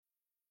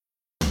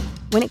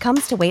When it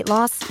comes to weight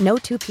loss, no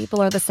two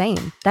people are the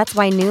same. That's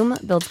why Noom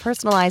builds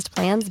personalized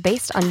plans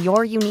based on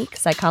your unique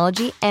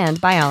psychology and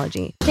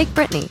biology. Take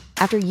Brittany.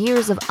 After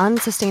years of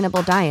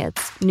unsustainable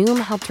diets, Noom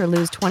helped her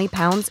lose 20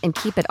 pounds and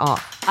keep it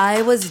off.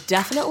 I was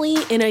definitely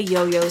in a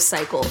yo-yo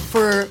cycle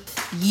for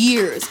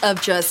years of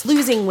just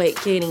losing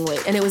weight, gaining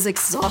weight, and it was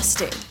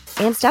exhausting.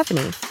 And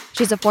Stephanie.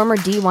 She's a former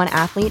D1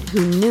 athlete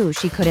who knew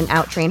she couldn't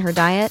out-train her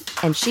diet,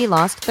 and she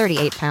lost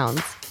 38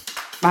 pounds.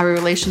 My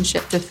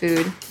relationship to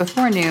food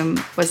before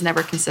Noom was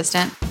never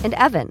consistent. And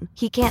Evan,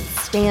 he can't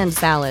stand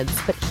salads,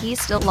 but he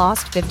still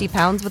lost 50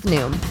 pounds with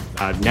Noom.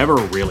 I never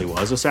really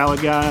was a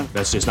salad guy.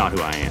 That's just not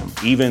who I am.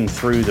 Even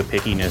through the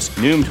pickiness,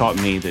 Noom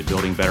taught me that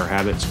building better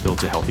habits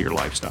builds a healthier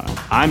lifestyle.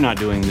 I'm not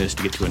doing this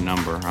to get to a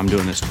number. I'm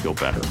doing this to feel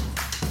better.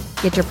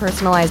 Get your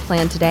personalized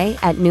plan today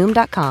at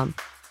Noom.com.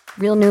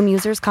 Real Noom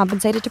users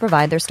compensated to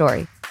provide their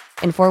story.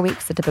 In 4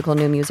 weeks, the typical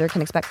Noom user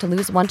can expect to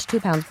lose 1 to 2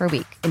 pounds per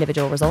week.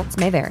 Individual results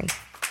may vary.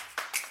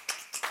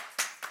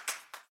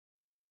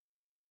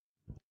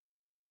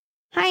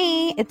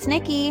 Hi, it's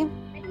Nikki.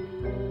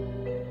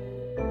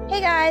 Hey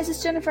guys,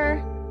 it's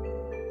Jennifer.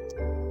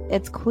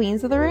 It's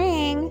Queens of the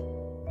Ring.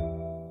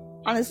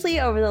 Honestly,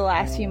 over the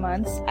last few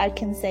months, I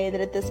can say that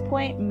at this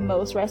point,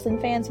 most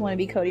wrestling fans want to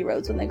be Cody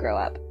Rhodes when they grow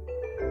up.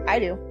 I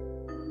do.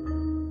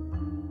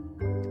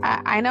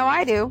 I know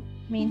I do.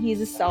 I mean, he's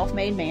a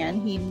self-made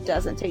man. He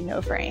doesn't take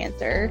no for an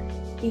answer.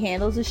 He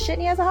handles his shit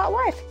and he has a hot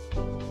wife.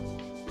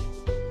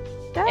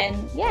 Yeah. And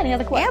he has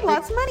like what? And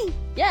lots of money.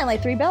 Yeah, and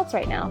like 3 belts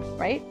right now,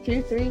 right?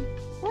 2, 3.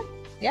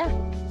 Yeah.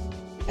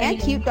 And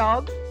cute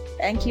dogs.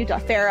 And cute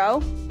dog. Pharaoh.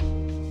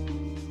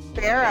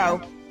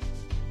 Pharaoh.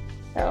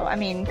 So, I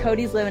mean,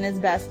 Cody's living his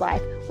best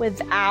life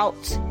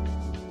without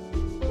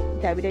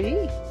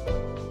WWE.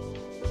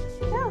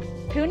 Yeah.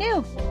 Who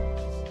knew?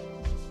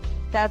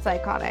 That's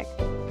iconic.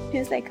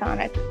 Who's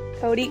iconic?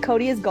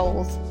 Cody is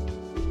goals.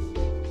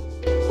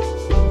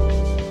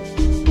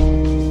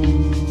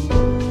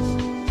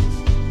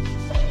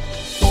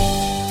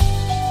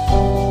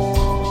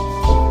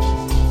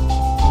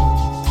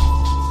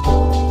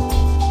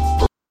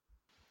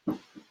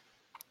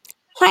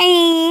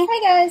 Hi.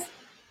 Hi guys.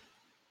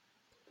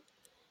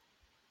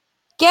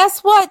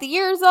 Guess what? The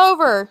year's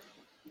over.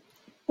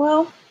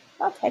 Well,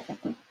 not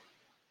technically.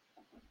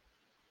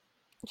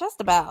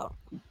 Just about.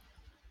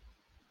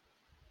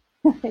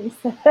 You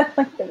said that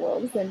like the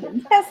world is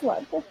ending. Guess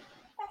what? The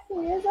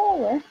year's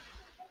over.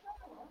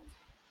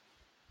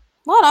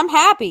 What? I'm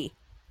happy.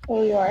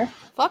 Oh, you are?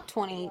 Fuck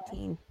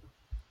 2018.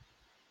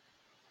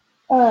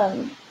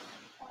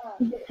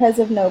 Because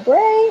of no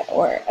Bray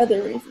or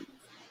other reasons?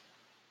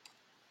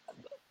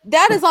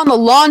 That is on the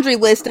laundry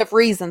list of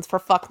reasons for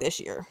fuck this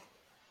year.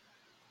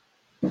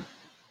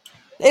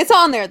 It's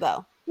on there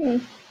though.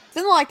 It's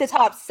in like the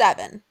top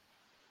 7.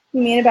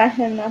 You mean about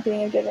him not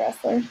being a good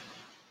wrestler?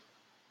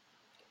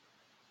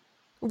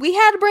 We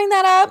had to bring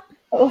that up.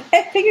 Oh,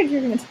 I figured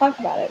you were going to talk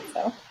about it,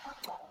 so.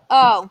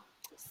 Oh.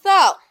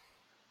 So,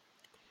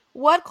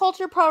 what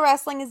culture pro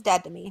wrestling is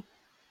dead to me?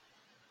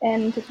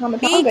 And to Tama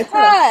Tonga,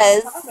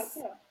 because...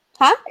 too.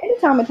 Huh? And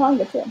to Tama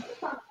Tonga, too.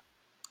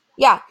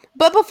 Yeah.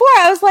 But before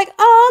I was like,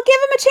 oh,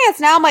 give him a chance.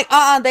 Now I'm like,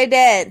 they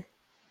dead.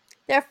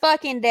 They're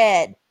fucking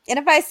dead. And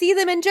if I see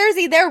them in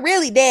Jersey, they're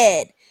really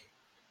dead.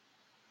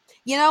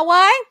 You know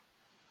why?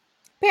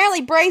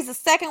 Apparently Bray's the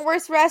second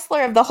worst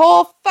wrestler of the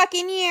whole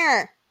fucking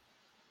year.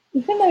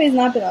 Even though he's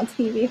not been on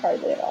TV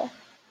hardly at all.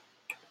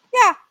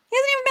 Yeah, he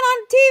hasn't even been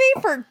on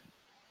TV for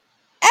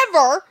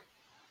ever.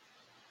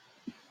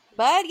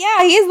 But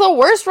yeah, he's the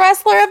worst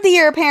wrestler of the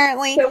year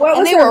apparently. So what was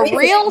and they their were reason?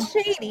 real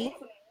shady.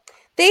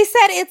 They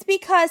said it's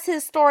because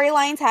his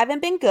storylines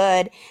haven't been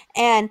good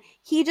and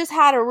he just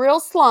had a real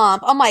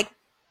slump. I'm like,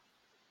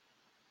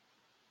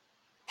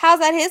 how's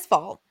that his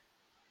fault?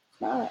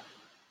 It's not.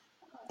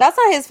 That's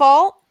not his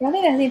fault. I don't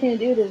think it has anything to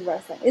do with his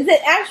wrestling. Is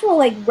it actual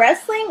like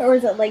wrestling or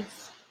is it like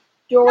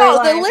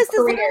No, the list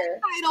career? is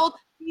literally titled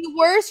The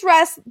Worst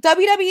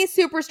WWE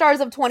Superstars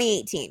of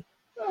 2018.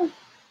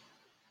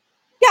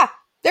 Yeah,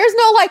 there's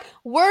no like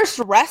worst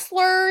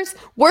wrestlers,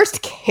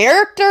 worst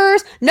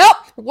characters. Nope,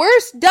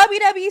 worst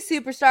WWE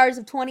Superstars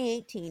of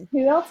 2018.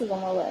 Who else is on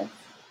the list?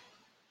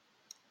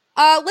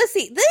 Let's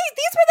see. These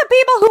were the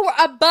people who were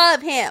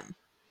above him.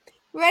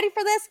 Ready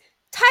for this?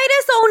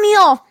 Titus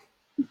O'Neil.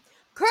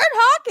 Kurt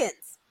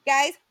Hawkins.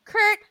 Guys,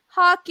 Kurt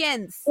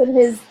Hawkins. With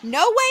his No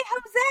Way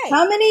Jose.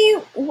 How many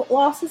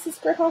losses does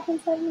Kurt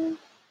Hawkins have now?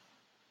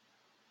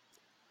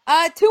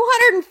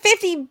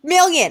 250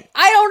 million.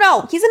 I don't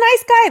know. He's a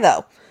nice guy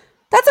though.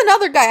 That's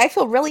another guy I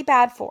feel really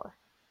bad for.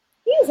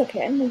 He was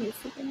okay. Maybe he's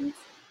super nice.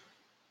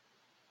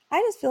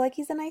 I just feel like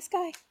he's a nice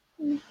guy.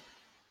 He's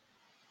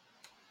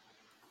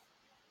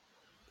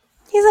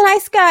a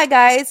nice guy,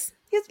 guys.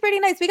 He's pretty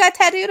nice. We got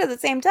tattooed at the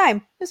same time.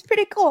 It was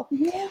pretty cool.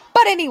 Yeah.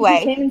 But anyway.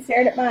 He came and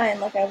stared at mine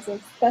like I was a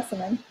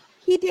specimen.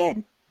 He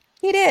did.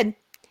 He did.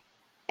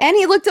 And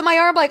he looked at my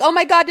arm like, oh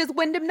my God, does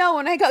Wyndham know?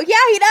 And I go, yeah,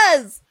 he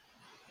does.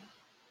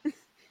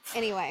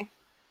 Anyway.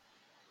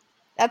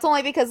 That's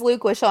only because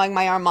Luke was showing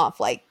my arm off,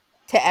 like,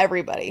 to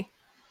everybody.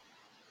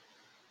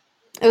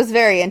 It was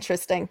very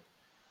interesting.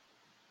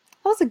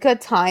 That was a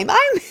good time.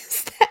 I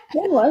missed that.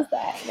 When was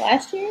that?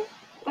 Last year?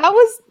 That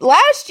was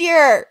last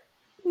year.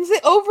 Is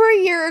it over a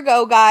year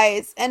ago,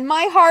 guys? And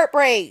my heart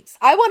breaks.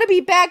 I want to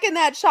be back in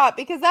that shop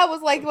because that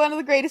was like one of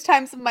the greatest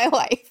times of my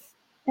life.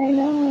 I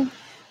know.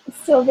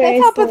 It's still very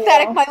That's how surreal.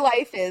 pathetic my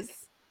life is.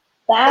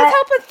 That's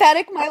how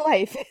pathetic my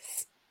life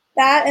is.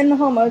 That and the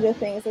whole Mojo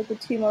thing is like the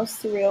two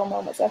most surreal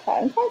moments I've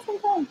had in quite some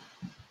time.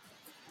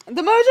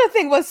 The Mojo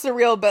thing was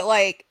surreal, but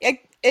like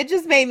it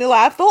just made me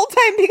laugh the whole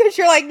time because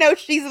you're like, no,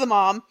 she's the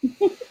mom.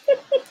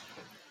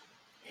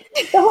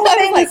 The whole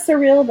thing is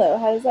surreal, though.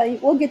 How does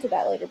that? We'll get to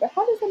that later. But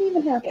how does that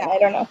even happen? Yeah. I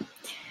don't know.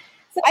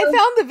 So, I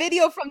found the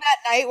video from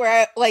that night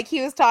where like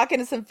he was talking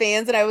to some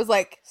fans, and I was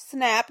like,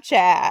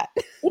 Snapchat,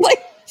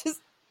 like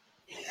just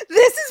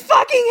this is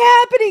fucking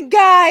happening,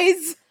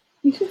 guys.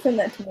 You should send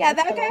that to me. Yeah,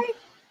 that guy.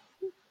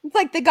 It's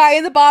like the guy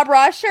in the Bob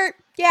Ross shirt.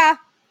 Yeah.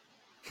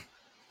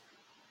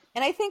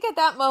 And I think at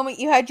that moment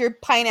you had your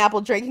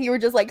pineapple drink, and you were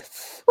just like,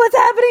 "What's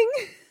happening?"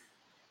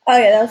 Oh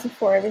yeah, that was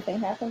before everything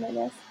happened, I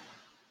guess.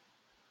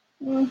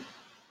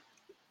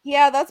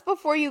 Yeah, that's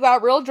before you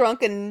got real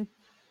drunk and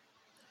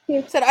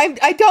said,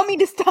 I don't mean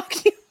to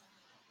stalk you.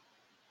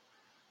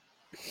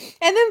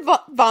 And then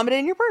vomited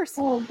in your purse.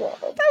 Oh, God.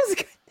 That was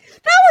good.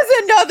 That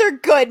was another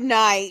good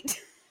night.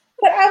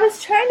 But I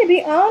was trying to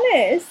be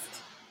honest.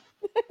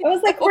 I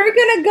was like, we're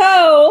going to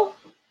go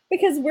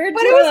because we're drunk.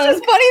 But it was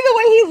just funny the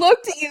way he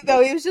looked at you,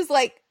 though. He was just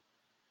like,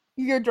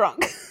 you're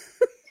drunk.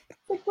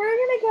 Like, we're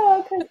going to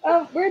go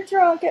because we're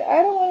drunk and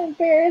I don't want to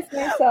embarrass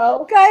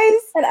myself. Guys.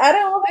 And I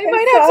don't want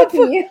to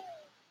stalking you.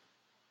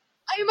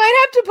 I might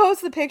have to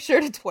post the picture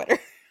to Twitter.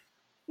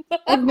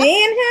 With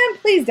me and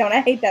him? Please don't.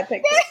 I hate that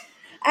picture.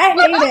 I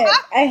hate it.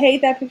 I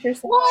hate that picture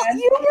so much.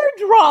 You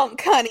were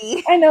drunk,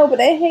 honey. I know, but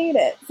I hate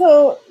it.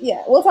 So,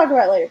 yeah, we'll talk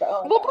about it later.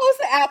 But we'll post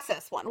the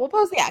Access one. We'll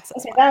post the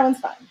Access one. That one's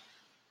fine.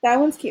 That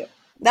one's cute.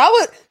 That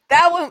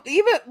one,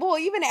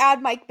 even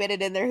add Mike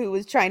Bennett in there who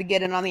was trying to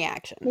get in on the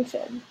action. We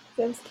should.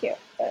 It was cute,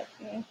 but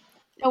yeah.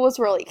 It was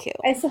really cute.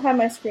 I still have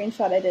my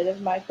screenshot I did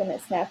of Mike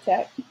Bennett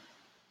Snapchat.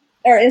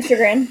 Or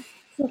Instagram.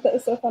 That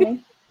was so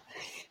funny.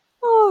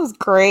 Oh, it was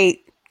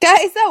great.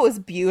 Guys, that was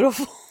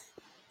beautiful.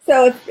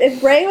 So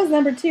if Bray was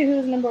number 2, who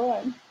was number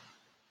 1?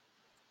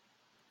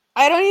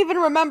 I don't even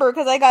remember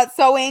because I got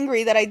so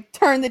angry that I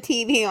turned the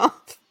TV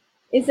off.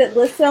 Is it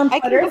listed on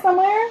Twitter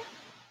somewhere?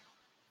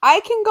 I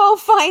can go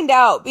find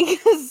out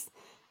because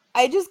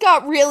I just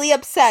got really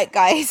upset,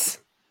 guys.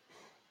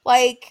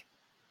 Like,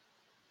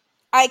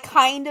 I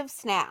kind of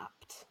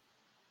snapped.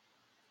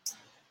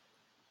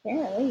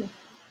 Apparently.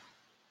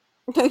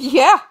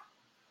 Yeah.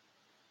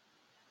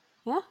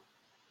 Yeah.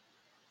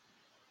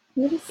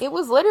 Just... It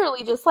was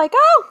literally just like,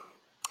 oh,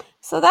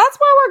 so that's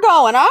where we're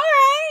going. All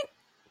right.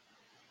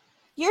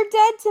 You're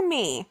dead to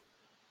me.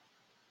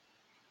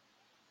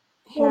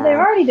 Well, they're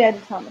already dead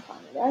to Tommy Conner.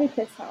 They already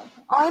pissed Tommy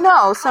Conner. I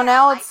know. So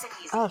now it's...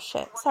 Oh,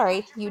 shit.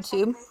 Sorry,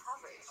 YouTube.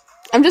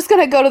 I'm just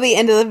going to go to the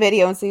end of the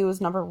video and see who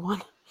was number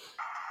 1.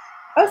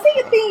 I was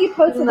thinking you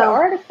posted the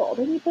article.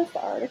 Did you post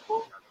the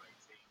article?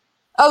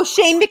 Oh,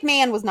 Shane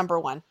McMahon was number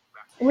 1.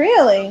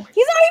 Really?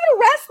 He's not even a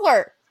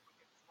wrestler.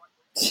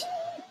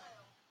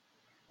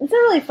 It's a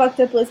really fucked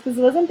up list because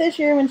it wasn't this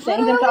year when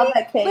Shane jumped off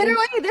that cage.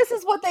 Literally, this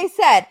is what they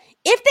said.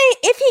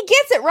 If he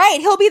gets it right,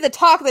 he'll be the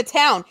talk of the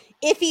town.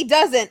 If he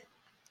doesn't,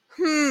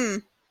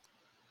 Didn't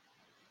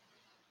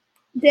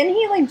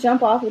he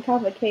jump off the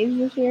top of a cage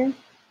this year?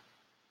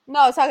 No,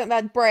 I was talking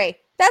about Bray.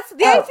 That's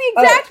the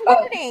exact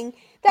wording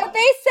that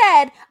they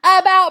said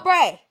about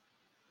Bray.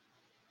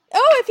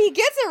 Oh, if he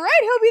gets it right,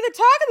 he'll be the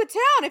talk of the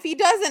town. If he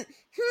doesn't,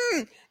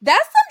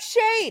 that's some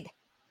shade.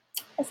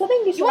 I still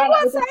think you want to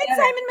go outside,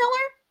 Simon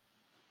Miller?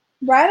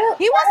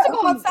 He wants to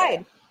go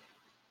outside.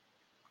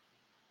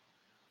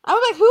 I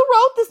was like, who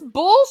wrote this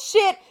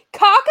bullshit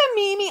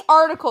cockamamie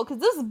article? Because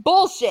this is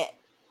bullshit.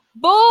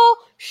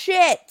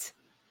 Bullshit.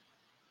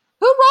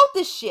 Who wrote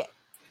this shit?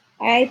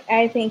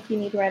 I think you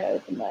need to write an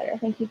open letter. I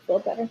think you'd feel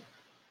better.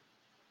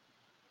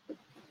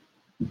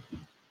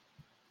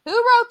 Who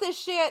wrote this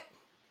shit?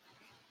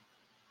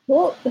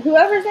 Well,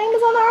 whoever's name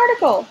was on the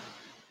article.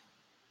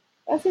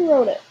 That's who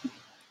wrote it.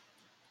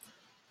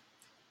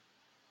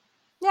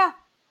 Yeah.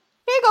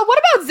 Here you go. What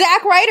about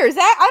Zack Ryder? I don't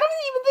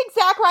even think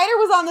Zack Ryder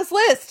was on this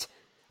list.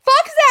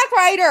 Fuck Zack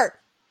Ryder.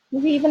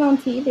 Was he even on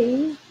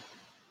TV?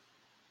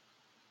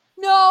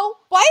 No.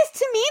 Why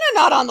is Tamina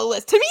not on the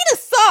list? Tamina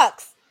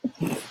sucks.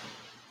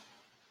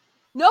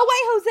 No way,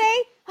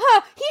 Jose.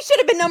 He should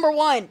have been number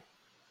 1.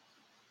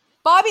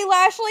 Bobby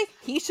Lashley,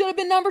 he should have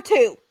been number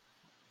 2.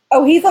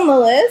 Oh, he's on the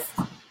list?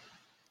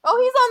 Oh,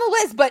 he's on the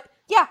list, but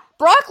yeah,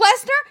 Brock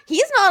Lesnar,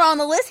 he's not on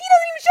the list. He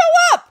doesn't even show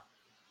up.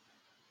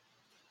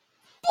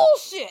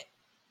 Bullshit.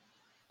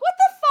 What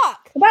the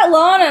fuck? What about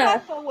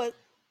Lana?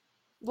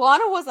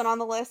 Lana wasn't on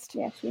the list.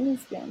 Yeah, she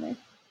needs to be on there.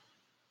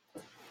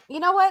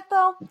 You know what,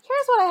 though?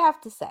 Here's what I have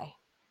to say.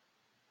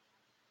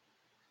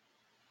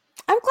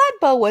 I'm glad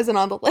Bo wasn't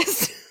on the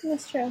list.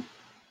 That's true.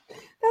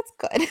 That's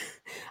good.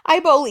 I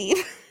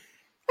believe.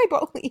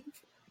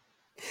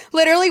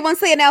 Literally, once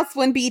they announce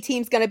when B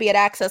Team's going to be at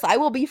Access, I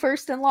will be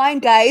first in line,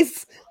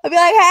 guys. I'll be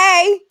like,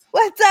 hey,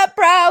 what's up,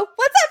 bro?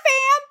 What's up,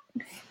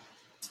 fam?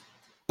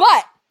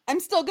 But I'm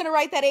still going to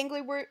write that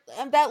angry word.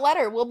 That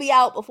letter will be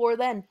out before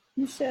then.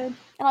 You should. And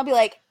I'll be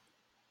like,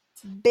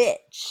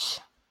 bitch.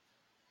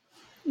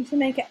 You should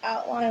make an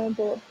outline with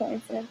bullet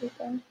points and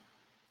everything.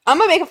 I'm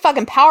going to make a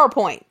fucking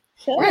PowerPoint.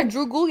 Should. We're going to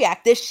Drew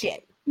Gulak this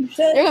shit. You should.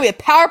 There's going to be a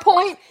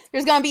PowerPoint.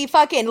 There's going to be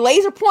fucking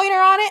laser pointer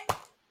on it.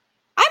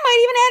 I might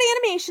even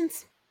add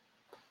animations.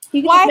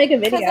 You can Why? just make a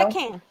video. Because I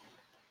can.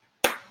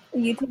 A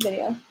YouTube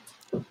video.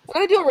 I'm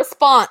going to do a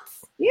response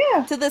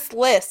Yeah. to this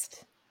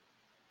list.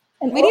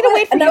 We need to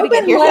wait for you to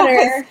get here.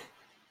 letter.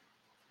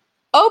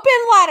 Open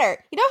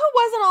letter. You know who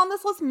wasn't on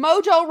this list?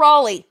 Mojo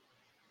Rawley.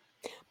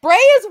 Bray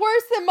is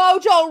worse than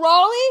Mojo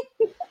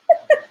Rawley.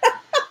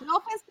 No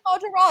offense to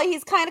Mojo Rawley.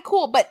 He's kind of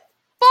cool, but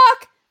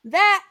fuck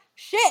that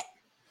shit.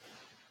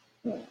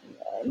 Oh,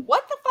 God.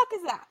 What the fuck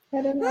is that?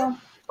 I don't know.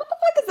 What the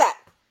fuck is that?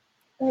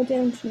 I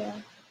don't know.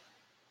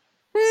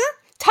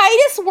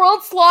 Titus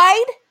World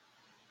Slide?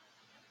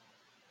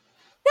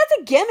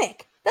 That's a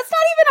gimmick. That's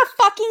not even a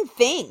fucking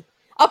thing.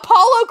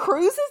 Apollo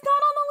Crews is not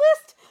on the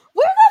list?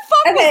 Where the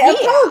fuck Okay, was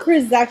he Apollo at?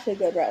 Crews is actually a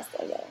good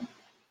wrestler, though.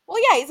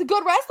 Well, yeah, he's a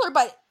good wrestler,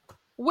 but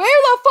where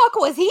the fuck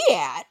was he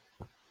at?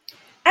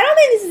 I don't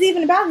think this is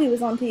even about he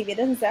was on TV. It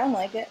doesn't sound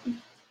like it.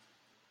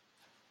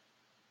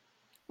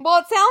 Well,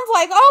 it sounds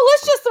like, oh,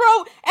 let's just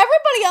throw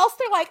everybody else.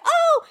 They're like,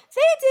 oh,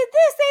 they did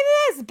this, they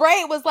did this.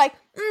 Bray was like,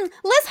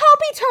 let's hope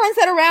he turns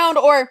it around.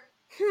 Or,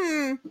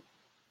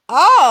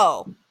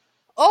 oh,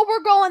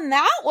 we're going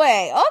that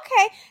way.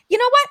 Okay. You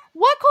know what?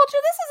 What Culture?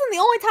 This isn't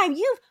the only time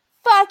you've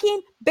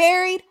fucking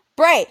buried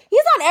Bray.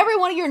 He's on every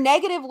one of your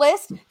negative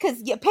lists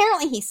because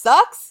apparently he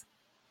sucks.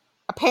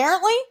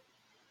 Apparently.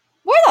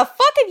 Where the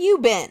fuck have you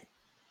been?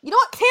 You know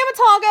what,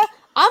 Tamatonga?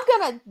 I'm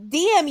going to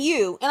DM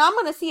you, and I'm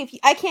going to see if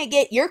I can't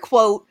get your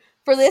quote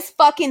for this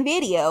fucking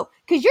video,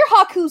 because you're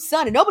Haku's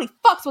son, and nobody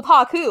fucks with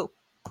Haku.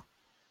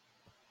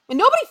 And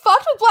nobody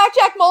fucked with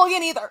Blackjack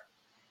Mulligan either.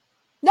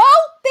 No,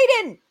 they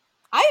didn't.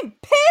 I am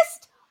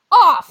pissed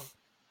off.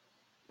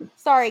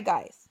 Sorry,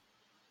 guys.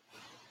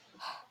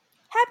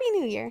 Happy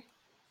New Year.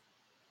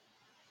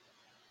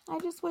 I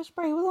just wish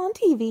Bray was on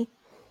TV.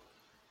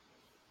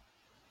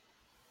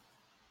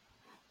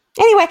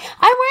 Anyway, I'm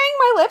wearing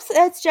my lips.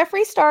 It's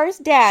Jeffree Star's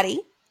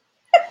daddy.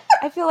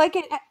 I feel like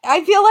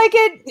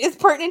it is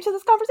pertinent to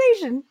this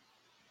conversation.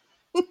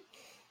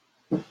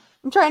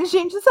 I'm trying to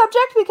change the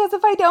subject because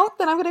if I don't,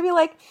 then I'm going to be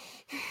like,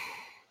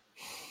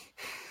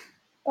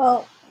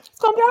 well, it's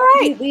going to be all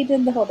right. We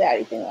did the whole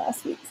daddy thing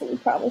last week, so we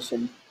probably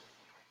should.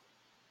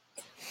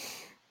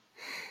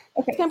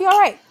 Okay. It's going to be all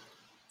right.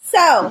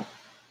 So,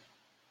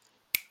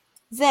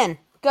 Zen,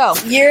 go.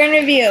 year in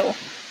review.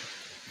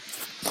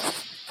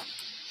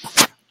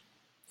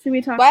 Should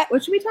we talk?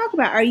 What should we talk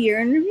about? Our year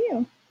in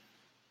review.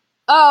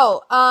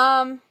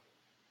 Oh,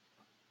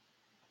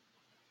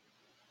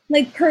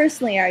 like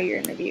personally, our year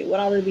in review. What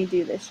all did we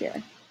do this year?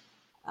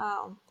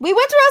 Oh, we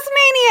went to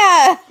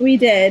WrestleMania. We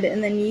did,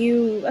 and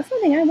then that's the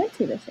thing I went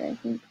to this year. I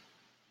think.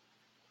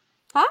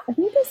 Huh? I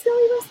think that's the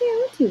only wrestling I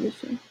went to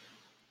this year.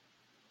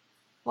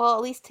 Well,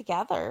 at least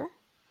together.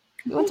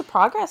 We went to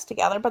Progress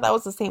together, but that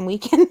was the same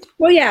weekend.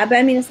 Well, yeah, but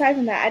I mean, aside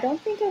from that, I don't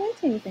think I went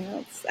to anything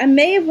else. I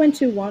may have went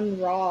to one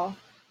Raw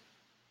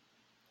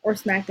or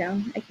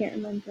SmackDown. I can't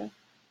remember.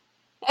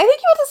 I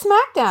think you went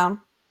to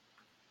SmackDown.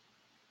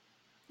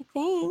 I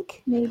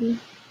think. Maybe.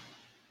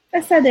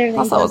 I said everything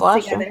Also, it was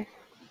last together. year.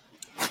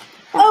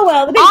 Oh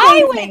well, the big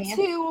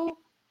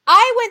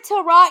I went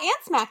to Raw and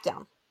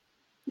SmackDown.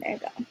 There you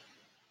go.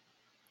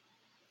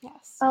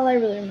 Yes. All I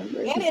really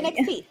remember is And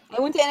NXT.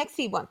 I went to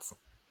NXT once.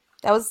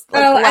 That was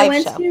Oh, a live I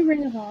went show. to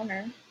Ring of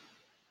Honor.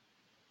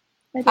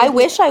 I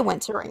wish I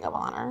went to Ring of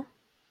Honor.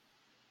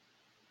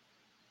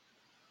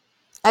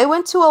 I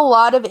went to a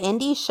lot of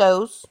indie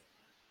shows.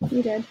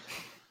 You did.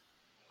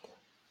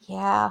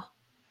 Yeah.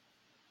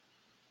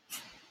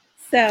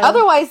 So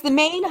Otherwise, the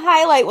main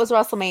highlight was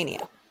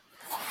WrestleMania.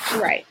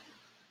 right.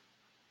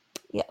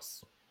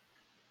 Yes.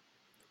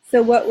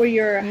 So what were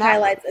your Not-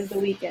 highlights of the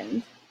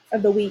weekend?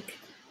 Of the week?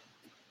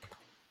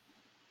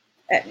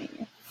 At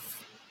Mania.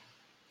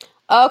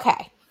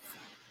 Okay.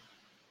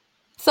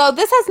 So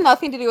this has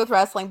nothing to do with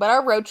wrestling, but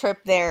our road trip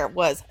there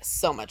was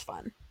so much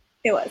fun.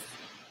 It was.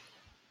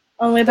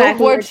 On the way back,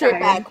 The we were road trip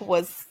tired. back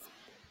was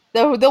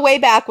the way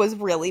back was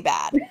really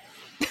bad.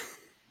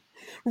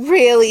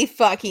 Really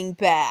fucking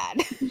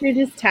bad. You're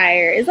just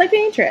tired. It's like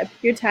any trip.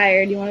 You're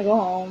tired. You want to go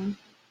home.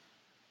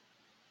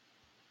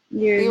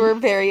 We were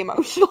very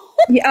emotional.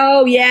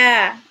 Oh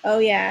yeah. Oh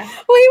yeah.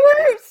 We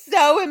were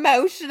so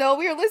emotional.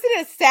 We were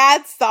listening to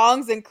sad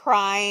songs and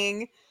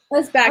crying.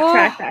 Let's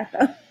backtrack that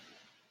though.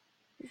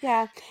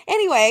 Yeah.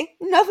 Anyway,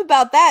 enough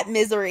about that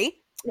misery.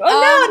 Oh no,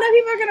 now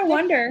people are gonna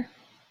wonder.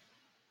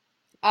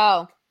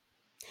 Oh.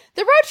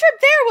 The road trip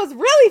there was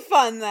really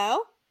fun,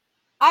 though.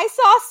 I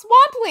saw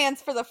Swamplands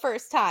for the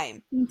first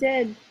time. You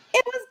did.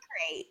 It was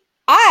great.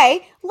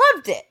 I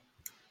loved it.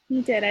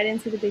 You did. I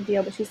didn't see the big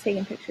deal, but she's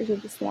taking pictures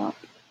of the swamp.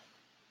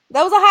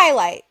 That was a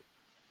highlight.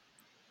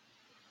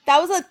 That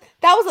was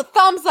a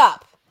thumbs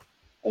up.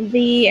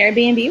 The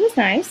Airbnb was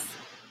nice.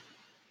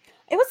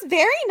 It was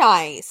very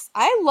nice.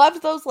 I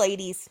loved those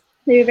ladies.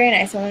 They were very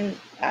nice. When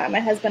my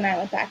husband and I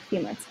went back a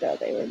few months ago,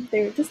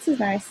 they were just as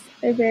nice.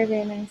 They're very,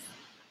 very nice.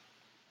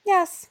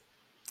 Yes.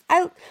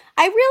 I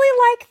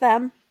really like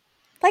them.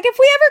 Like, if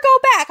we ever go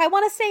back, I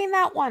want to stay in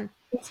that one.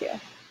 Me too.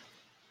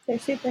 They're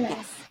super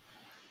nice.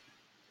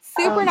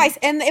 Super nice.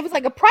 And it was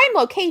like a prime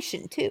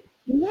location, too.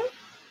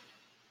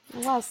 Mm-hmm.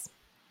 It was.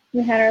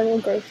 We had our little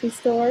grocery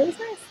store. It was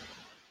nice.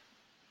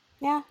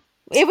 Yeah.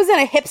 It was in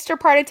a hipster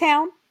part of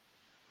town.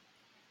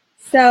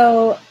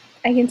 So,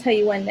 I can tell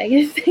you one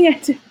negative thing I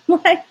didn't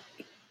like.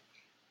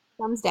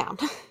 Thumbs down.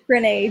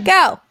 Grenades.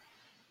 Go.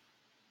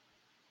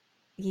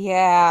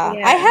 Yeah.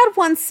 Yeah. I had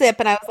one sip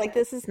and I was like,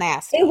 this is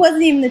nasty. It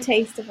wasn't even the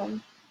taste of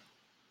them.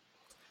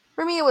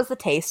 For me, it was the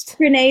taste.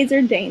 Grenades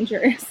are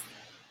dangerous.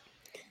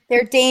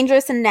 They're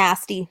dangerous and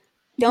nasty.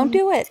 Don't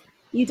do it.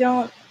 You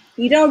don't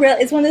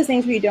realize, it's one of those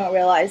things where you don't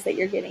realize that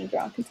you're getting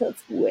drunk until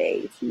it's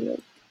way too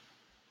late.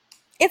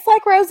 It's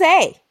like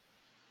rosé.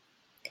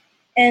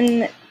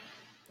 And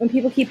when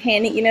people keep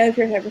handing, if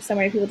you're ever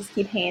somewhere, people just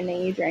keep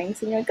handing you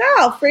drinks, and you're like,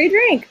 oh, free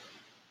drink.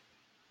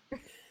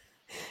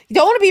 You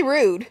don't want to be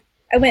rude.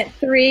 I went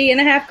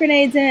 3.5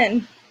 grenades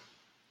in.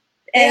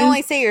 They And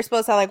only say you're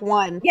supposed to have like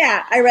one.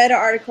 yeah, I read an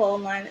article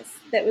online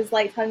that was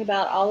like talking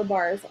about all the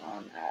bars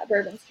on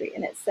Bourbon Street,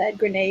 and it said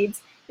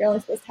grenades, you're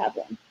only supposed to have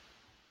one.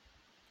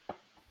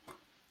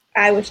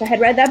 I wish I had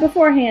read that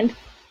beforehand.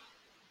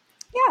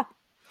 Yeah.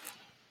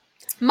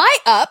 My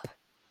up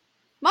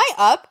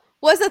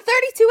was a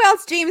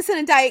 32-ounce Jameson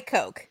and Diet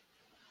Coke.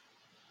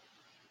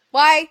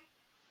 Why?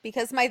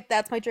 Because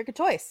that's my drink of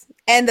choice.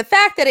 And the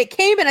fact that it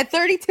came in a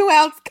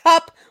 32-ounce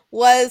cup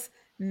was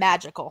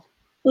magical.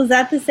 Was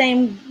that the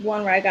same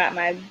one where I got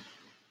my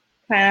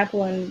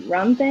pineapple and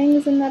rum thing?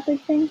 Isn't that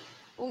big thing?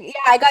 Yeah,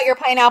 I got your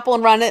pineapple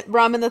and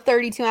rum in the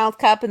 32-ounce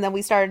cup, and then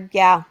we started,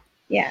 yeah.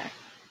 Yeah.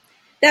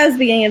 That was the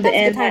beginning of the That's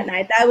a end good time. that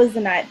night. That was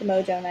the night, the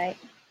Mojo night.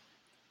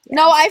 Yeah.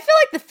 No, I feel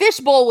like the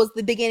fishbowl was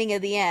the beginning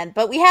of the end.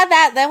 But we had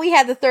that, then we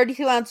had the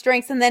 32-ounce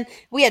drinks, and then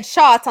we had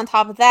shots on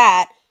top of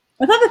that.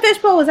 I thought the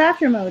fishbowl was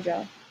after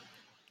Mojo.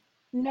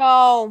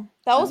 No,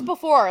 that was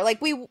before.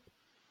 Like, we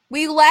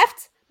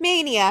left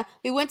Mania.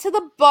 We went to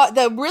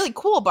the really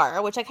cool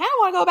bar, which I kind of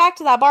want to go back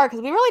to that bar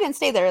because we really didn't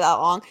stay there that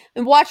long,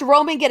 and watch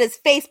Roman get his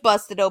face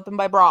busted open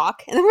by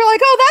Brock. And then we were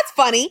like, oh, that's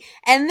funny.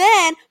 And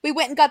then we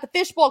went and got the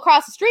fishbowl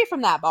across the street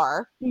from that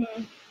bar.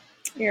 Mm-hmm.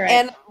 You're right.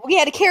 And we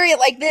had to carry it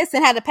like this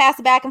and had to pass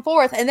it back and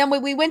forth. And then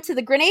when we went to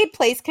the grenade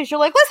place, because you're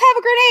like, let's have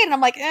a grenade. And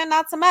I'm like,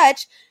 not so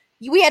much.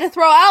 We had to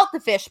throw out the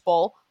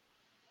fishbowl.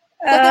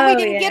 But then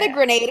we didn't get a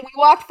grenade. And we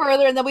walked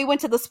further, and then we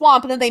went to the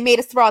swamp, and then they made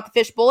us throw out the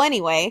fishbowl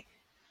anyway.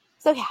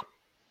 So, yeah.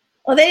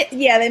 Well, they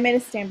made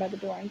us stand by the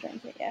door and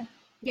drink it, yeah.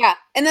 Yeah.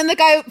 And then the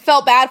guy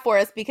felt bad for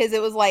us because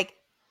it was like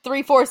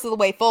 3/4 of the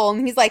way full.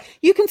 And he's like,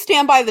 you can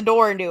stand by the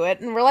door and do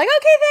it. And we're like,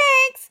 okay,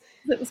 thanks.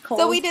 It was cold.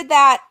 So we did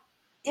that.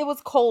 It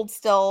was cold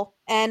still.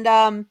 And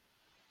then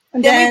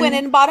we went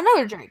in and bought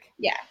another drink.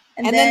 Yeah.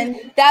 And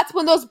then that's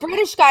when those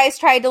British guys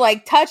tried to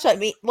like touch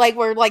me, like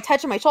were like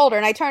touching my shoulder.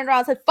 And I turned around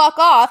and said, fuck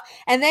off.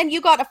 And then you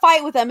got in a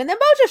fight with them. And then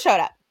Mojo showed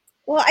up.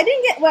 Well, I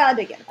did get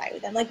in a fight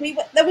with them. Like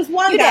there was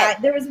one guy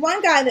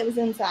that was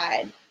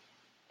inside.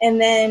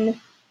 And then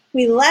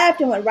we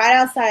left and went right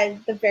outside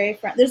the very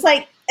front. There's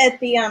like at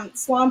the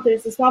swamp,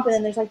 there's the swamp, and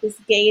then there's like this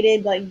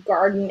gated, like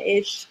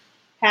garden-ish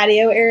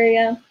patio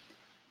area.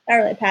 Not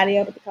really a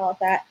patio, but they call it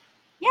that.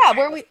 Yeah,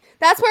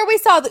 that's where we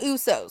saw the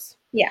Usos.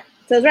 Yeah.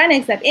 So it was right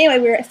next to that. Anyway,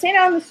 we were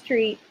standing on the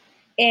street,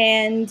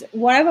 and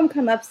one of them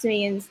come up to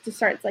me and just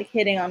starts like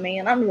hitting on me,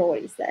 and I don't remember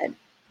what he said.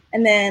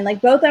 And then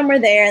like both of them were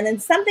there, and then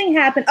something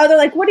happened. Oh, they're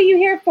like, "What are you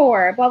here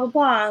for?" Blah blah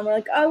blah. And we're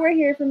like, "Oh, we're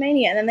here for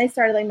Mania." And then they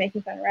started like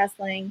making fun of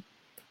wrestling,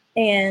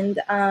 and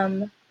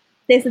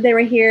they said they were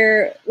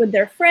here with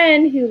their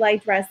friend who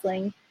liked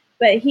wrestling,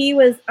 but he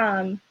was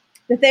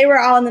that they were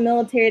all in the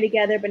military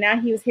together, but now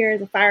he was here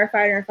as a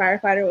firefighter. And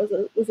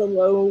firefighter was a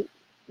low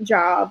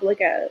job, like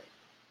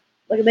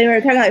they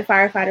were talking like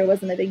firefighter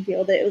wasn't a big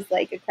deal, that it was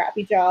like a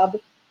crappy job.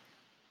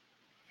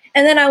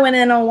 And then I went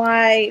in on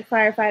why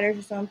firefighters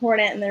are so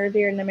important and they're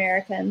revered in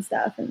America and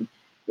stuff, and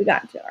we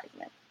got into an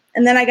argument.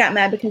 And then I got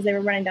mad because they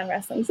were running down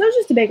wrestling. So it was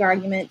just a big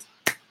argument.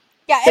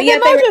 Yeah, and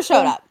then Mojo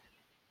showed up.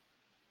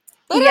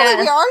 Literally,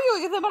 we were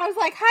arguing with him, and I was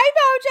like, hi,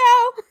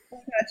 Mojo! Oh my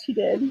God, she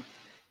did.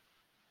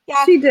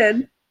 Yeah. She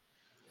did.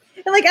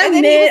 And like, I'm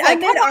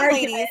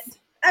mid-argument.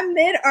 I'm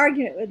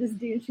mid-argument with this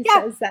dude. She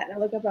says that, and I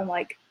look up, I'm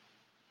like,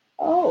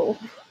 oh.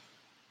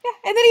 Yeah,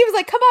 and then he was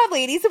like, come on,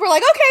 ladies. And we're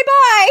like, okay,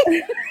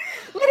 bye.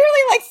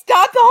 Literally, like,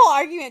 stopped the whole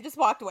argument, just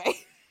walked away.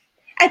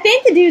 I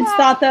think the dudes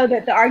thought, though,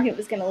 that the argument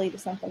was going to lead to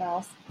something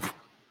else.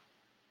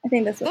 I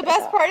think that's what the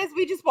best part is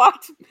we just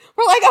walked.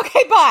 We're like,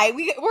 okay, bye.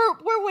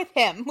 We're with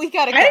him. We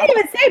gotta go. I didn't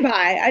even say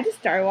bye. I just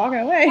started walking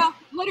away. Yeah,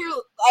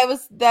 literally,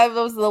 that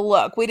was the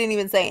look. We didn't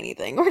even say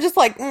anything. We're just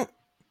like,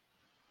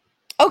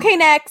 okay,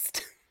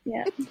 next.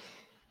 Yeah. Oh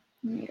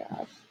my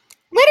gosh.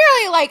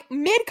 Literally, like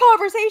mid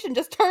conversation,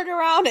 just turned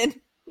around and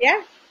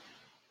yeah.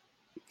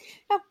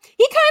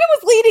 He kind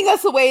of was leading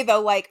us away,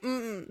 though, like,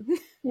 It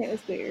was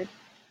weird.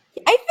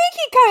 I think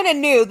he kind of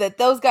knew that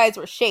those guys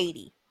were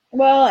shady.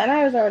 Well, and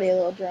I was already a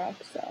little drunk,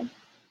 so.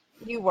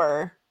 You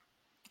were.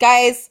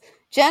 Guys,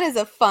 Jen is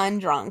a fun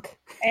drunk.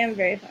 I am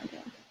very fun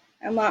drunk.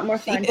 I'm a lot more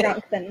fun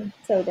drunk than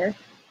sober.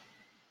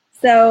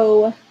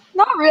 So.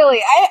 Not really.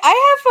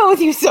 I have fun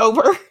with you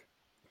sober.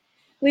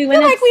 We I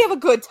went feel like we have a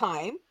good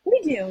time.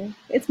 We do.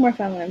 It's more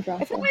fun when I'm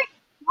drunk. I feel like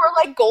we're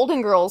like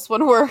Golden Girls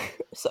when we're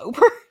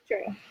sober.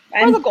 True.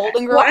 We're the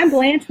Golden Girls. Well, I'm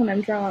Blanche when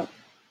I'm drunk.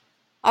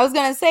 I was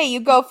gonna say, you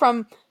go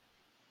from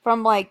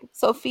like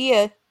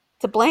Sophia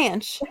to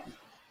Blanche.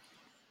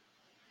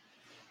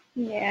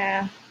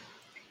 Yeah.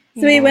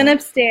 So we went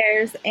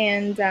upstairs,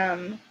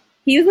 and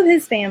he was with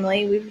his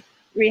family.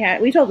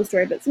 We told the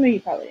story, but some of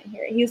you probably didn't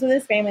hear it. He was with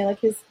his family, like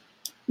his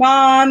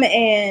mom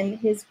and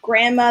his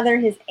grandmother,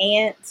 his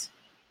aunt,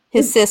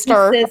 his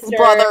sister, his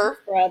brother.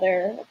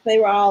 They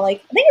were all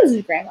like, I think it was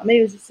his grandma, maybe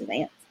it was just his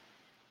aunt.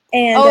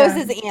 And, it was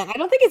his aunt. I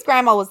don't think his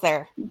grandma was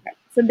there. Okay.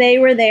 So they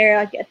were there,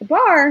 like, at the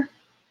bar,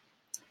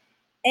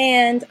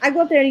 and I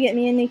go up there to get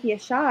me and Nikki a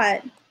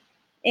shot,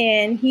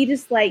 and he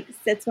just, like,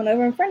 sits one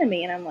over in front of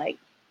me, and I'm like,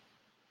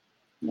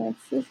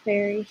 that's just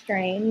very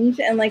strange.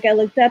 And, like, I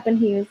looked up, and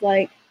he was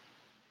like,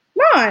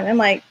 come on. I'm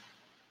like,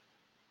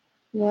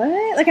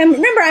 what? Like, I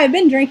remember I had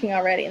been drinking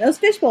already, and those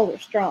fish bowls are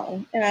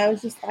strong, and I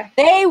was just like,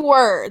 they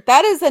were.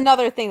 That is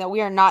another thing that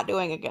we are not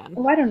doing again.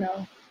 Oh, I don't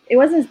know. It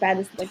wasn't as bad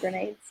as the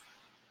grenades.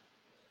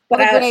 But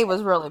the grenade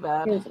was really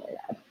bad. It was really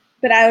bad.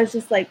 But I was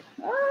just like,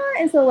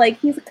 and so, like,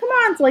 he's like, come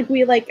on. So,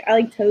 like,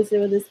 I toasted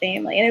with his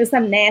family, and it was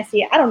some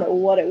nasty, I don't know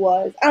what it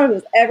was. I don't know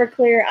if it was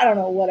Everclear. I don't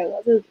know what it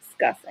was. It was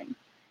disgusting.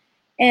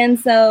 And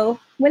so,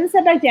 when it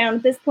sat back down,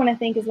 at this point, I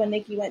think is when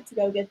Nikki went to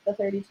go get the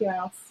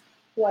 32-ounce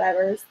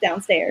whatever's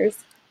downstairs.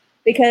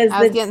 Because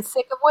I was getting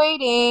sick of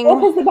waiting. Well,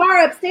 because the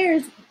bar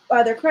upstairs,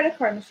 their credit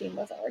card machine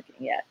wasn't working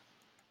yet.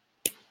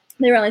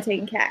 They were only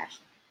taking cash.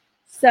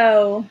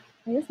 So,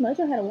 I guess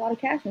Mojo had a lot of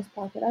cash in his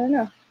pocket. I don't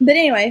know. But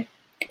anyway,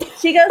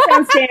 she goes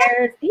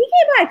downstairs. He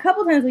came by a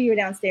couple times when you were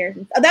downstairs.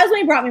 That was when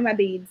he brought me my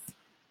beads.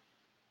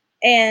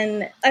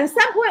 And at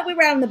some point, we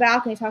were out on the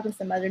balcony talking to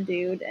some other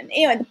dude. And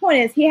anyway, the point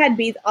is, he had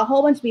beads, a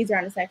whole bunch of beads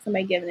around his neck,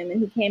 somebody giving him. And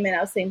he came in,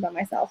 I was sitting by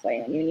myself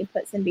waiting on you, and he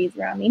put some beads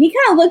around me. And he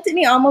kind of looked at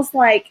me almost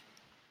like,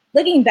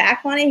 looking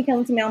back on it, he kind of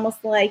looked at me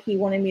almost like he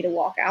wanted me to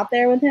walk out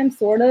there with him,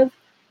 sort of.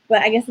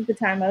 But I guess at the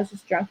time, I was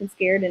just drunk and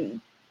scared and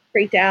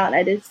freaked out. And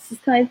I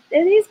just kind of,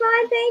 he's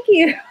fine, thank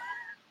you.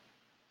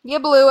 You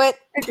blew it.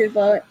 I did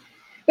blow it.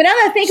 But now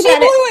that I think she about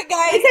blew it,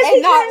 guys,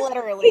 and not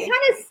literally. He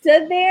kind of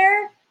stood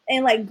there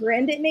and, like,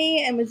 grinned at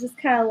me and was just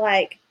kind of,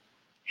 like,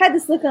 had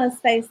this look on his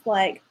face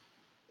like,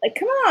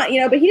 come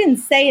on, but he didn't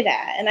say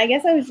that. And I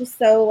guess I was just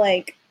so,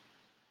 like,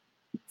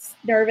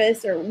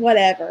 nervous or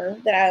whatever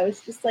that I was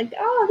just like,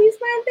 oh, these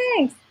fine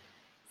things.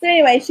 So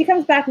anyway, she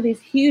comes back with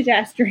these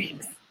huge-ass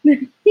drinks.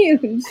 They're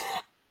huge.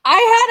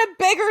 I had a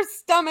bigger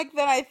stomach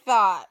than I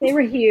thought. They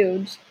were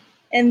huge.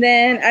 And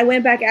then I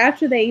went back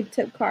after they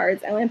took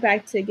cards. I went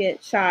back to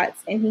get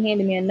shots, and he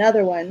handed me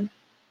another one.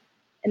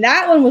 And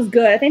that one was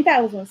good. I think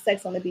that was on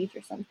Sex on the Beach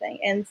or something.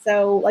 And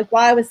so, like,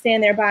 while I was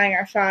standing there buying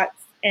our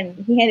shots, and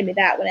he handed me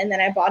that one, and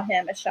then I bought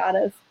him a shot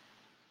of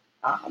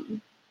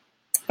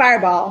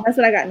Fireball. That's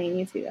what I got me and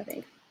you too, I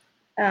think.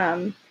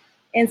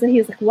 And so he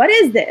was like, what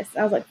is this?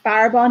 I was like,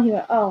 Fireball. And he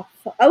went, oh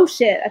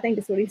shit, I think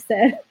that's what he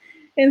said.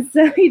 And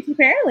so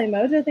apparently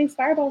Mojo thinks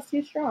Fireball's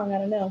too strong. I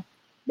don't know.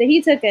 But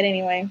he took it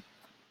anyway.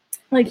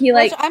 Like,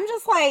 I'm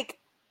just like,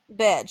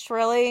 bitch,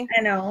 really?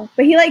 I know.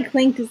 But he, like,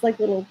 clinked his, like,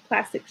 little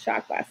plastic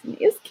shot glass at me.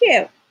 It was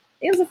cute.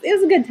 It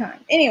was a good time.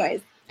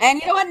 Anyways. And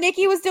you know what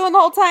Nikki was doing the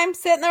whole time?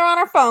 Sitting there on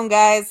her phone,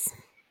 guys.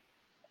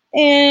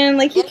 And,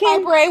 like,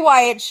 my Bray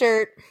Wyatt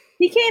shirt.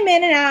 He came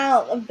in and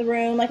out of the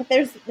room. Like, if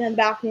there's a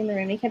balcony in the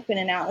room, he kept in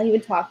and out. Like, he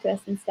would talk to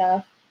us and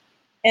stuff.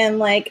 And,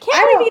 like,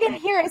 can't believe he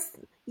didn't hear us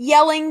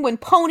yelling when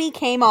Pony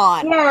came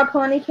on. Yeah,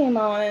 Pony came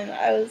on, and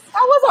that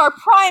was our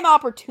prime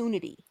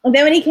opportunity. And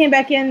then when he came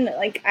back in,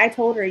 like, I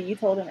told her, you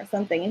told him or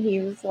something, and he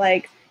was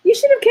like, you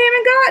should have came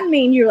and gotten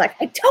me. And you were like,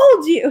 I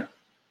told you.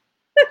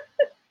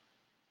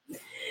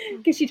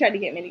 Because she tried to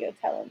get me to go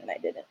tell him, and I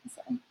didn't.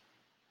 So,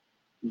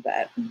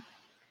 but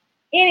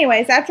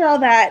anyways, after all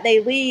that, they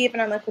leave,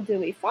 and I'm like, well, do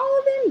we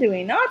follow them? Do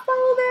we not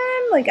follow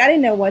them? Like, I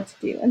didn't know what to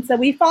do. And so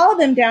we followed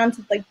them down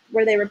to, like,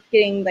 where they were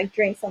getting, like,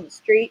 drinks on the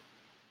street,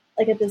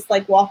 like, at this,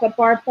 like, walk-up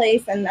bar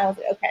place. And I was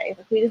like, okay,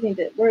 like, we just need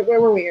to,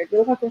 we're weird. We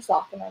look like we're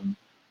stalking them.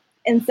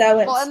 And so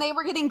and they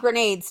were getting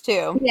grenades,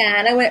 too. Yeah,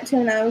 and I went up to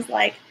him, and I was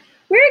like,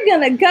 we're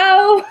gonna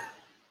go.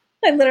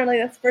 And literally,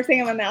 that's the first thing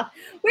in my mouth.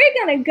 We're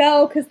gonna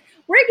go, because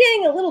we're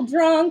getting a little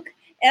drunk.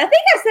 And I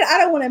think I said, I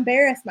don't want to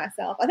embarrass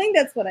myself. I think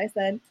that's what I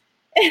said.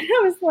 And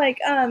I was like,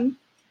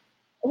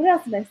 what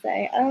else did I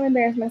say? I don't want to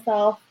embarrass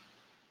myself.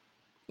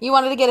 You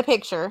wanted to get a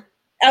picture.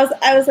 I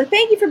was like,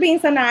 thank you for being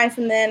so nice.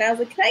 And then I was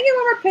like, can I get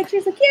one more picture?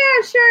 He's like,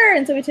 yeah, sure.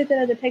 And so we took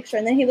that other picture.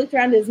 And then he looked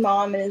around to his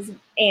mom and his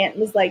aunt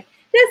and was like,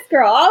 this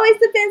girl always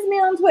defends me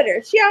on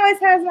Twitter. She always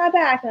has my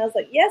back. And I was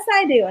like, yes,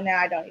 I do. And now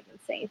I don't even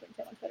say anything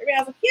to him on Twitter. But I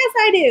was like, yes,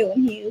 I do.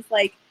 And he was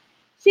like,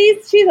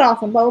 she's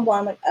awesome, blah, blah, blah.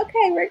 I'm like,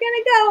 okay, we're going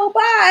to go.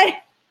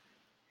 Bye.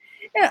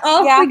 And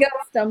off we go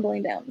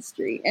stumbling down the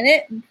street. And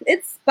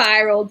it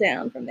spiraled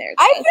down from there.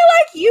 I feel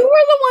like you were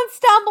the one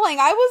stumbling.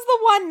 I was the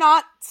one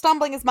not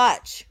stumbling as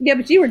much. Yeah,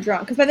 but you were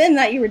drunk. Because by the end of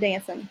that, you were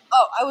dancing.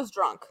 Oh, I was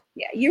drunk.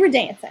 Yeah, you were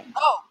dancing.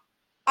 Oh,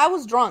 I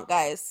was drunk,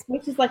 guys.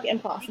 Which is like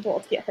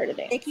impossible to get her to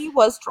dance. Nikki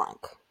was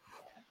drunk.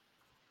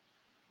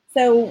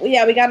 So,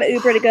 yeah, we got an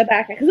Uber to go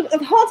back. Because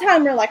the whole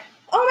time we're like,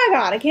 oh my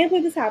God, I can't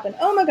believe this happened.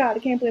 Oh my God, I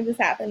can't believe this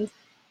happened.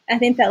 I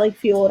think that like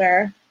fueled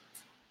our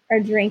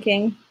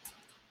drinking.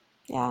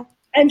 Yeah.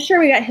 I'm sure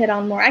we got hit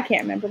on more. I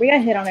can't remember. We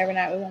got hit on every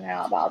night we went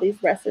out by all these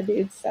wrestler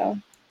dudes. So,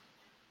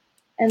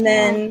 and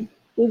then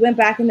we went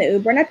back in the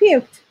Uber and I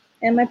puked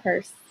in my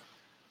purse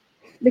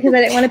because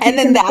I didn't want to. And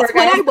then that's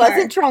when I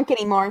wasn't drunk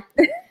anymore.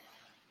 Literally,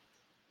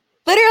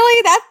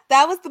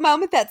 that was the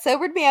moment that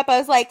sobered me up. I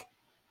was like,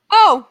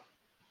 "Oh,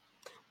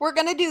 we're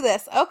gonna do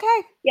this."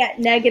 Okay. Yeah.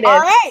 Negative. All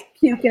right.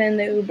 Puking in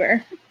the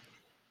Uber.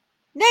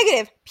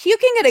 Negative.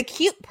 Puking at a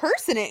cute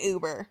person at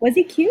Uber. Was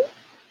he cute?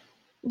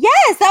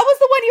 Yes, that was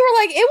the one you were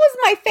like, it was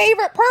my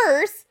favorite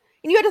purse,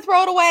 and you had to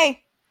throw it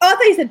away. Oh, I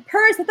thought you said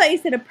purse. I thought you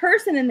said a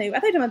person in the Uber. I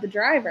thought you were talking about the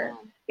driver.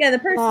 Yeah, the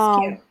purse is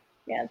cute.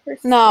 Yeah, the purse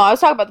is No, cute. I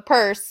was talking about the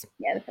purse.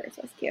 Yeah, the purse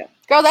was cute.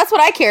 Girl, that's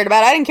what I cared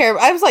about. I didn't care.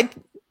 I was like,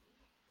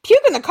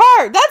 puke in the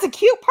car. That's a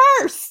cute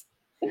purse.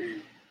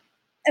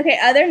 Okay,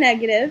 other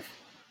negative.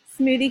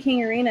 Smoothie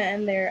King Arena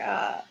and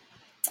their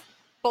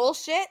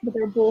Bullshit. with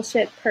their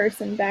bullshit purse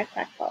and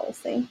backpack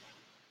policy.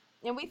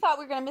 And we thought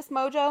we were going to miss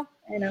Mojo.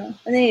 I know.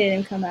 And then he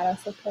didn't come out. I was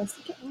so close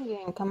to He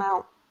didn't come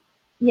out.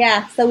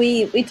 Yeah, so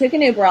we took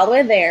an Uber all the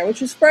way there,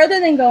 which was further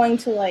than going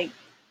to like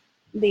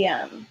the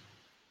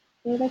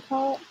what do they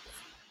call it?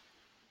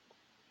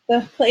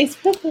 The place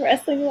where the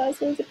wrestling was.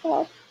 What was it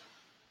called?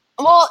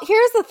 Well,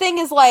 here's the thing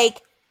is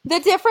like, the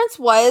difference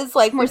was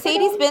like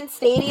Mercedes-Benz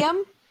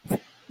Stadium,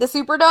 the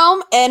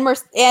Superdome,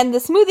 and the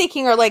Smoothie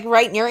King are like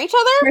right near each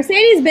other.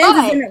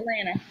 Mercedes-Benz is in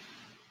Atlanta.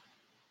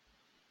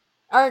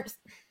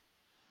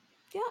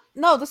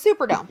 No, the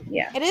Superdome.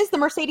 Yeah. It is the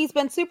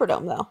Mercedes-Benz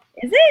Superdome, though.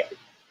 Is it?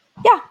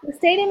 Yeah. The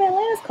stadium in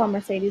Atlanta is called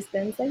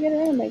Mercedes-Benz. I get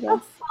around, I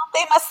guess.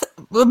 They must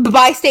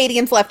buy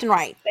stadiums left and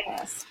right.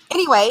 Yes.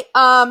 Anyway,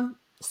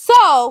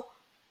 so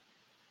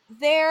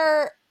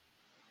they're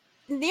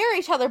near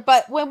each other,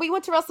 but when we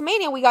went to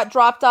WrestleMania, we got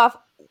dropped off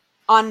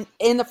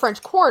in the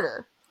French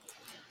Quarter.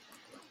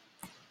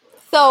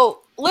 So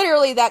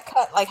literally that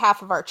cut like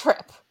half of our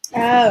trip.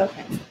 Oh,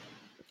 okay.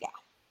 Yeah.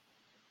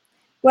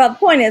 Well, the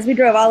point is, we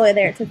drove all the way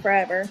there. It took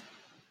forever.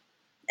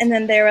 And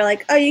then they were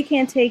like, oh, you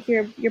can't take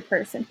your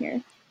purse in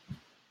here.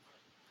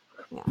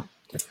 Yeah.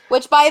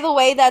 Which, by the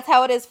way, that's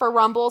how it is for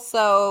Rumble,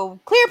 so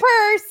clear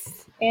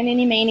purse! And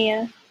any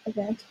Mania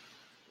event.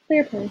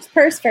 Clear purse.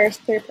 Purse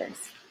first, clear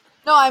purse.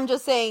 No, I'm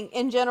just saying,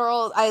 in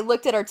general, I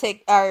looked at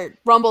our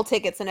Rumble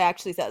tickets and it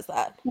actually says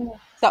that. Yeah.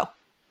 So,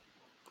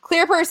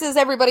 clear purses,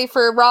 everybody,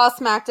 for Raw,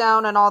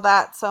 SmackDown, and all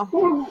that. So,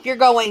 if you're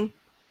going,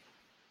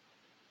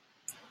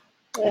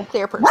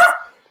 clear purse.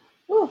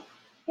 Ooh.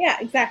 Yeah,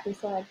 exactly.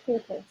 So, like, clear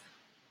purse.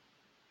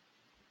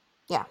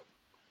 Yeah.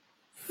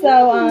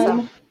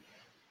 So,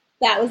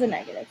 that was a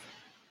negative.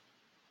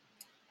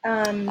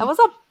 That was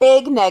a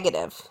big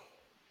negative.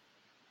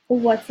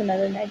 What's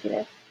another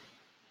negative?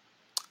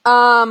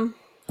 Oh,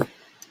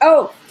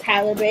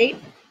 Tyler Bate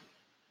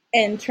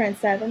and Trent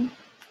Seven.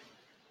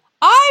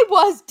 I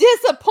was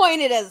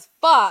disappointed as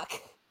fuck.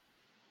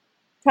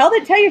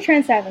 Tell your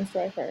Trent Seven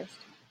story first.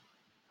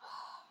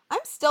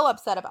 I'm still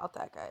upset about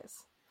that,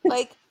 guys.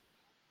 Like,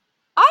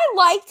 I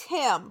liked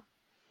him.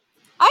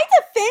 I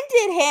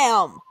defended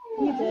him.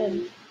 You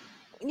did.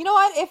 You know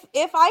what?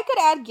 If I could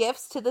add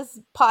gifts to this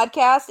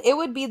podcast, it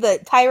would be the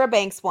Tyra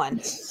Banks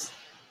one.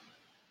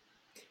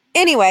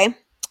 Anyway,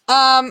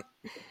 and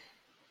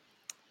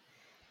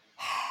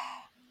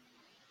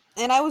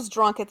I was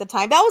drunk at the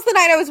time. That was the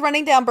night I was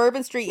running down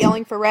Bourbon Street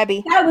yelling for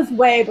Rebby. That was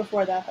way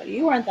before that.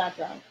 You weren't that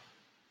drunk.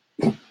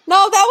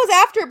 No, that was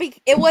after.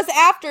 It was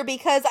after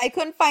because I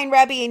couldn't find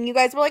Rebby, and you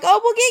guys were like,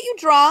 "Oh, we'll get you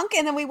drunk,"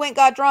 and then we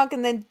got drunk,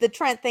 and then the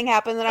Trent thing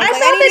happened, and I was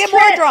like, "I need to get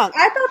more drunk."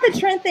 I thought the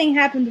Trent thing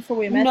happened before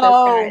we met those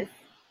guys.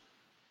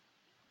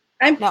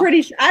 I'm No.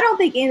 pretty sure. I don't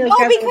think any of those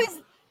guys. No,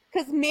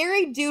 because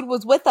Married Dude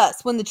was with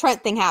us when the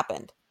Trent thing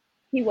happened.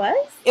 He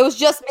was? It was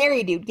just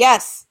Married Dude.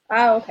 Yes.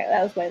 Oh, okay.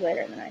 That was way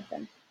later in the night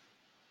then.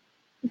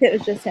 If it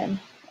was just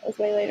him, that was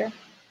way later.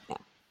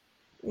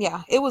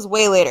 Yeah, it was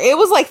way later. It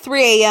was like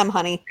 3 a.m.,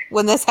 honey,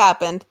 when this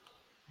happened.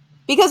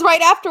 Because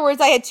right afterwards,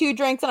 I had 2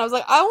 drinks, and I was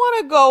like, I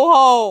want to go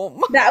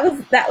home.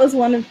 That was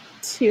one of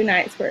 2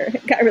 nights where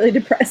it got really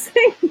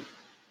depressing.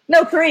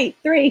 No, 3.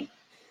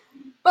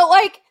 But,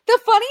 like, the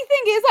funny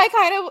thing is,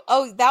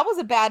 that was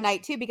a bad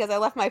night, too, because I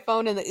left my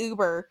phone in the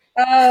Uber.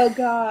 Oh,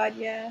 God,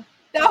 yeah.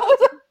 That was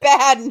a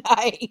bad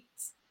night.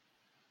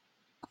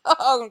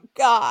 Oh,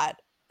 God.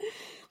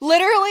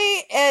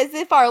 Literally, as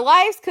if our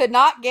lives could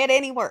not get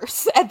any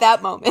worse at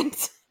that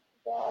moment.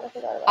 God, I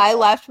forgot about I that.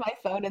 left my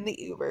phone in the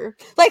Uber.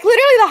 Like,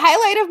 literally, the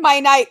highlight of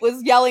my night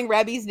was yelling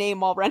Rebby's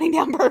name while running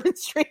down Bourbon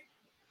Street.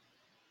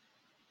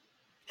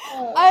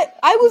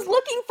 I was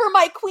looking for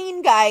my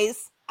queen,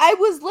 guys. I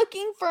was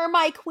looking for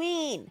my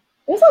queen.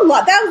 It was a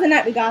lot. That was the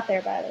night we got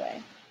there, by the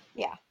way.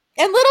 Yeah.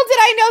 And little did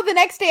I know the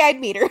next day I'd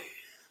meet her.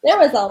 There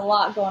was a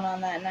lot going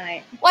on that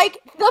night. Like,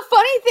 the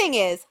funny thing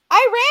is,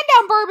 I ran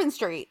down Bourbon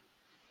Street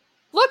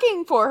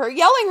looking for her,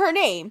 yelling her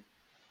name,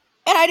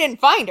 and I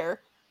didn't find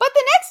her. But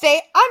the next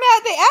day, I'm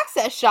at the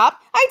Access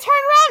shop. I turn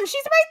around and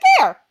she's right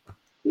there.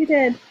 You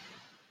did.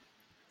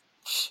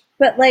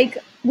 But, like,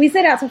 we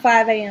stayed out till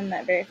 5 a.m.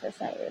 that very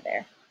first night we were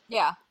there.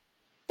 Yeah.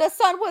 The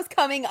sun was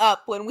coming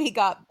up when we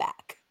got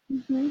back.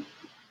 Mm-hmm.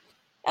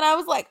 And I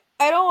was like,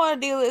 I don't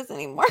want to do this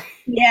anymore.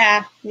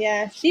 Yeah.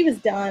 She was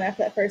done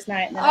after that first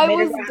night. And then I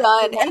was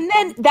done. And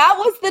then that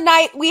was the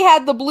night we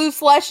had the blue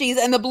slushies,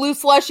 and the blue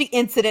slushie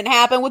incident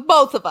happened with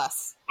both of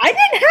us. I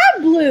didn't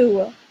have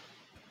blue.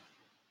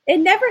 It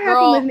never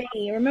happened with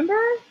me, remember?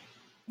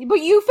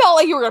 But you felt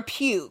like you were going to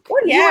puke.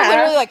 Well, yeah. You were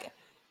literally like,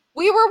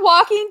 we were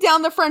walking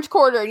down the French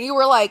Quarter, and you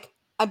were like,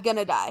 I'm going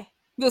to die.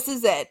 This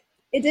is it.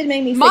 It did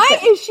make me sick.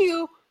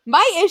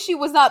 My issue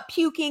was not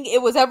puking,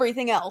 it was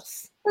everything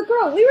else. But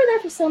girl, we were there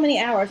for so many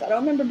hours. I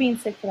don't remember being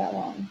sick for that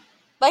long.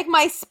 Like,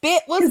 my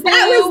spit was blue.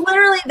 That was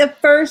literally the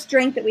first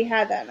drink that we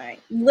had that night.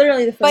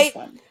 Literally the first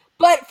one.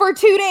 But for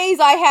 2 days,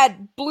 I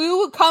had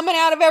blue coming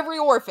out of every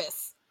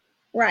orifice.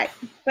 Right.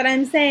 But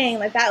I'm saying,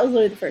 like, that was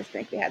literally the first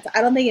drink we had. So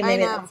I don't think it made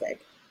me that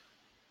sick.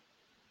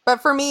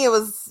 But for me, it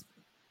was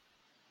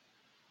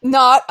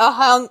not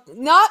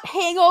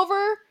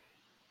hangover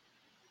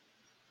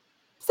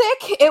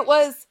sick. It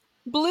was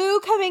blue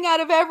coming out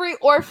of every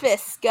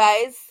orifice,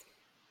 guys.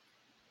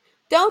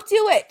 Don't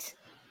do it.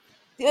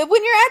 When you're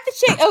at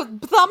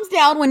the thumbs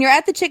down, when you're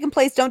at the chicken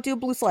place, don't do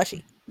blue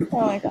slushy.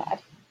 Oh my god.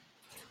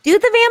 Do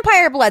the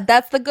vampire blood.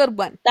 That's the good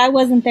one. That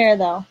wasn't there,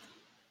 though.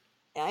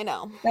 Yeah, I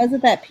know. That was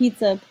at that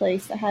pizza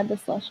place that had the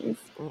slushies.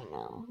 I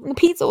know. The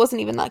pizza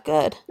wasn't even that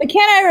good. But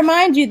can I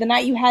remind you, the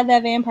night you had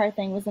that vampire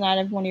thing was the night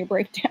of one of your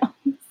breakdowns.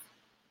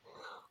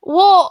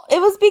 Well,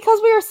 it was because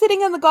we were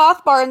sitting in the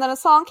goth bar and then a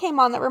song came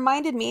on that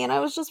reminded me and I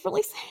was just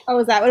really sad. Oh,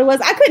 was that what it was?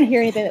 I couldn't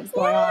hear anything that was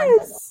going on.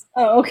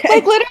 Oh, okay.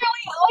 Like literally,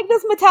 like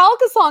this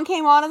Metallica song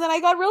came on and then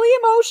I got really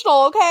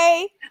emotional,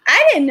 okay?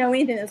 I didn't know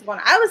anything that was going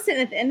on. I was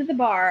sitting at the end of the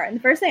bar and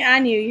the first thing I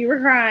knew, you were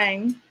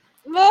crying.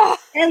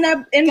 And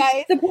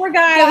the poor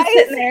guy was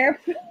sitting there.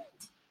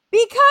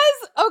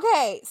 Because,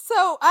 okay,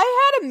 so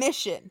I had a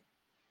mission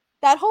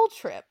that whole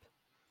trip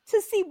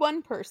to see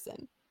one person.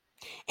 And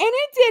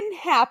it didn't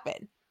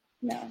happen.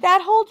 No.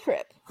 That whole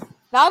trip.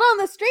 Not on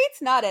the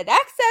streets, not at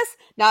Access,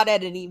 not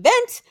at an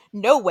event,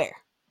 nowhere.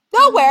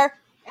 Nowhere.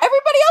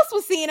 Everybody else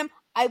was seeing him.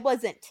 I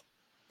wasn't.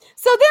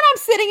 So then I'm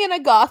sitting in a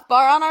goth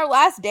bar on our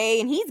last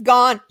day and he's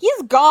gone.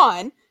 He's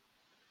gone.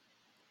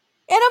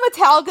 And a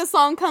Metallica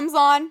song comes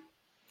on.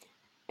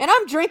 And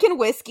I'm drinking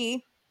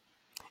whiskey.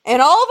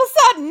 And all of a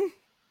sudden,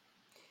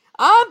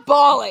 I'm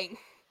bawling.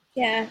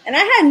 Yeah, and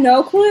I had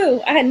no clue.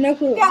 I had no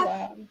clue what was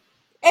going on.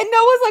 And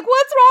Noah's like,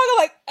 what's wrong? I'm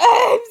like,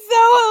 I'm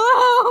so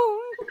alone.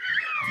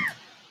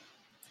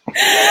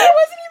 I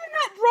wasn't even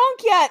that drunk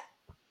yet.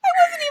 I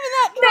wasn't even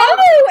that drunk.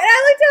 No, and I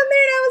looked down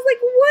there and I was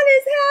like, what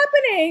is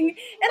happening?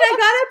 And I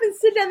got up and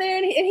stood down there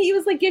and he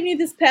was like giving you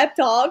this pep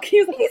talk.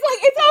 He's like,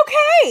 it's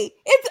okay.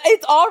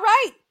 It's all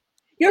right.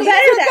 You're better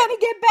than that. You're going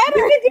to get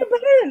better. You can do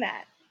better than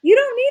that. You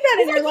don't need that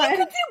in your life. You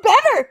can do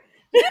better.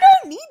 You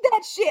don't need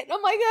that shit.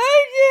 I'm like,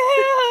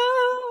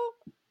 I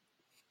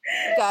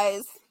do.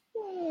 Guys.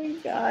 Oh my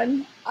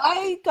god.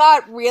 I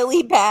got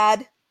really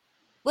bad.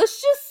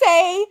 Let's just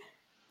say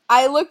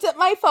I looked at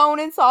my phone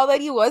and saw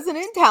that he wasn't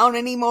in town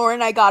anymore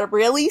and I got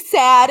really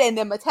sad and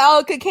then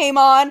Metallica came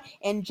on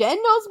and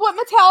Jen knows what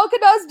Metallica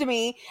does to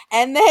me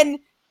and then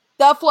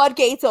the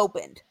floodgates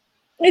opened.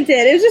 It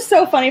did. It was just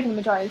so funny for the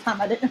majority of the time.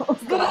 I didn't know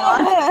what was going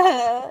on.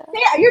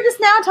 Yeah, you're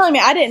just now telling me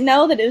I didn't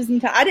know that it was in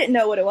town. I didn't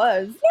know what it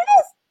was.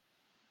 Yes.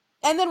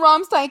 And then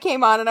Rammstein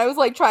came on, and I was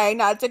like trying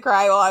not to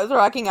cry while I was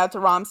rocking out to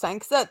Rammstein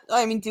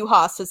because Du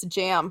Hast is a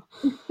jam.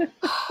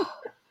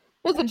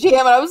 It's a jam,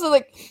 and I was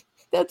like,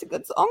 "That's a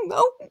good song,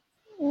 though."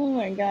 Oh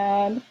my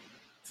god,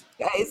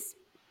 guys,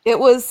 it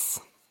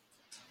was.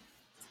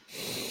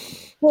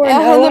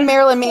 And then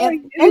Marilyn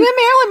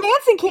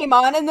Manson came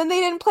on, and then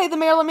they didn't play the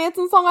Marilyn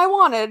Manson song I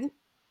wanted.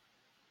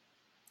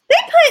 They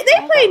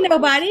played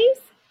Nobodies.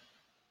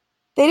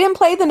 They didn't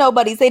play the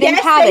Nobodies. They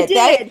didn't have it.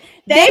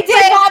 They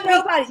did have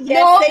Nobodies.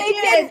 Yes, no, they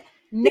did.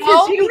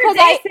 No,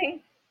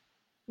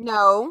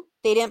 No,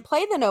 they didn't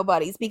play the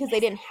Nobodies because they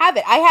didn't have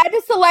it. I had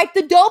to select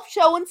the Dope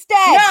Show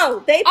instead.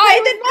 No, they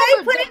played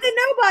the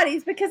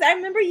Nobodies because I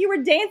remember you were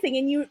dancing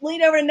and you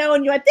leaned over to Noah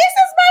and you went, "This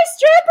is my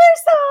stripper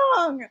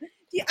song."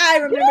 I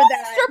remember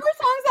that. Stripper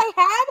songs I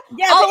had.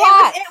 Yeah,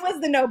 but it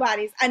was the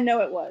Nobodies. I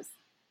know it was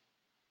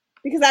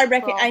because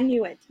I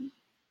knew it.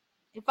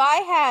 If I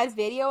had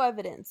video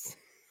evidence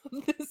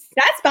of this,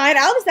 that's fine.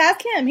 I'll just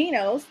ask him. He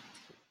knows.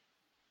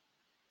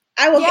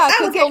 He'll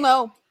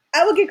know.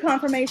 I will get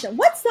confirmation.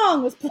 What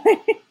song was playing?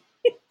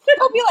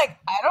 He'll be like,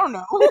 I don't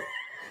know.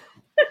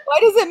 Why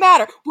does it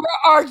matter? We're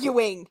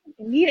arguing.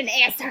 I need an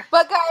answer.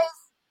 But guys,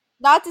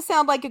 not to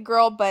sound like a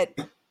girl, but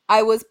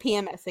I was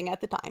PMSing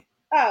at the time.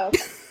 Oh.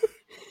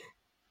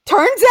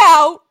 Turns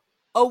out,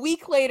 a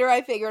week later,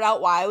 I figured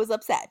out why I was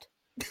upset.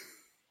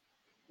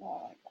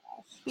 Oh my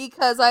gosh.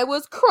 Because I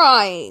was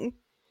crying.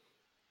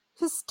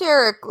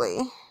 Hysterically.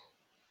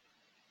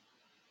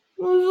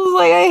 I was just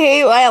like, I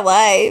hate my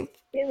life.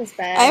 It was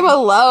bad. I'm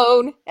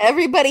alone.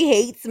 Everybody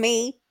hates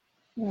me.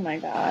 Oh my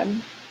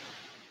god.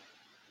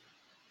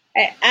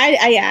 I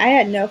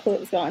had no clue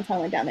what was going on until I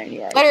went down there in New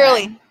York.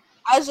 Literally.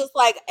 I was just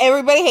like,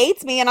 everybody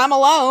hates me and I'm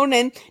alone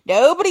and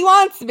nobody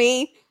wants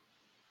me.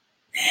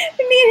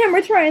 Me and him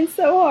were trying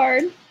so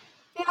hard.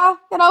 Yeah.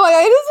 And I'm like,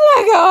 I just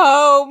want to go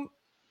home.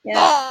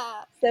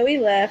 Yeah. So we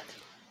left.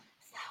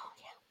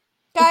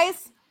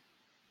 Guys.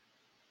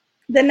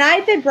 The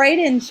night that Bray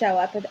didn't show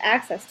up with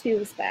Access too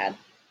was bad.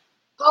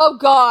 Oh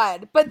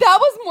god. But that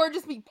was more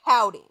just me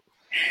pouting.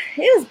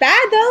 It was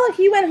bad though. Like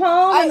he went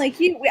home and like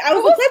I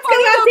was like, let's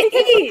go out to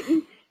eat.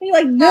 And you're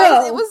like, no.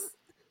 Guys,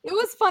 it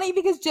was funny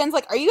because Jen's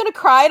like, are you gonna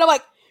cry? And I'm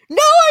like, no,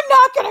 I'm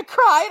not gonna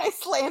cry. And I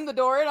slammed the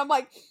door and I'm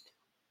like,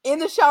 in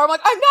the shower, I'm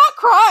like, I'm not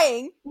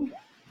crying.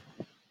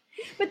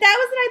 But that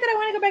was the night that I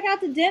want to go back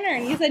out to dinner,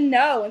 and you said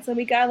no, and so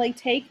we got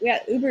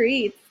Uber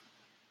Eats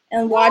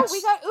and watched.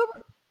 We got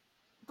Uber.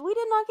 We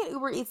did not get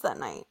Uber Eats that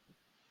night.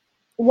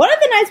 One of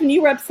the nights when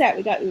you were upset,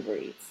 we got Uber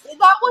Eats.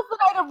 That was the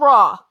night of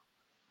Raw.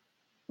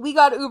 We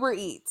got Uber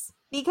Eats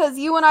because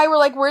you and I were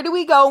like, where do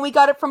we go? And we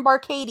got it from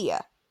Barcadia.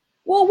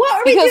 Well, what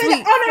are we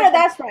doing? No,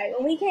 that's right.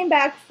 When we came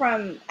back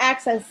from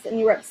Access and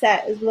you were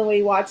upset is when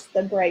we watched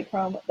the Bray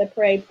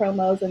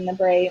promos and the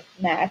Bray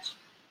match.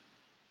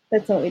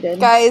 That's what we did.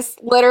 Guys,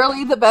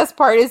 literally the best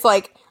part is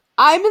like,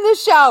 I'm in the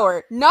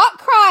shower, not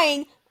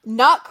crying,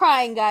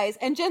 guys.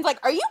 And Jen's like,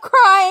 are you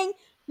crying?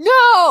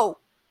 No!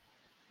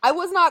 I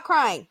was not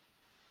crying.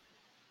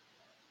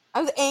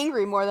 I was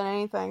angry more than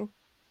anything.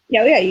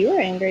 Yeah, you were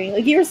angry.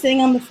 Like you were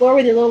sitting on the floor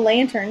with your little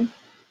lantern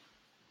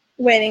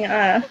waiting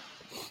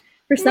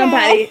for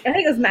somebody. I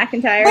think it was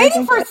McIntyre.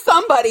 Waiting for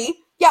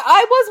somebody. Yeah,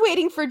 I was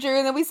waiting for Drew,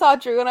 and then we saw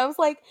Drew, and I was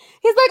like,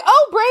 he's like,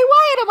 oh, Bray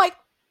Wyatt. I'm like,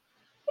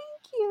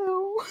 thank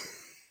you.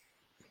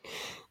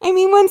 I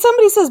mean, when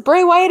somebody says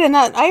Bray Wyatt in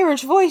that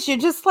Irish voice, you're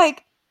just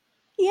like,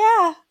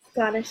 yeah.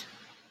 Scottish.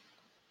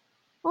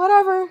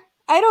 Whatever.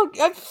 At that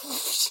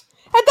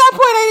point,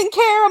 I didn't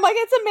care. I'm like,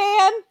 it's a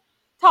man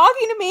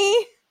talking to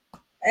me.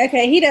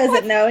 Okay, he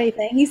doesn't know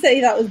anything. He said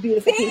he thought it was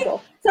beautiful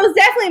people. So it's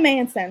definitely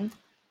Manson.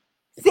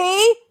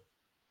 See?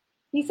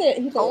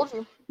 He told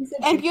you.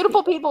 And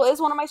Beautiful People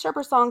is one of my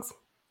stripper songs.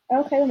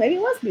 Okay, well maybe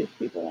it was Beautiful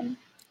People then.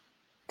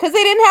 Because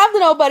they didn't have the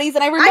nobodies,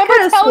 and I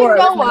remember telling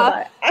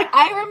Noah.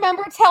 I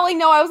remember telling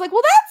Noah, I was like,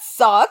 well, that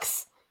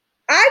sucks.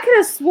 I could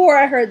have swore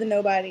I heard the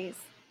nobodies.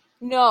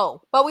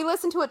 No, but we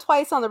listened to it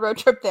twice on the road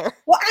trip there.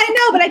 Well, I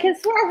know, but I could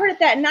swear I heard it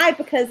that night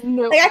because I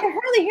could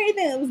hardly hear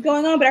anything that was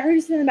going on, but I heard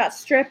something about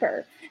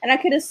stripper, and I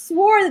could have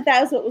swore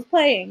that was what was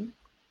playing.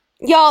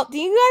 Y'all, do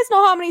you guys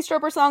know how many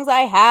stripper songs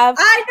I have?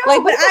 I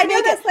know, but I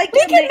know that's like...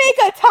 We can make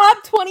a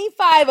top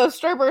 25 of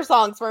stripper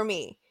songs for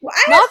me. Well,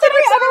 not that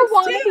I ever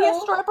want to be a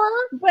stripper.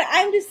 But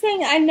I'm just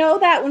saying, I know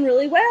that one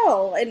really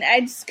well, and I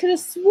just could have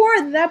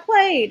swore that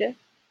played.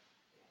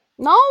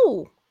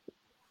 No.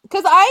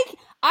 Because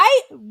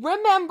I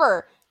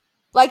remember,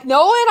 like,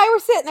 Noah and I were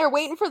sitting there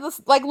waiting for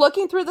this, like,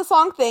 looking through the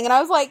song thing, and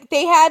I was like,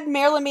 they had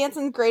Marilyn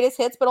Manson's Greatest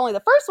Hits, but only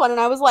the first one, and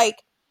I was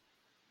like,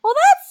 well,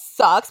 that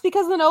sucks,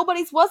 because the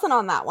Nobodies wasn't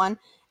on that one.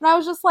 And I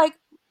was just like,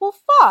 well,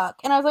 fuck.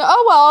 And I was like,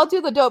 oh, well, I'll do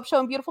the Dope Show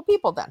and Beautiful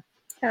People then.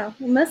 Oh,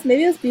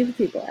 maybe it was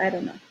Beautiful People. I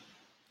don't know.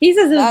 He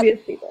says it was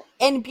Beautiful People.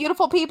 And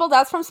Beautiful People,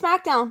 that's from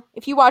SmackDown,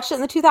 if you watched it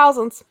in the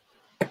 2000s.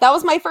 That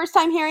was my first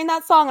time hearing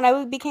that song, and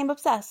I became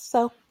obsessed,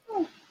 so...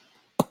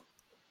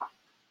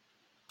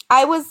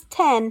 I was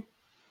 10.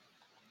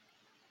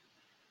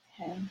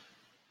 10.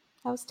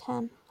 I was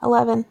 10,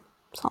 11,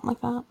 something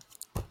like that.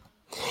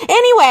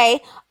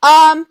 Anyway,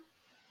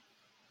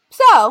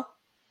 so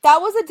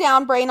that was a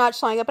down Bray not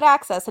showing up at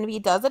Access, and if he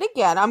does it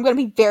again, I'm going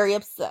to be very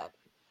upset.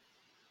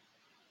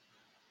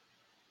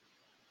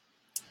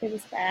 It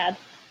was bad.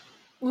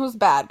 It was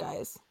bad,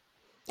 guys.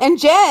 And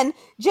Jen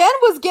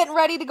was getting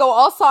ready to go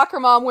all soccer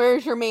mom,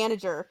 where's your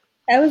manager?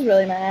 I was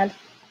really mad.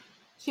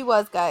 She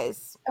was,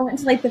 guys. I went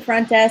to like the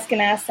front desk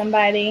and asked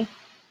somebody.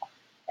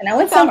 And I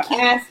went somewhere.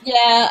 I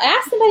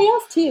asked somebody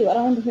else too. I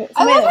don't remember who.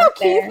 I love how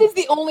Keith is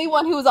the only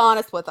one who was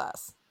honest with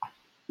us.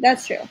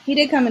 That's true. He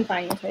did come and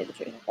find you and tell you the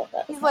truth about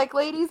that. He's like,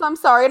 ladies, I'm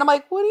sorry. And I'm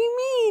like, what do you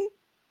mean?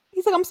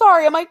 He's like, I'm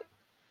sorry. I'm like,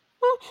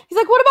 well, he's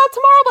like, what about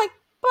tomorrow? I'm like,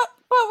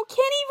 but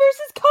Kenny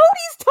versus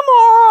Cody's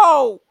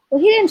tomorrow.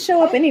 Well, he didn't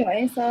show up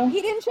anyway, so.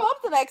 He didn't show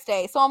up the next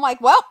day. So I'm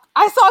like, well,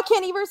 I saw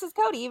Kenny versus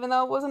Cody, even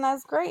though it wasn't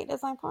as great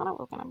as I thought it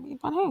was going to be.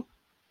 But hey.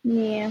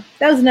 Yeah.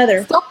 That was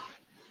another.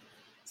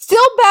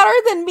 Still better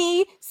than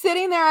me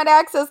sitting there at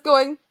Access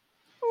going,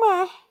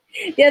 meh.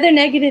 The other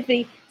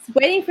negativity is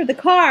waiting for the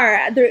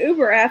car, the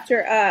Uber,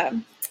 after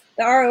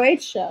the ROH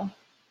show.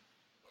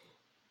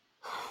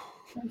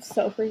 I'm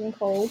so freaking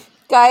cold.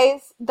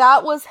 Guys,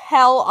 that was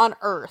hell on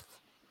earth.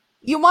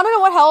 You want to know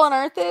what hell on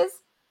earth is?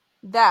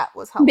 That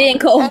was hell being on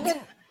cold. And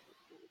then,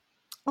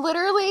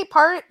 literally,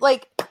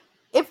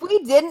 if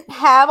we didn't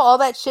have all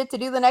that shit to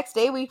do the next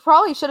day, we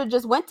probably should have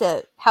just went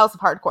to House of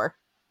Hardcore.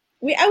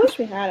 I wish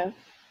we had him.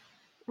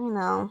 I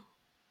know.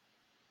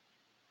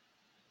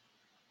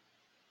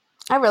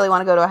 I really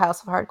want to go to a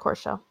House of Hardcore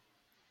show.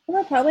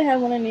 Well, they'll probably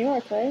have one in New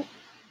York, right?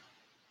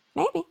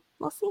 Maybe.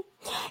 We'll see.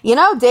 You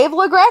know, Dave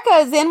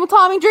LaGreca is in with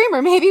Tommy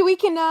Dreamer. Maybe we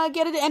can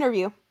get an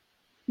interview.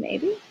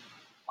 Maybe.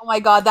 Oh my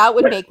god, that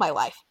would make my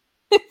life.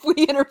 If we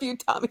interviewed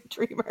Tommy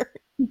Dreamer.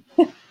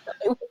 I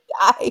would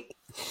die.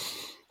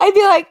 I'd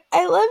be like,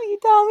 I love you,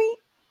 Tommy.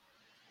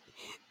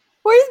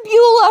 Where's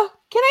Beulah?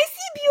 Can I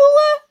see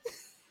Beulah?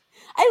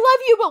 I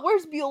love you, but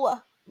where's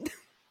Beulah?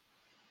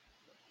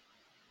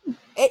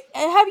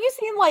 Have you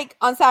seen, like,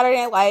 on Saturday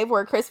Night Live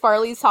where Chris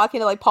Farley's talking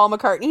to, like, Paul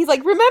McCartney? He's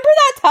like, remember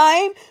that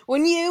time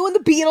when you and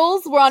the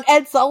Beatles were on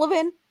Ed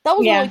Sullivan? That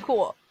was really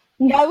cool.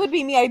 That would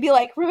be me. I'd be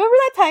like, remember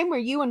that time where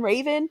you and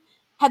Raven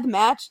had the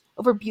match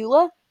over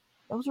Beulah?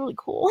 That was really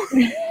cool.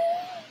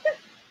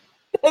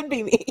 That'd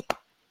be me.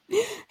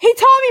 Hey,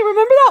 Tommy,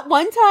 remember that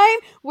one time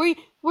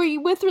where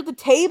you went through the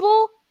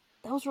table?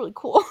 That was really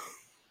cool.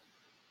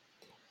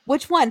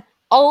 Which one?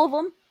 All of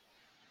them?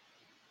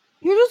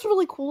 You're just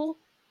really cool.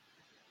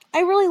 I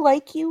really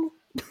like you.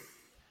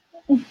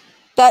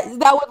 That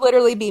would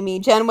literally be me.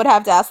 Jen would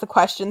have to ask the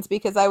questions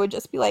because I would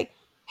just be like,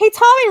 hey,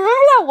 Tommy,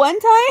 remember that one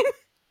time?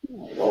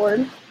 Oh,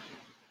 Lord.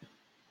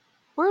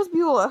 Where's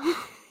Beulah?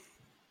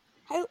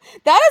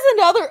 That is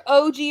another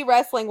OG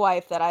wrestling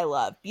wife that I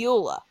love.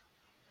 Beulah.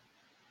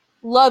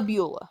 Love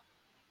Beulah.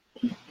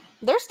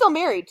 They're still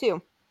married,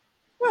 too.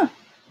 Huh.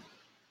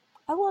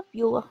 I love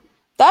Beulah.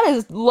 That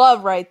is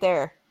love right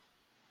there.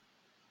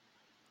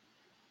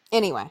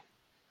 Anyway.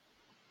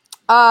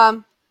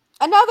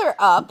 Another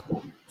up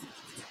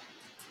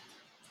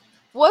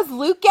was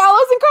Luke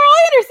Gallows and Carl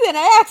Anderson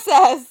at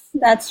Access.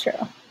 That's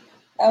true.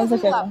 That was a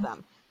good one.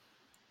 Them.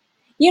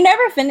 You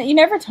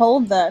never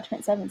told the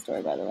Trent Seven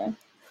story, by the way.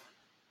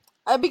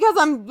 Because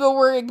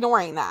we're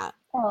ignoring that.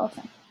 Oh,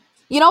 okay.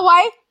 You know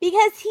why?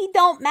 Because he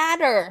don't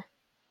matter.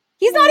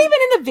 He's not even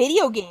in the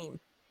video game.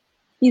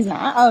 He's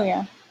not? Oh,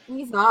 yeah.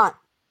 He's not.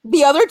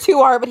 The other two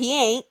are, but he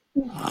ain't.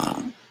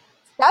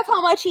 That's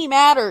how much he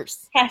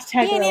matters.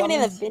 Hashtag he ain't even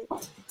in the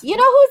You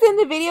know who's in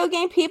the video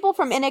game? People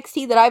from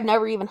NXT that I've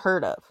never even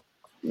heard of.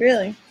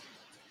 Really?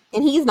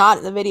 And he's not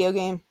in the video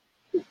game.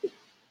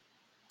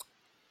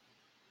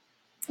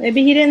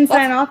 Maybe he didn't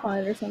sign off on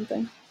it or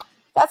something.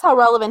 That's how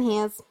relevant he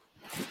is.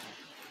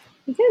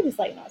 He could have just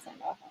not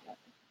signed off on it.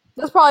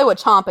 That's probably what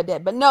Ciampa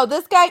did. But no,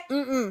 this guy,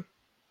 Oh,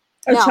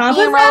 no, Ciampa's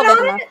he ain't not relevant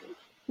on enough. it?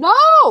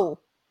 No!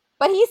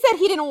 But he said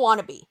he didn't want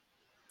to be.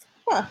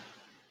 Huh.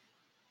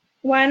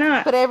 Why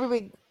not? But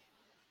everybody...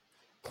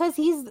 Because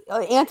he's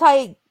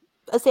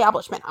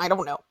anti-establishment. I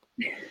don't know.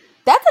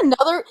 That is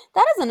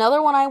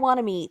another one I want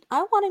to meet.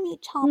 I want to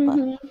meet Ciampa.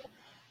 Mm-hmm.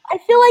 I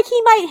feel like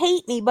he might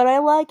hate me, but I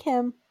like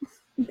him.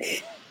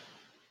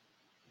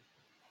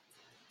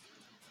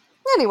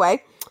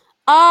 Anyway,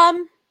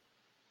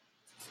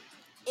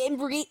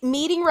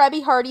 meeting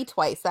Rebby Hardy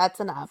twice. That's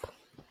an up.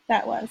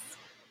 That was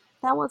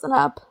an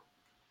up,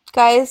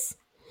 guys.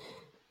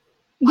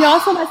 You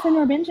also met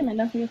Senor Benjamin.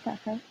 Don't forget that,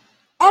 okay? And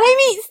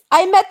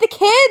I met the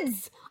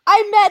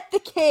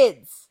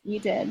kids. You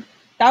did.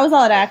 That was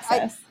all at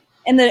Access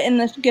in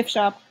the gift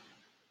shop.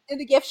 In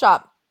the gift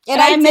shop,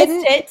 and I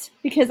missed it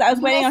because I was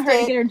waiting on her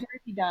to get her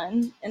jersey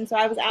done, and so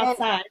I was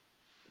outside. And,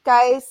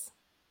 guys,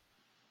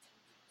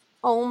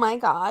 oh my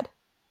god,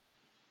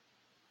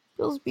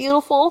 feels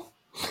beautiful.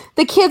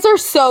 The kids are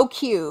so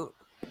cute.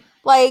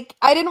 Like,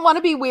 I didn't want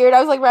to be weird. I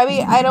was like,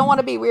 Rebby, I don't want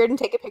to be weird and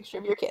take a picture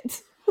of your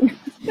kids.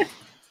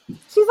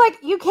 She's like,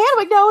 you can. I'm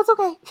like, no, it's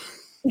okay.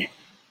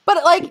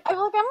 But like, I'm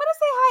gonna say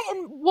hi,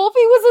 and Wolfie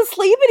was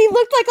asleep, and he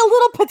looked like a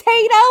little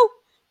potato.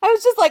 I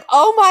was just like,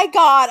 oh my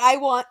god,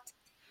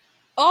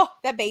 oh,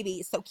 that baby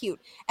is so cute.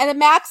 And then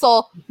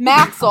Maxwell,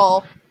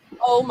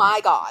 oh my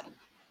god,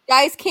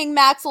 guys, King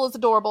Maxwell is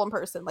adorable in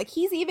person. Like,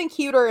 he's even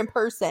cuter in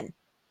person.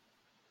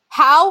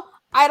 How?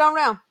 I don't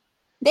know.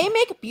 They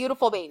make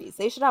beautiful babies.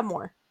 They should have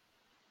more.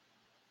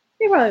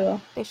 They probably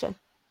will. They should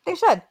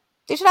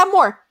have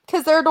more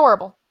because they're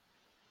adorable.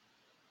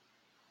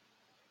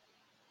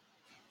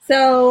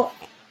 So,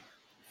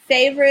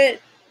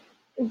 favorite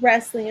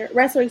wrestler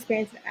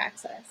experience at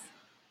Access?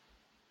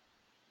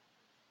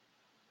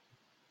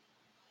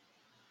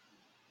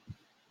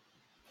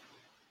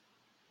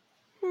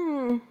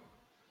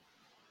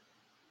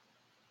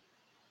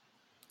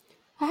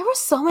 There were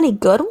so many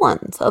good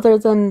ones other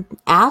than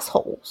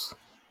assholes.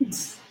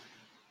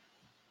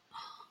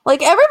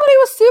 Like, everybody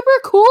was super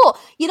cool.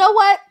 You know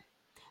what?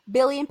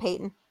 Billy and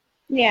Peyton.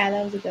 Yeah,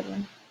 that was a good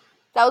one.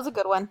 That was a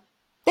good one.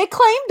 They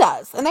claimed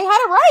us, and they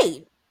had it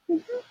right.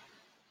 Mm-hmm.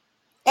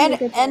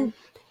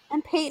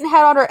 And Peyton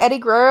had on her Eddie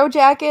Guerrero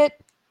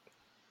jacket.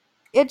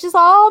 It just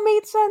all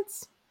made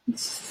sense.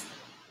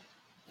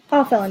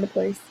 All fell into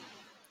place.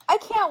 I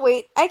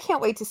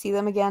can't wait to see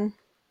them again.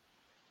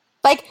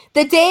 Like,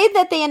 the day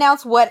that they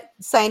announce what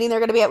signing they're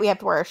going to be at, we have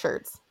to wear our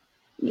shirts.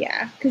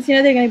 Yeah, because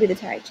they're going to be the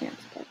tag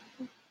champs. But...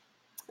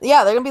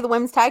 Yeah, they're going to be the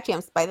women's tag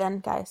champs by then,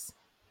 guys.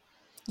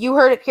 You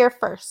heard it here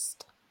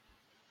first.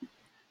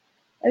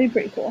 That'd be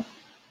pretty cool.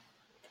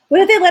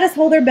 What if they let us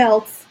hold their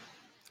belts?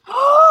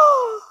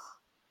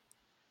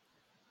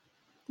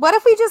 What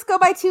if we just go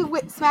by 2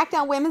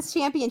 SmackDown Women's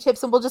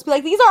Championships and we'll just be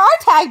like, these are our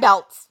tag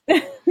belts?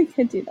 We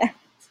could do that.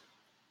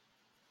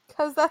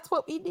 Because that's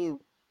what we do.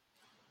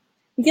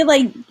 You could,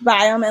 like,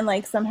 buy them and,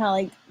 like, somehow,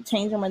 like,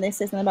 change them when they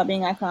say something about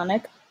being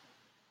iconic.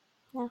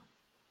 Yeah.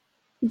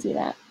 Do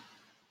that.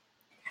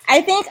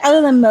 I think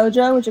other than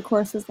Mojo, which, of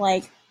course, is,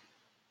 like,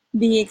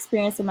 the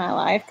experience of my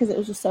life because it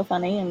was just so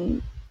funny.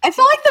 And I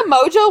feel like the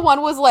Mojo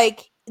one was,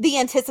 like, the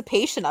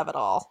anticipation of it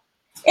all.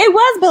 it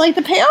was, but, like,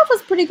 the payoff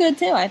was pretty good,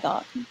 too, I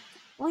thought.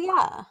 Well,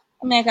 yeah.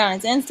 I mean, I got on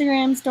his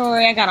Instagram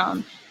story. I got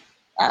on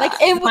Like,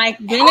 it Mike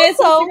Dennis'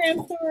 also,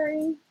 Instagram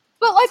story.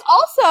 But, like,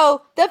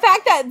 also, the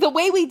fact that the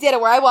way we did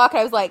it, where I walk,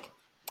 I was like,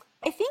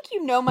 I think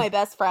you know my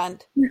best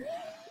friend.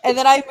 And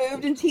then I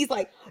moved, and he's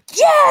like,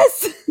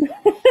 yes!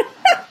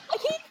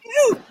 Like, he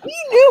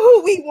knew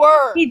who we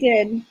were. He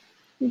did.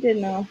 He did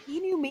know. He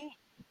knew me.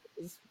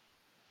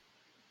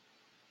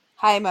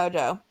 Hi,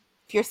 Mojo.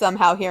 If you're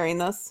somehow hearing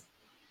this.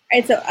 All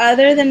right, so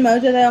other than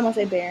Mojo, though, I'm going to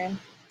say Baron.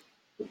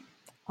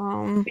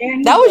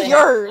 Baron that was really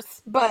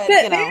yours, but,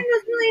 you know. Baron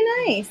was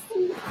really nice.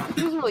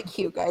 He was really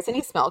cute, guys, and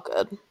he smelled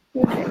good. He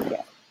was very cute.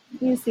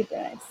 He was super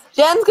nice.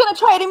 Jen's gonna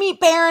try to meet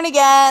Baron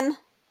again.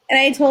 And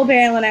I told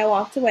Baron when I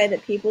walked away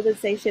that people that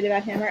say shit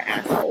about him are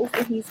assholes,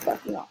 and he's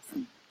fucking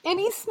awesome. And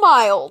he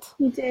smiled.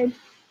 He did.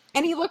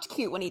 And he looked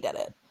cute when he did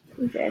it.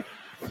 He did.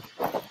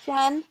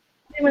 Jen,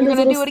 You're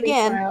gonna do it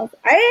again. Smiles.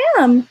 I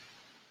am.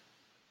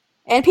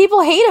 And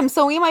people hate him,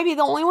 so we might be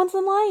the only ones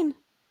in line.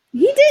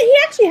 He did. He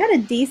actually had a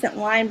decent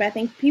line, but I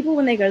think people,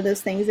 when they go to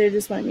those things, they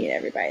just want to meet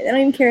everybody. They don't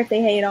even care if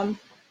they hate him,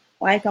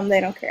 like him. They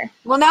don't care.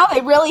 Well, now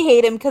they really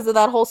hate him because of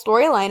that whole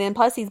storyline, and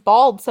plus he's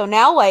bald. So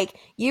now, like,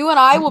 you and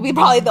I will be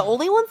probably the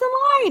only ones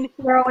in line.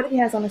 Girl, what if he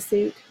has on a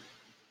suit?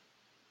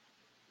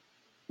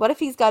 What if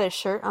he's got his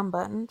shirt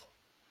unbuttoned,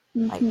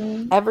 like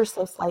ever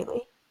so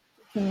slightly,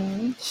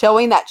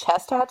 showing that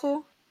chest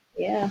tattoo?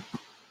 Yeah.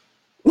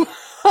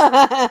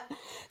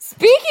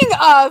 Speaking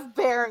of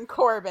Baron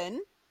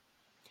Corbin,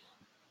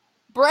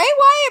 Bray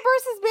Wyatt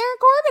versus Baron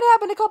Corbin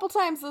happened a couple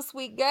times this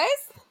week, guys.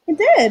 It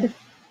did.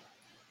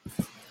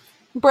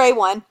 Bray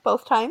won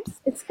both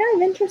times. It's kind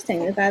of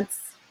interesting it's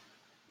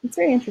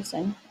very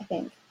interesting, I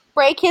think.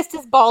 Bray kissed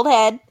his bald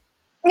head.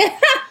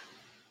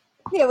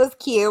 It was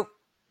cute.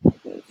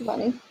 It's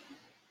funny.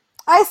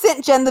 I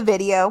sent Jen the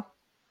video.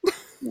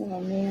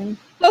 Oh, man.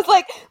 I was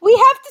like, we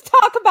have to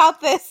talk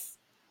about this.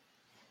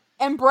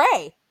 And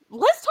Bray.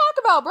 Let's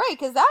talk about Bray,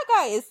 because that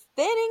guy is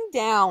thinning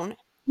down.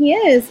 He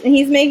is. And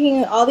he's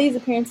making all these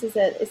appearances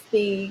at it's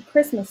the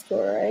Christmas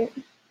tour, right?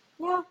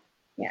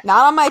 Yeah.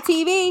 Not on my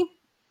TV.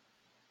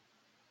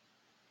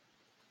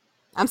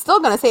 I'm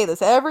still going to say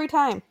this every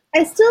time.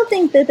 I still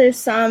think that there's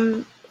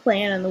some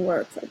plan in the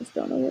works. I just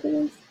don't know what it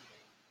is.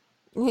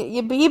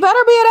 You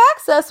better be at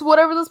Access,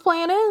 whatever this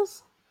plan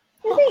is.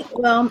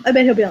 I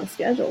bet he'll be on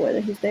schedule.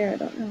 Whether he's there, I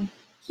don't know.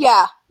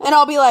 Yeah. And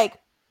I'll be like,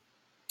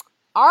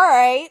 all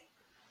right.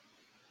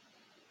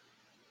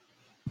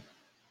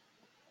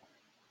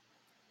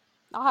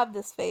 I'll have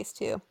this face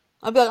too.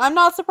 I'll be like, I'm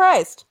not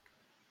surprised.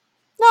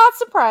 Not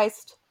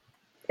surprised.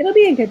 It'll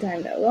be a good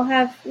time though. We'll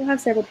have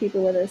several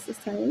people with us this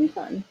time. It'll be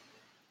fun.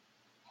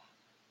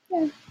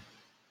 Yeah.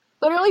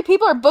 Literally,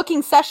 people are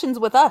booking sessions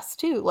with us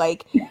too.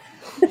 Like,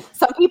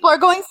 some people are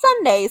going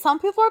Sunday, some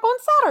people are going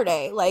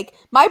Saturday. Like,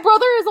 my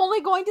brother is only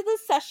going to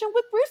this session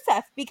with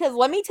Rusev because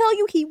let me tell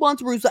you, he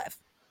wants Rusev.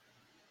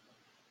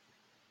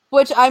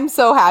 Which I'm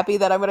so happy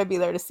that I'm going to be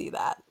there to see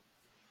that.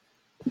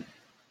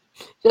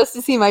 Just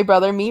to see my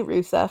brother meet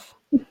Rusev.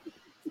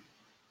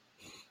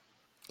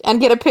 And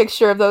get a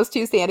picture of those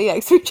two standing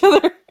next to each other.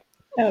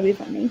 That would be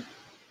funny.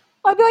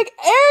 I'd be like,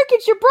 Eric,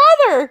 it's your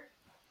brother!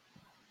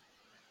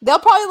 They'll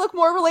probably look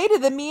more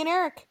related than me and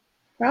Eric.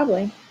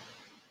 Probably. And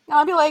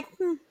I'll be like,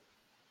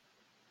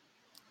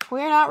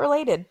 we're not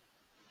related.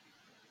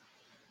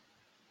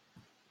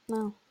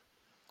 No.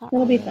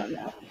 It'll be fun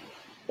though.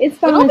 It's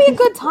fun. It'll be a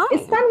good time.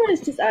 It's fun when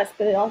it's just us,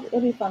 but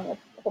it'll be fun with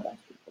a whole bunch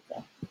of people.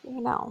 So.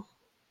 You know.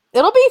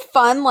 It'll be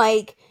fun,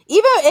 like,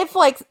 even if,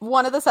 like,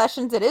 one of the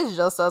sessions it is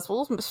just us,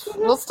 we'll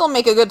still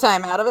make a good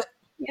time out of it.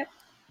 Yep.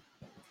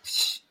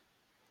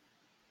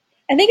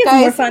 I think it's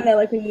more fun, though,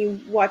 like, when you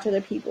watch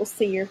other people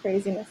see your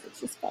craziness.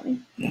 It's just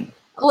funny.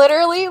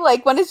 Literally,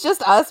 like, when it's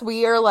just us,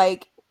 we are,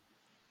 like,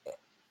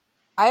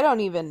 I don't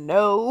even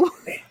know.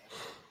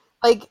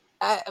 Like,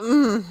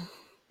 Did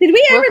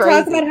we ever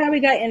talk about how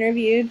we got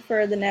interviewed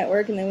for the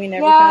network and then we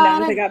never found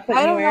out if it got put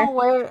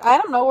anywhere? I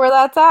don't know where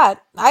that's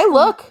at.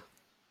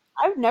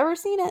 I've never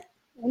seen it.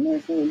 I've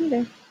never seen it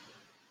either.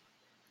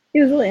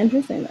 It was really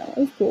interesting, though. It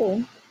was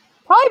cool.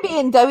 Probably be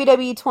in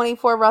WWE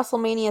 24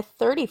 WrestleMania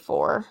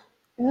 34.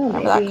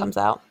 Whenever that comes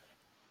out.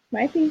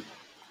 Might be.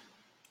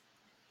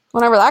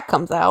 Whenever that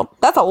comes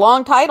out. That's a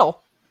long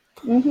title.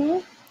 Mm-hmm.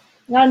 A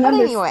lot of numbers.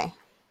 But anyway.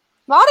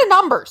 A lot of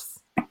numbers.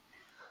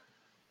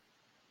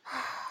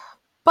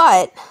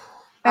 But.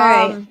 All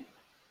right.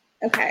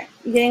 Okay.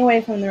 Getting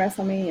away from the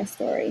WrestleMania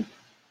story.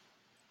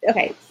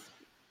 okay,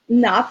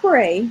 not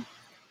Bray,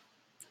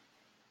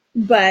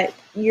 but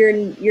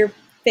your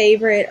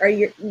favorite or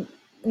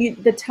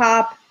the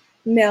top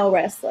male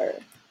wrestler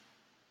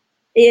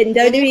in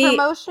Any WWE,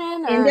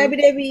 promotion in or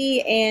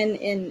WWE, and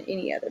in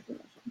any other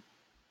promotion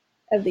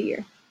of the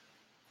year.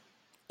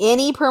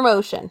 any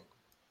promotion?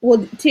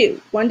 Well,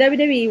 two. One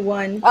WWE,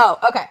 one. Oh,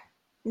 okay.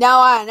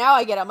 Now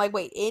I get it. I'm like,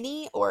 wait,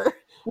 any or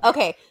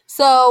okay.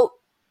 So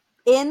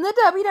in the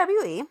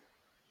WWE,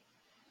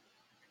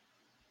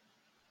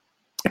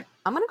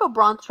 I'm gonna go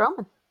Braun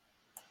Strowman.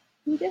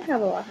 He did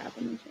have a lot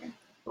happen this year.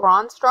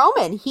 Braun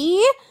Strowman.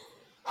 He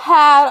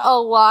had a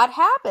lot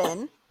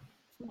happen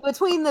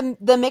between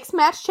the mixed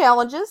match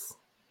challenges,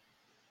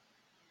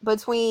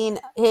 between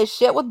his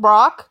shit with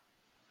Brock,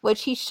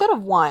 which he should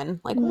have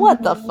won. Like,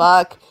 what the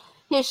fuck?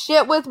 His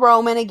shit with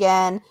Roman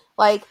again.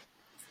 Like,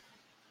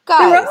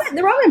 guys.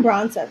 The Roman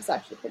Braun stuff is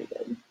actually pretty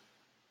good.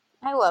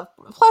 I love.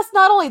 Plus,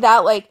 not only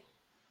that, like,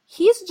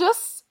 he's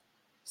just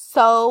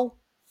so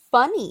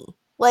funny.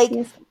 Like,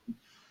 Yes.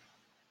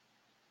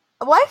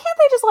 why can't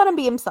they just let him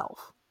be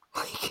himself?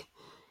 Like,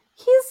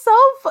 he's so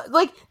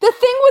like, the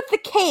thing with the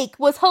cake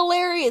was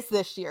hilarious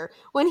this year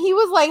when he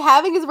was like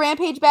having his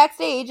rampage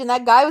backstage and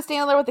that guy was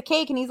standing there with the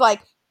cake and he's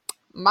like,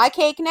 my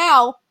cake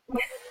now.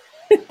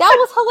 That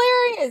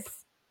was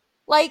hilarious.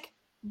 Like,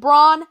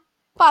 Braun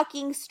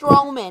fucking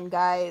Strowman,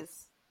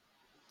 guys.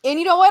 And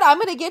you know what? I'm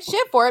gonna get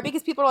shit for it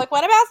because people are like,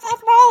 what about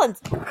Seth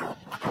Rollins?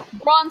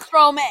 Braun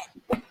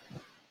Strowman.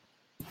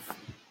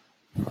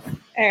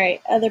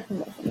 Alright, other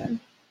promotion then.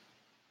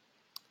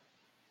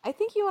 I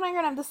think you and I are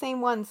gonna have the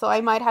same one, so I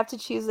might have to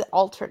choose the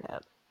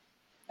alternate.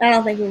 I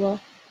don't think we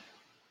will.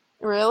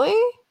 Really?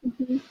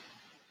 Mm-hmm.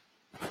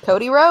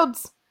 Cody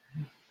Rhodes.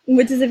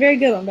 Which is a very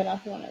good one, but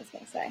not the one I was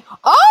going to say.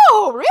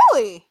 Oh,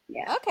 really?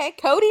 Yeah. Okay,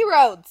 Cody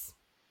Rhodes.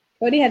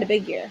 Cody had a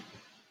big year.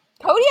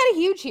 Cody had a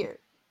huge year.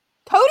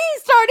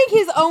 Cody's starting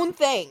his own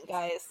thing,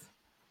 guys.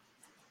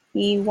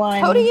 He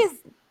won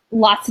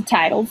lots of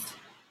titles.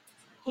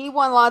 He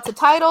won lots of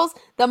titles.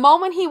 The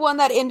moment he won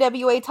that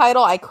NWA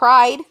title, I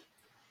cried.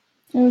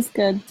 It was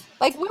good.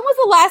 Like, when was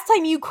the last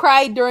time you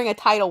cried during a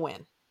title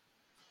win?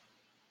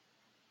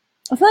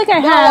 I feel like I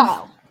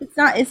have.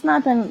 It's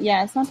not been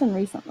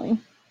recently.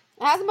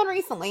 It hasn't been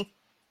recently.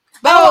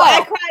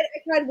 I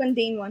cried when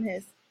Dean won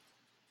his.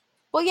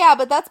 Well, yeah,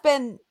 but that's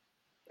been...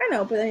 I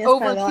know, but that's over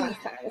probably the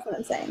last time. That's what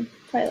I'm saying.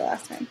 Probably the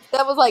last time.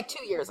 That was like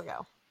 2 years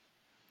ago.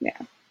 Yeah.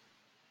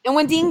 And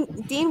when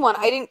Dean won,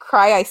 I didn't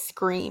cry, I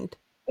screamed.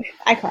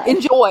 I cried.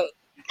 Enjoy.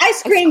 I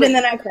screamed and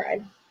then I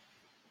cried.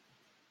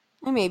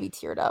 I maybe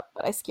teared up,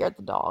 but I scared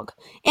the dog.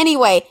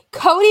 Anyway,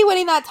 Cody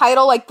winning that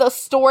title, like the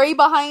story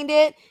behind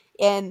it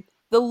and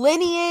the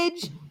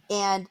lineage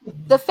and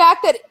the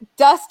fact that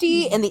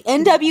Dusty and the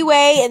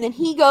NWA and then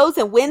he goes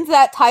and wins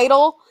that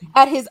title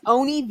at his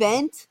own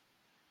event.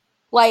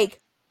 Like,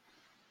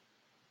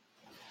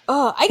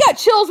 I got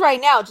chills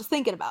right now just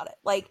thinking about it.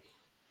 Like,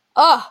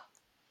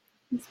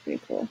 That's pretty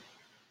cool.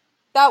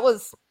 That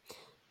was...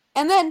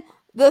 And then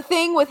the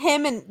thing with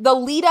him and the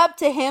lead up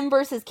to him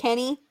versus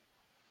Kenny.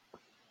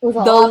 It was a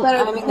lot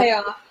better than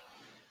payoff.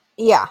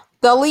 Yeah.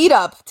 The lead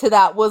up to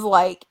that was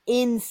like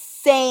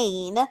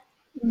insane.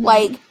 Mm-hmm.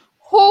 Like,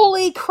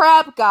 holy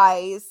crap,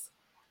 guys.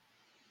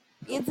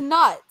 It's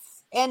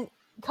nuts. And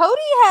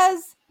Cody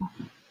has...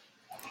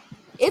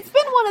 It's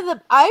been one of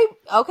the...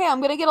 I'm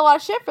going to get a lot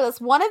of shit for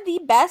this. One of the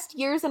best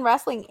years in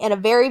wrestling in a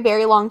very,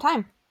 very long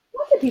time.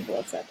 Lots of people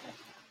have said that.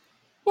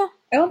 Yeah.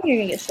 I don't think you're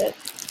going to get shit.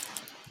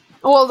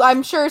 Well,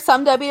 I'm sure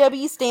some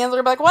WWE stands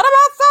are like, what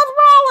about Seth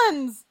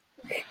Rollins?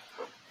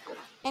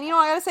 And you know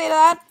what I gotta say to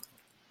that?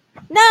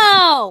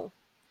 No!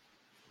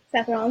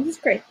 Seth Rollins is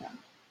great, though.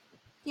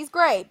 He's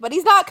great, but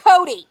he's not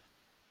Cody.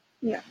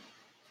 No.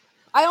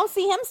 I don't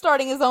see him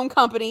starting his own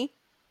company.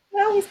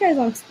 Well, he's got his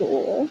own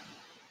school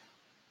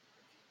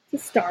to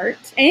start.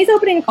 And he's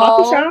opening a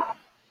coffee shop.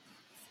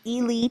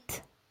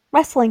 Elite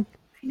Wrestling.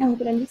 I know,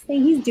 but I'm just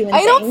saying he's doing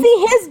I don't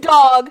see his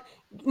dog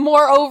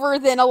more over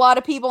than a lot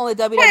of people in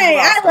the WWE Hey,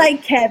 roster. I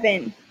like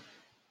Kevin.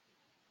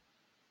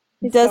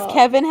 Does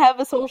Kevin have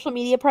a social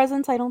media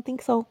presence? I don't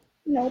think so.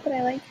 No, but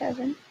I like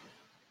Kevin.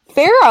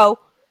 Pharaoh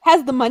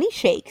has the money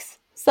shakes.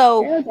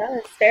 So Pharaoh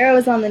does. Pharaoh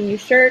is on the new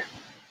shirt.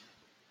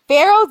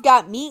 Pharaoh's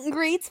got meet and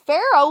greets.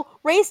 Pharaoh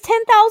raised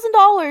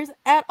 $10,000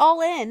 at All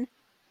In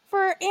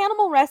for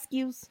animal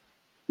rescues.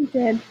 He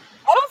did.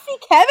 I don't see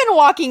Kevin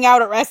walking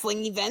out at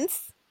wrestling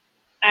events.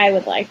 I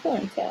would like for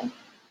him to.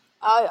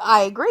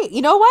 I agree.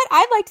 You know what?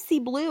 I'd like to see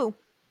Blue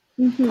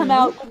come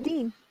out with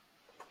Dean.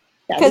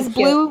 Because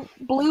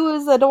Blue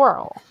is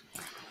adorable.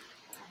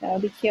 That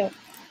would be cute.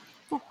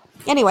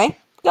 Anyway,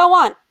 go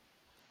on.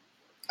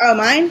 Oh,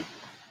 mine?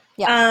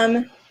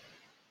 Yeah.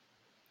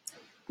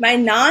 My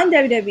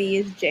non-WWE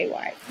is Jay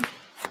White.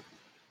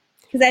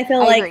 Because I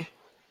feel I like agree.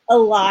 a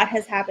lot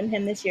has happened to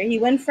him this year. He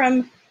went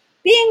from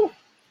being...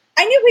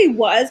 I knew who he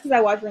was because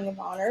I watched Ring of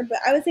Honor, but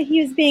I would say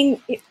he was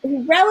being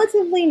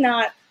relatively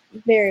not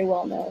very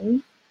well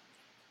known.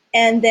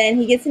 And then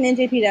he gets in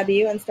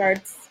NJPW and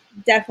starts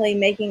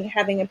definitely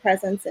having a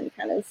presence and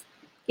kind of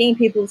getting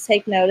people to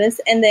take notice.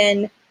 And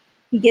then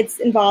he gets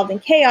involved in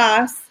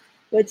Chaos,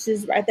 which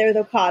is right there with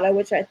Okada,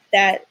 which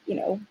that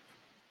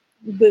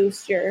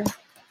boosts your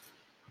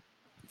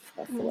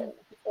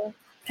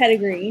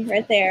pedigree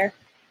right there.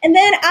 And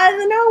then out of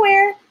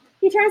nowhere,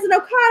 he turns into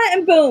Okada,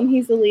 and boom,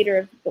 he's the leader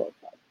of the Bullet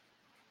Club.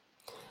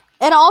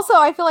 And also,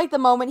 I feel like the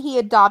moment he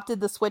adopted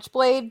the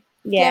Switchblade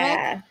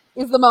Yeah. gimmick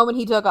is the moment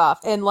he took off.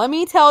 And let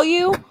me tell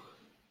you,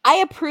 I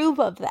approve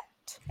of that.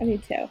 I do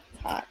too.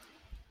 It's hot.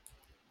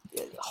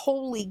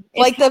 Holy,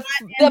 It's like the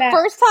bad.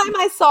 first time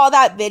I saw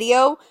that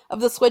video of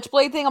the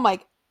Switchblade thing, I'm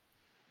like,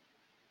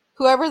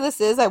 whoever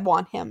this is, I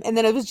want him. And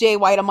then it was Jay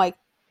White. I'm like,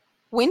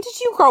 when did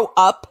you grow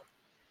up?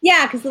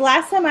 Yeah, because the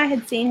last time I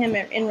had seen him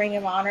in Ring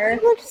of Honor,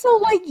 You look so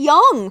like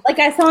young. like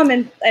I saw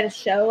him at a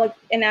show, like,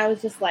 and I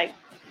was just like,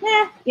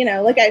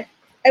 like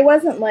I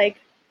wasn't like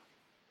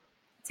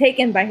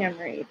taken by him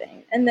or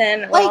anything. And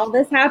then when all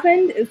this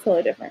happened, it was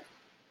totally different.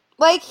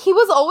 Like, he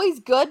was always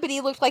good, but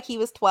he looked like he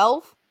was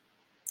 12.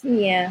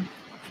 Yeah.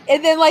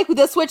 And then, like,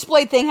 the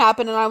Switchblade thing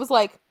happened, and I was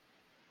like,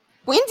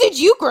 when did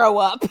you grow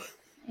up?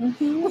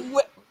 Mm-hmm.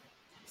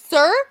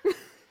 Sir?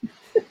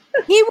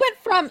 He went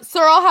from,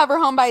 sir, I'll have her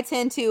home by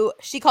 10 to,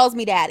 she calls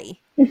me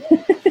daddy.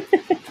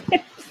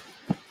 I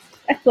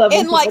love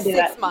In, like, do 6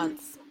 that.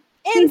 months.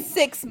 In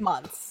 6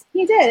 months.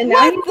 He did, and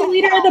now he's the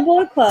leader of the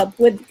Bullet Club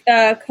with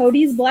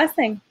Cody's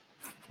blessing.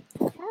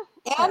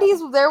 And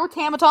he's there with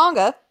Tama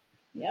Tonga.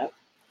 Yep.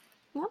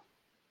 Yep.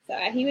 So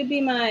he would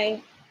be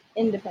my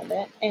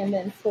independent, and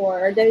then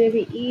for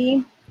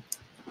WWE,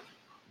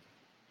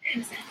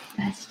 who's that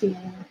best year?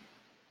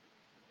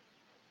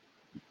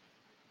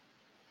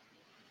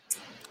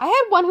 I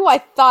had one who I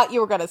thought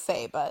you were going to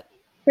say, but.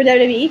 For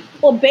WWE,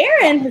 well,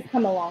 Baron has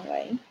come a long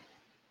way.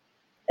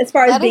 As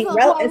far as being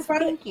relevant,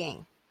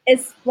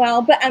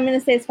 but I'm going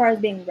to say as far as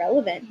being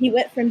relevant, he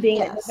went from being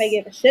like nobody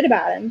gave a shit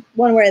about him,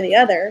 one way or the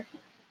other,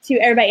 to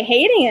everybody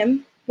hating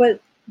him,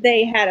 but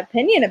they had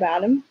opinion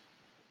about him.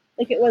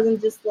 Like, it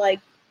wasn't just like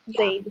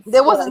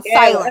there wasn't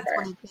silence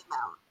when he came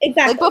out.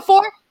 Exactly. Like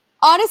before,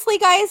 honestly,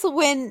 guys,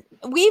 when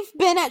we've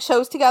been at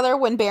shows together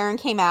when Baron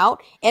came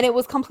out, and it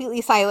was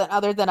completely silent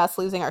other than us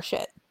losing our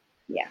shit.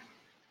 Yeah.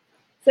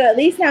 So at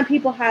least now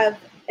people have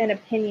an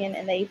opinion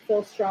and they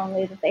feel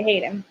strongly that they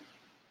hate him.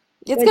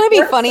 It's going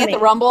to be funny at the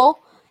Rumble.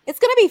 It's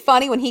going to be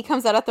funny when he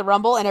comes out at the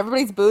Rumble and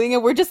everybody's booing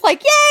and we're just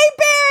like,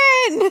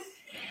 yay, Baron!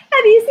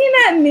 Have you seen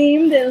that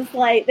meme that's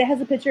like, that has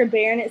a picture of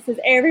Baron? It says,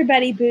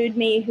 everybody booed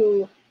me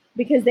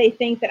because they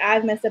think that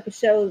I've messed up a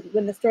show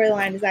when the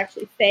storyline is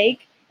actually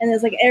fake. And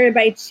there's like,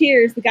 everybody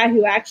cheers the guy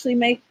who actually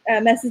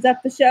messes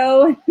up the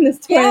show and the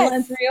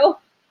storyline's real.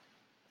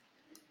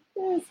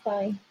 It's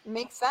funny. It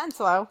makes sense,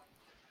 though.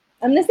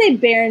 I'm going to say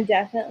Baron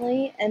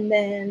definitely, and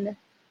then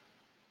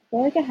I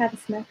feel like I have a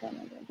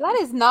SmackDown. That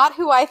is not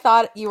who I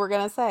thought you were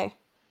going to say.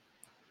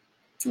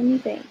 Let me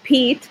think.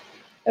 Pete.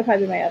 That'll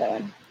probably be my other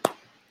one.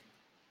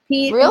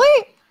 Pete.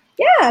 Really?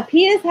 Yeah,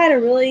 Pete has had a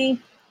really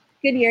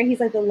good year. He's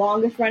like the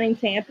longest running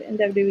champ in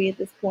WWE at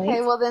this point.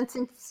 Okay, well then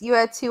since you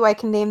had two, I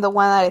can name the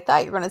one that I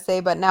thought you were going to say,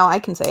 but now I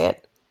can say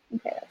it.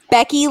 Okay.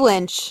 Becky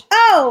Lynch.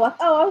 Oh,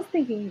 I was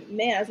thinking,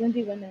 man, I was going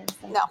to do women in a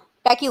second. No,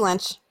 Becky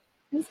Lynch.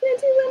 I was going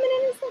to do women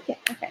in a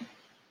second. Okay.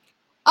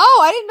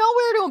 Oh, I didn't know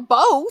we were doing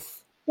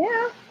both.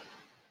 Yeah.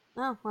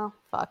 Oh, well,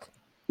 fuck.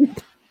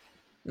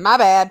 My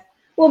bad.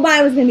 Well,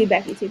 mine was going to be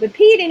Becky too. But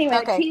Pete, anyway,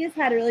 Okay. Pete has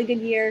had a really good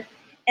year.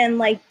 And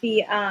like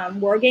the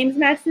War Games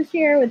match this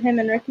year with him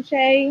and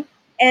Ricochet,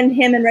 and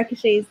him and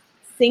Ricochet's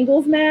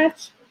singles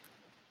match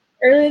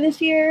earlier this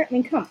year. I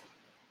mean, come on.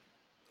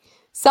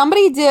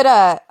 Somebody did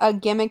a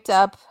gimmicked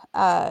up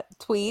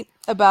tweet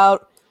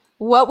about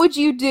what would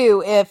you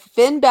do if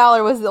Finn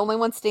Balor was the only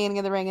one standing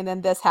in the ring and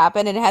then this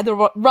happened and it had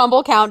the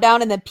Rumble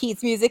countdown and then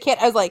Pete's music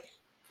hit. I was like,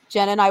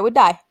 Jen and I would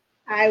die.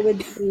 I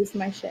would lose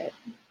my shit.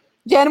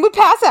 Jen would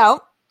pass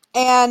out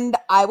and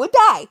I would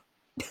die.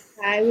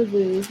 I would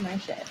lose my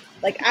shit.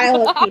 Like, I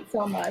love Pete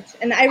so much.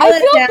 And I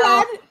realize feel now,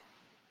 bad.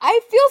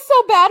 I feel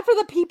so bad for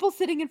the people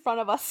sitting in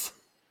front of us.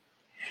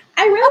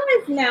 I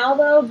realize now,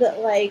 though, that,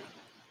 like,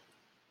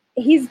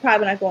 he's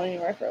probably not going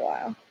anywhere for a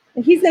while.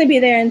 Like, he's going to be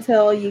there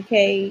until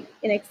UK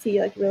NXT,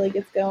 like, really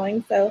gets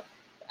going. So,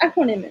 I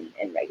want him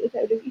in regular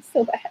WWE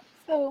so bad.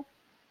 So,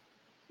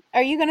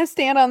 are you going to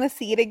stand on the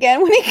seat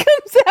again when he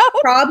comes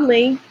out?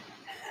 Probably.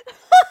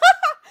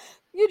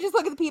 You just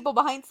look at the people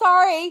behind.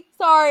 Sorry.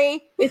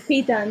 It's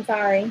Pete Dunne,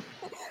 sorry.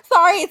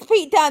 Sorry, it's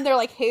Pete Dunne. They're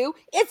like, who?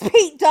 It's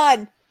Pete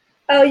Dunne.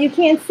 Oh, you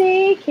can't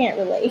see? Can't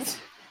relate.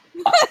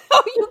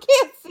 Oh, you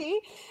can't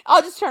see?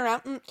 I'll just turn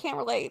around. Can't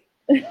relate.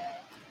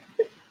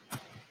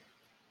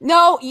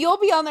 No, you'll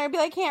be on there and be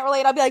like, can't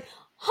relate. I'll be like,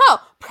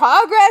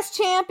 Progress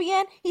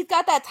champion. He's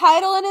got that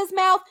title in his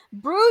mouth.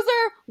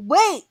 Bruiser,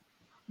 wait.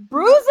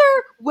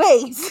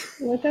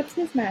 Look up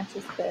his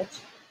matches,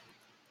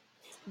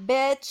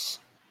 Bitch.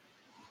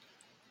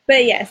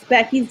 But yes,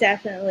 Becky's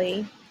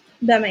definitely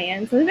the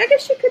man. So I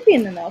guess she could be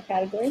in the male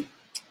category.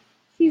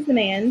 She's the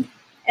man.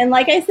 And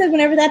like I said,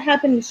 whenever that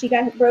happened, she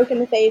got broken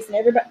in the face, and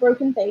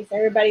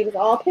everybody was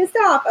all pissed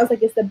off. I was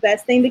like, it's the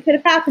best thing that could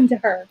have happened to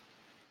her.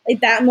 Like,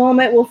 that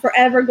moment will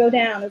forever go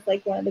down as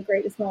like one of the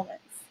greatest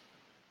moments.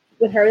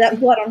 with her, that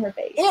blood on her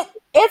face.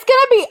 It's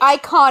gonna be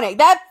iconic.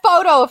 That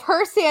photo of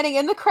her standing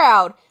in the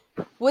crowd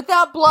with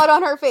that blood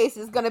on her face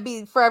is gonna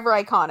be forever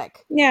iconic.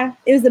 Yeah,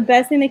 it was the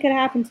best thing that could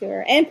happen to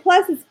her. And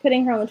plus, it's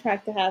putting her on the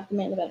track to have the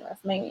main event of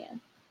WrestleMania.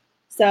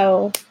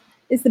 So,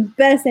 it's the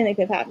best thing that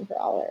could happen for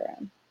all the way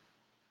around.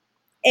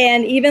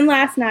 And even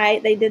last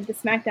night, they did the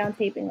SmackDown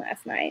taping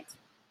last night.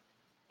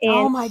 And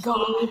oh my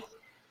god.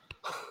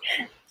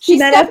 She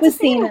met up with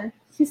Cena.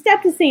 She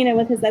stepped to Cena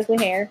with his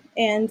ugly hair.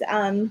 And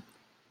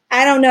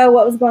I don't know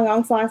what was going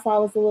on, so I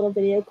saw was a little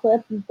video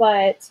clip,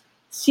 but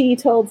she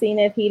told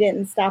Cena if he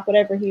didn't stop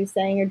whatever he was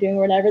saying or doing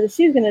or whatever, that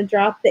she was going to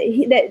drop,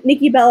 that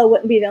Nikki Bella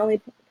wouldn't be the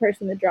only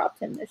person that dropped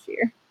him this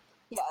year.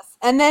 Yes.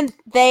 And then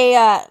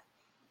they,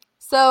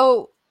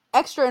 so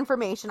extra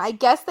information, I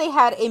guess they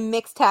had a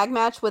mixed tag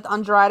match with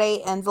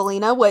Andrade and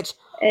Zelina, which,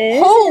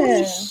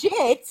 holy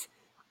shit,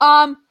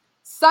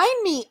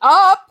 sign me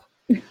up.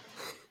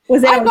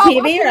 Was it on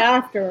TV or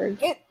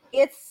afterwards?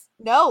 It's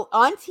no,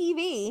 on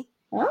TV.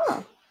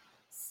 Oh.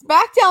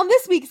 SmackDown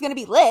this week is going to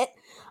be lit.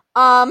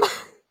 Yeah.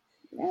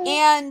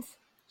 And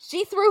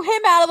she threw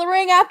him out of the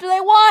ring after they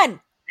won.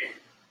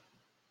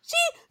 She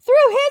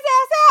threw his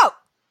ass out.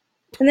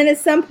 And then at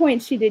some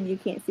point she did "You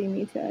Can't See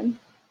Me" to him.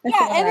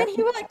 Yeah, and then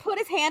he would like put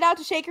his hand out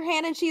to shake her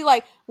hand, and she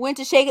like went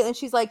to shake it, and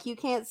she's like, "You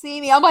can't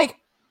see me." I'm like,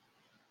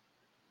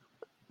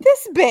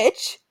 this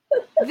bitch.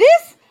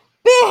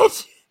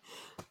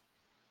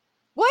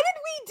 What did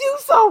we do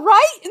so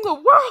right in the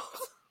world?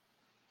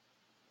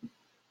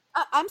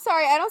 I'm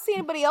sorry, I don't see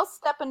anybody else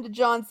stepping to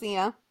John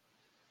Cena.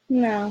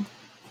 No.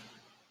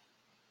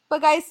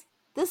 But guys,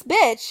 this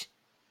bitch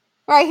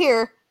right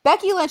here,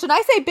 Becky Lynch, and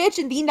I say bitch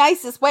in the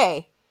nicest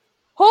way.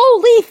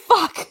 Holy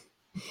fuck.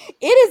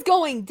 It is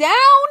going down.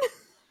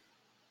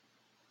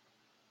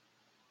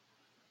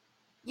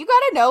 You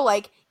gotta know,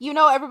 like,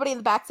 everybody in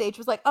the backstage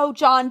was like, oh,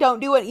 John, don't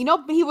do it. He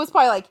was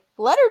probably like,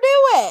 let her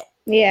do it.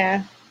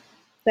 Yeah,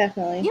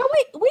 definitely.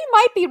 We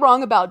might be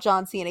wrong about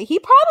John Cena. He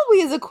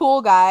probably is a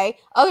cool guy,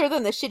 other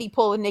than the shitty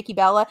pull with Nikki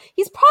Bella.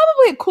 He's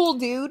probably a cool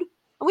dude,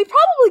 and we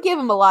probably give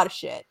him a lot of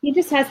shit. He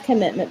just has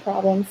commitment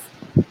problems.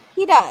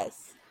 He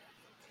does.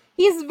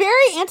 He's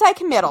very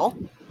anti-committal.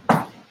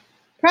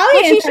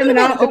 Probably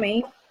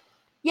anti-monogamy.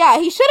 Yeah,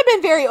 he should have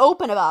been very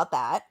open about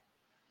that.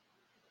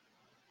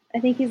 I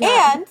think he's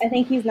not. I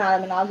think he's not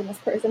a monogamous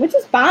person, which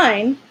is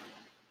fine.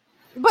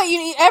 But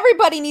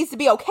everybody needs to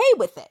be okay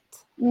with it.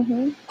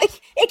 Mm-hmm.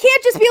 Like, it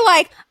can't just be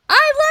like,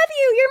 I love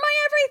you, you're my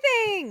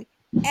everything,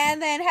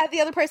 and then have the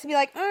other person be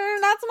like,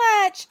 not so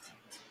much.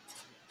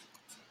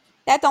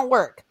 That don't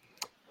work.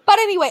 But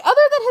anyway,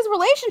 other than his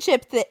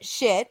relationship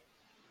shit,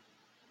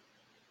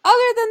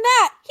 other than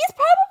that, he's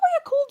probably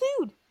a cool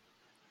dude.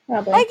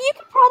 Probably. Like, you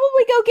could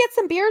probably go get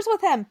some beers with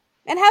him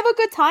and have a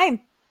good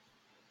time.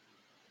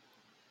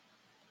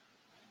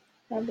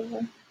 Probably.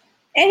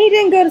 And he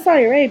didn't go to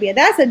Saudi Arabia.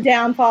 That's a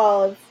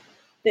downfall of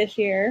this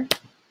year.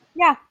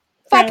 Yeah.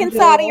 Fucking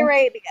Saudi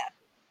Arabia.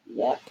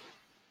 Yep.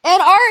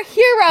 And our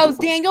heroes,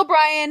 Daniel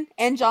Bryan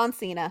and John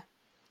Cena,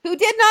 who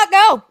did not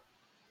go.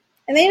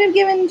 And they ended up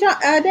giving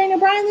Daniel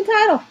Bryan the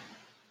title.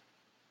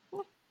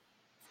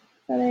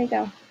 So there you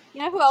go.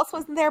 You know who else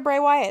wasn't there? Bray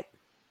Wyatt.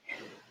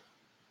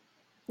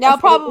 Now,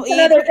 probably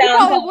another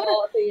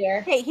downfall of the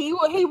year. Hey, he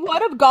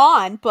would have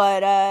gone,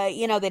 but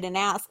they didn't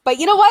ask. But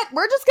you know what?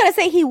 We're just gonna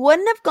say he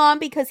wouldn't have gone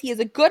because he is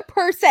a good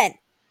person.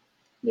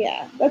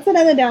 Yeah, that's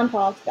another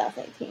downfall of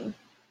 2018.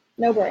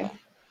 No Bray.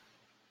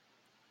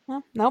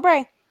 Huh? No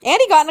Bray, and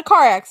he got in a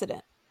car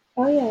accident.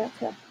 Oh yeah,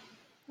 that's right.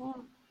 Yeah.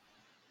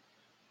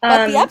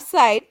 But the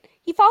upside,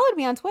 he followed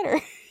me on Twitter.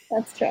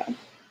 That's true. And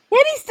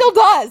he still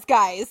does,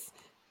 guys.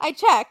 I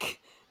check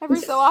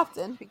every so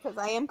often because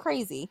I am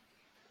crazy.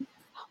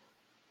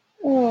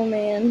 Oh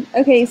man.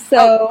 Okay,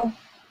 so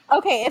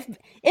okay,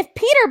 if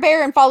Peter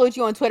Barron followed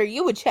you on Twitter,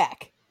 you would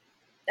check.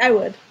 I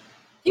would.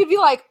 You'd be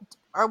like,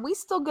 "Are we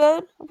still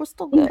good? We're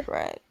still good,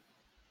 right?"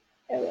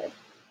 I would.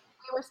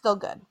 We're still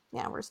good.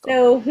 Yeah, we're still.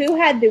 So, who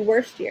had the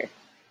worst year?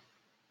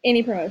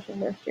 Any promotion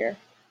worst year?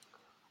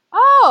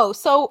 Oh,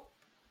 so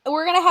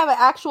we're gonna have an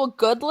actual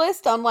good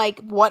list on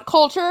like what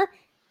culture?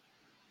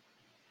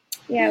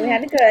 Yeah, we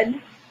had a good.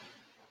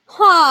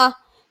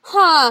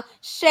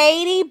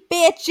 Shady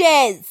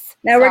bitches.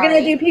 Now we're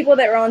going to do people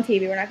that were on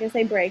TV. We're not going to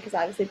say Bray because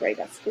obviously Bray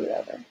got screwed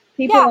over.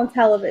 People on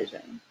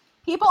television.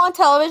 People on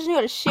television who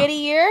had a shitty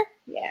year?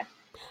 Yeah.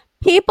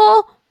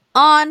 People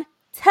on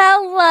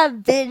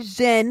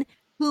television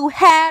who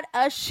had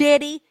a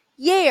shitty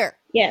year.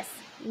 Yes.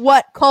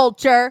 What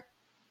culture?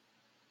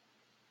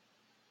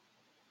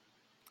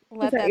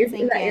 Is that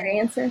your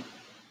answer?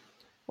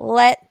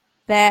 Let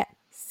that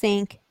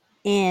sink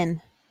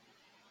in.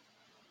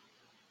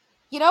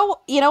 You know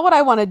what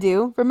I want to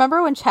do?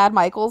 Remember when Chad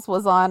Michaels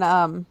was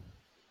on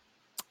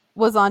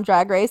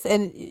Drag Race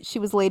and she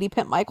was Lady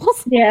Pimp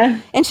Michaels? Yeah.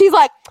 And she's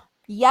like,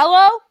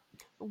 yellow,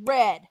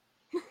 red.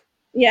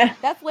 Yeah.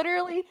 That's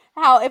literally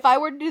how, if I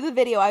were to do the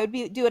video, I would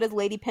do it as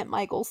Lady Pimp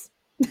Michaels.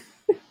 Are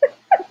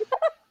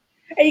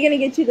you going to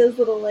get you those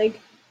little, like,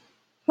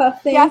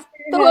 puff things? Yeah,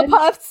 the little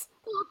puffs.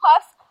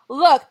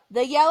 Look,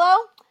 the yellow,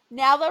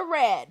 now the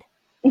red.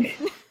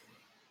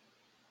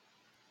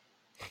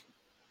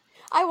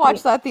 I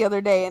watched that the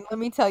other day, and let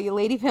me tell you,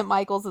 Lady Pimp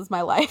Michaels is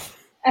my life.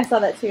 I saw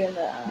that too in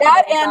the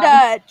That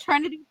and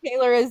Trinity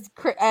Taylor as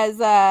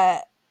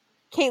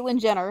Caitlyn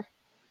Jenner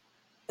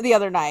the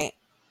other night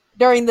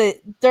during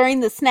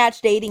the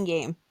Snatch dating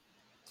game.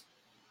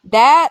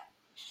 That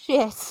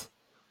shit.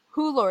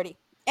 Who lordy.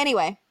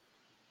 Anyway.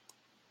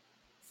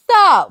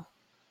 So,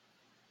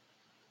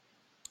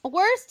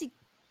 worst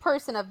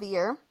person of the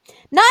year,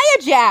 Nia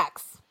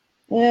Jax.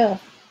 Yeah.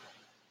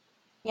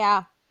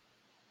 Yeah.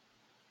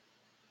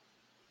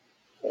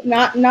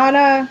 Not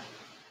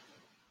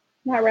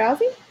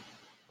Rousey?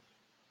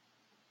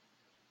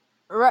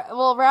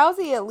 Well,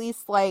 Rousey at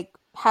least, like,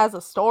 has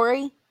a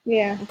story.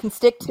 Yeah. And can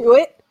stick to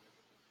it.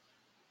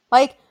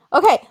 Like,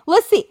 okay,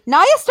 let's see.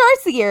 Nia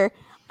starts the year,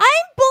 I'm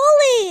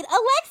bullied.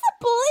 Alexa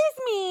bullies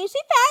me. She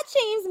fat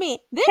shames me.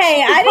 Then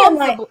hey, I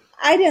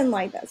didn't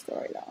like that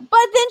story, though.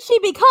 But then she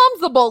becomes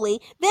the bully.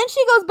 Then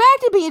she goes back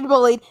to being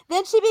bullied.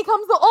 Then she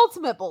becomes the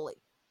ultimate bully.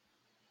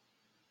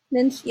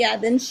 Then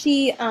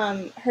she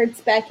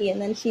hurts Becky,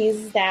 and then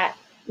she's that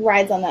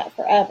rides on that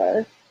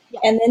forever.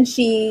 Yeah. And then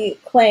she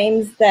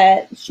claims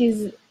that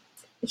she's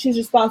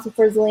responsible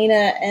for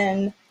Zelina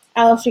and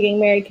Alistair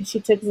getting married because she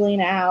took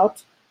Zelina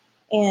out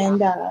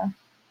and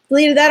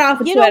deleted that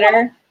off of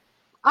Twitter.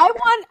 I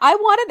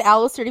wanted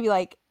Alistair to be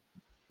like,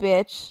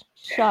 bitch,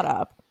 shut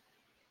up.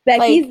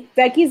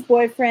 Becky's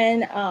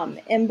boyfriend,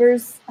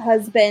 Ember's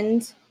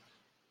husband.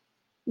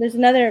 There's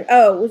another.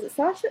 Oh, was it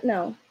Sasha?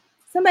 No,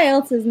 somebody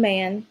else's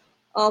man.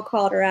 All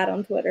called her out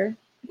on Twitter.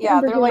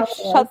 Yeah, they're like,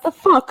 shut the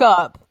fuck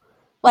up.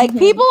 Like,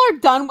 people are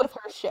done with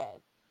her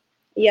shit.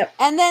 Yep.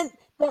 And then,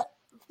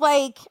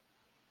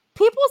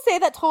 people say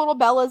that Total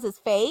Bellas is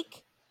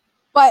fake,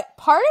 but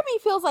part of me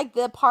feels like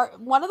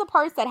one of the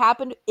parts that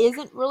happened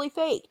isn't really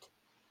faked.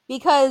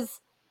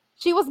 Because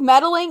she was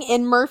meddling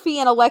in Murphy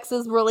and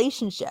Alexa's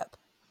relationship.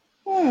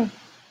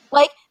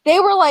 Like, they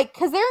were like,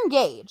 because they're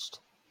engaged.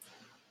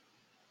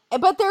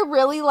 But they're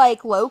really,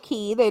 like,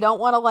 low-key. They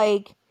don't want to,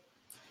 like,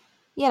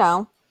 you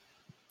know,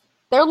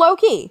 they're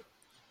low-key.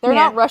 They're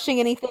not rushing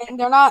anything.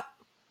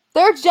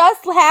 They're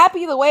just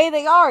happy the way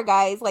they are,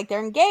 guys. Like,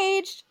 they're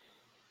engaged.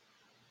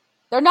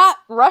 They're not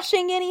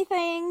rushing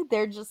anything.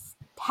 They're just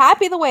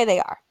happy the way they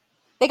are.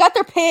 They got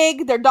their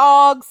pig, their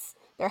dogs,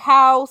 their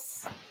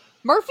house.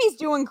 Murphy's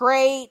doing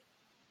great.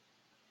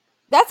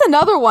 That's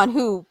another one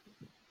who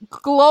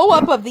glow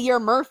up of the year,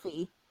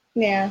 Murphy.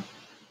 Yeah.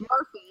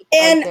 Murphy.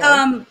 And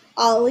right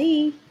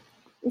Ali.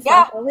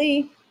 Yeah.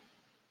 Ali.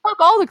 Fuck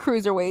all the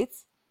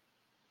cruiserweights.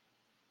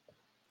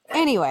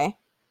 Anyway.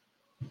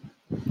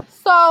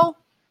 So.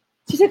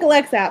 She took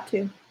Alexa out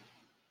too.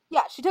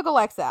 Yeah, she took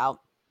Alexa out.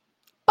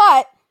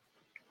 But,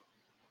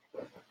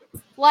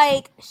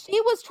 like, she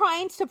was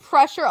trying to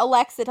pressure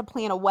Alexa to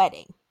plan a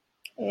wedding.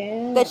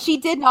 Yeah. That she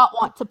did not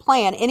want to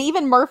plan. And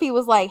even Murphy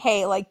was like,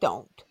 hey, like,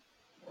 don't.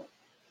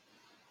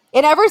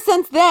 And ever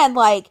since then,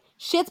 like,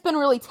 shit's been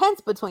really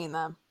tense between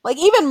them. Like,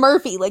 even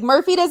Murphy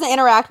doesn't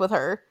interact with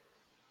her.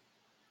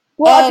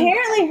 Well,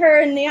 apparently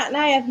her and Nia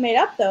have made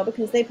up, though,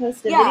 because they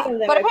posted a video of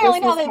them. But apparently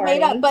now they've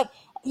made up. But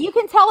you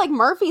can tell, like,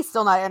 Murphy's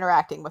still not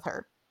interacting with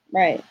her.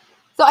 Right.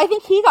 So I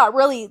think he got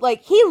really,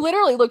 like, he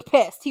literally looked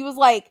pissed. He was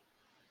like,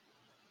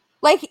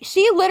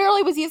 she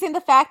literally was using the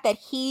fact that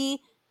he's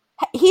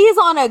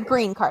on a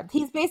green card.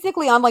 He's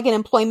basically on, like, an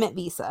employment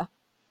visa.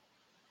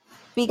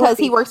 Because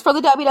he works for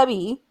the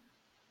WWE.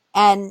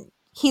 And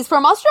he's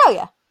from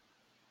Australia.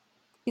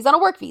 He's on a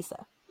work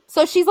visa.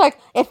 So she's like,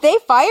 if they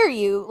fire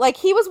you, like,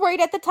 he was worried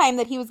at the time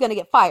that he was going to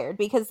get fired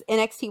because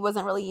NXT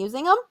wasn't really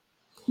using him.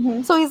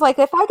 Mm-hmm. So he's like,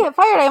 if I get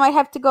fired, I might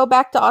have to go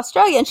back to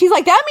Australia. And she's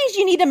like, that means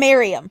you need to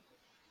marry him.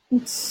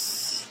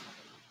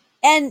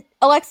 And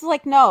Alexa's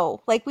like,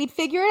 no, like, we'd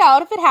figure it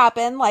out if it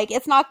happened. Like,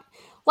 it's not,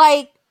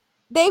 like,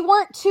 they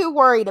weren't too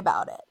worried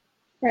about it.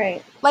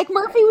 Right. Like,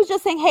 Murphy was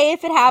just saying, hey,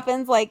 if it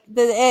happens, like,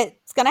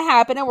 it's going to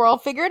happen and we'll all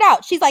figure it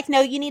out. She's like, no,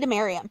 you need to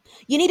marry him.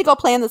 You need to go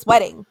plan this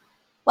wedding.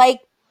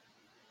 Like,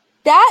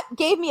 that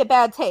gave me a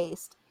bad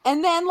taste.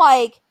 And then,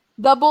 like,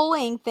 the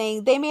bullying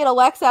thing, they made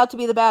Alexa out to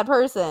be the bad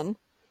person.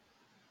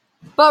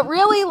 But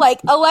really, like,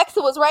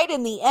 Alexa was right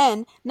in the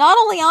end. Not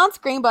only on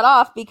screen, but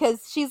off,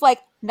 because she's like,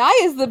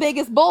 Nia's the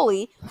biggest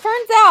bully.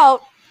 Turns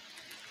out,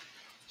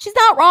 she's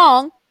not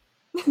wrong.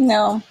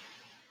 No.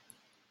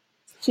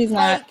 She's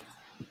not. Like,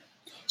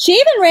 she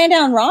even ran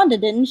down Ronda,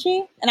 didn't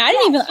she? And I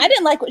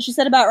didn't like what she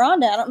said about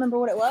Ronda. I don't remember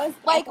what it was.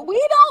 Like,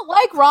 we don't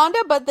like Ronda,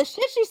 but the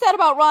shit she said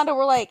about Ronda,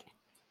 we're like,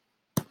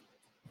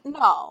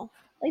 no,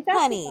 like, that's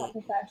honey.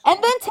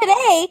 And then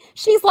today,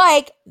 she's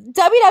like,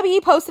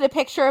 WWE posted a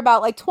picture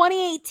about, like,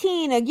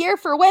 2018, a year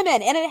for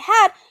women. And it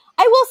had,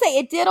 I will say,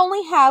 it did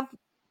only have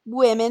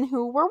women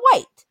who were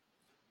white.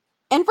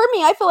 And for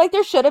me, I feel like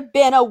there should have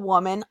been a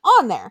woman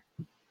on there.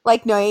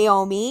 Like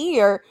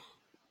Naomi or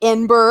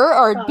Ember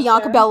or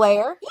Bianca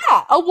Belair.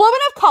 Yeah, a woman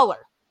of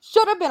color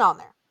should have been on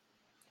there.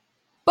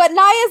 But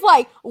Nia's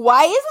like,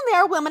 why isn't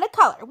there a woman of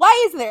color?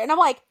 Why isn't there? And I'm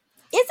like,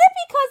 is it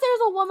because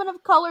there's a woman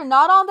of color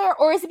not on there?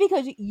 Or is it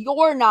because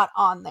you're not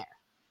on there?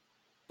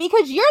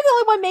 because you're the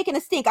only one making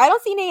a stink. I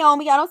don't see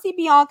Naomi. I don't see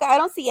Bianca. I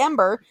don't see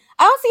Ember.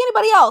 I don't see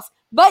anybody else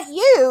but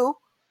you,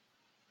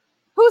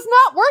 who's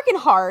not working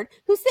hard,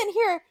 who's sitting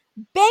here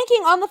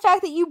banking on the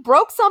fact that you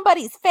broke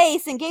somebody's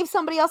face and gave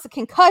somebody else a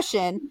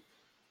concussion,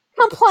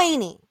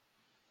 complaining.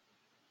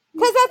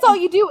 Because that's all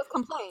you do is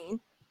complain.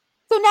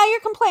 So now you're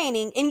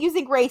complaining and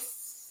using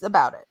grace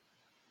about it.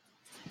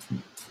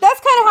 That's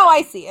kind of how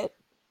I see it.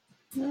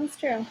 That's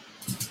true.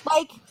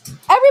 Like,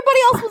 everybody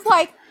else was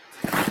like,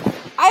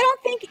 I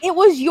don't think it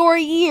was your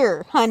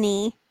year,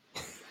 honey.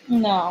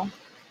 No.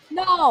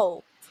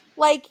 No.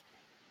 Like,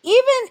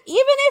 even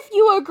if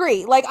you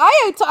agree, like,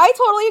 I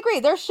totally agree.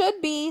 There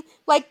should be,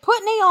 like,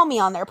 put Naomi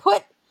on there.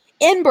 Put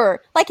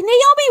Ember. Like,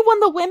 Naomi won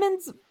the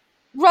women's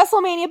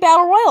WrestleMania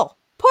Battle Royal.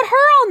 Put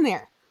her on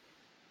there.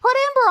 Put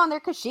Ember on there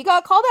because she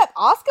got called up.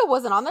 Asuka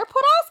wasn't on there.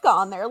 Put Asuka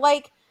on there.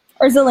 Like,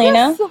 or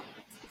Zelina.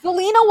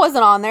 Zelina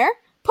wasn't on there.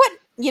 Put,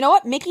 you know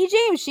what, Mickie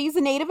James. She's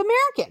a Native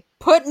American.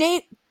 Put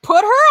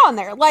her on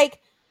there. Like,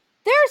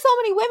 there are so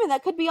many women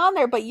that could be on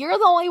there, but you're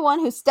the only one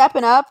who's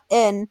stepping up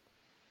and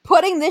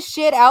putting this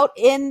shit out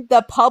in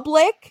the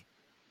public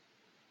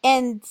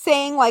and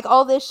saying, like,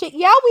 all this shit.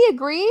 Yeah, we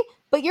agree,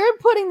 but you're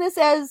putting this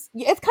as,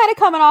 it's kind of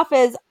coming off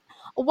as,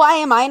 why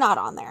am I not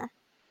on there?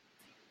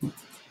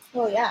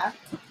 Well, yeah.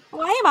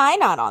 Why am I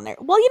not on there?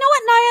 Well, you know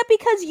what, Naya?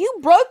 Because you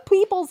broke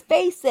people's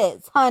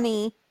faces,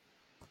 honey.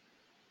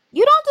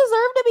 You don't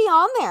deserve to be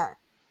on there.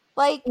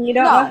 Like, you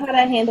don't know how to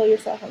handle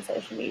yourself on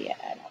social media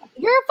at all.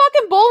 You're a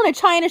fucking bull in a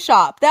china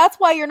shop. That's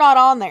why you're not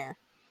on there.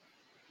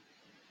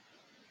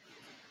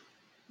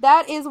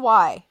 That is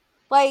why.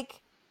 Like,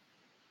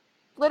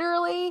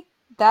 literally,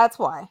 that's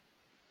why.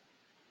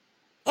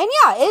 And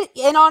yeah,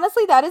 and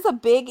honestly, that is a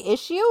big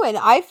issue, and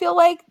I feel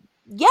like,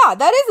 yeah,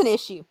 that is an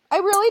issue. I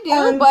really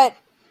do, but...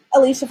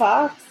 Alicia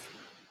Fox.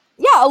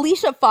 Yeah,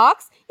 Alicia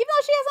Fox. Even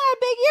though she hasn't had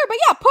a big year, but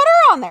yeah, put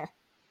her on there.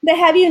 But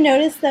have you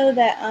noticed, though,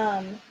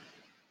 that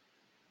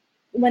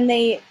when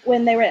they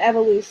were at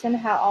Evolution,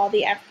 how all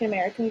the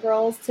African-American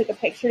girls took a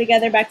picture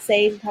together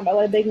backstage and talked about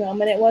what a big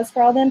moment it was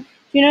for all them?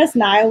 Do you notice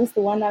Nia was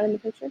the one not in the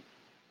picture?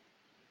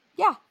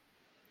 Yeah.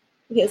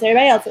 Because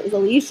everybody else, it was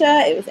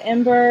Alicia, it was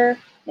Ember,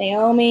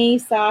 Naomi,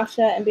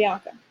 Sasha, and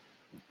Bianca.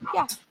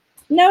 Yeah.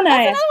 No, Nia.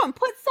 That's another one.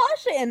 Put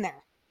Sasha in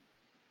there.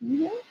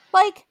 Mm-hmm.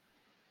 Like,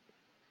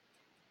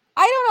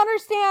 I don't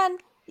understand.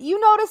 You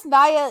notice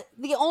Nia,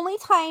 the only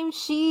time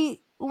she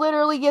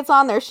literally gets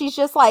on there, she's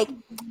just like,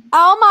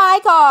 oh my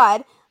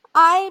god,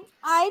 I'm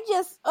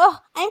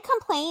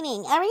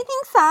complaining. Everything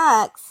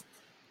sucks.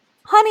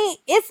 Honey,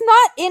 it's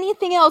not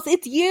anything else.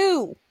 It's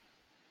you.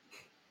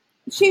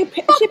 She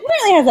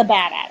apparently has a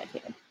bad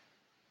attitude.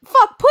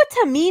 Fuck, put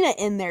Tamina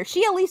in there.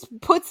 She at least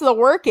puts the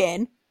work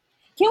in.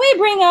 Can we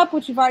bring up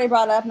what you've already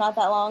brought up not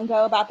that long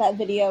ago about that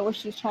video where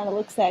she's trying to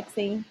look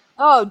sexy?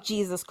 Oh,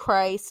 Jesus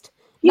Christ.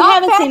 You not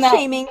haven't fat seen that.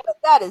 shaming, but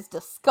that is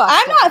disgusting.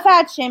 I'm not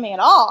fat shaming at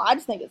all. I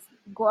just think it's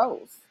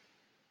gross.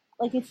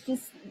 Like, it's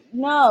just,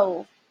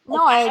 no. Like,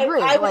 no, I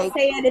agree. I would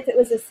say it if it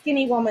was a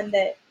skinny woman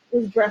that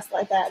was dressed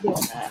like that doing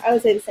that. I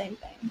would say the same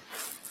thing.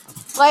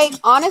 Like,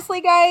 honestly,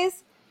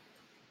 guys,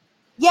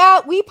 yeah,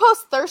 we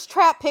post thirst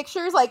trap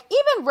pictures. Like,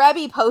 even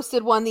Rebby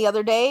posted one the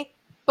other day.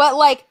 But,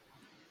 like,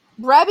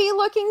 Rebby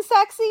looking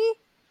sexy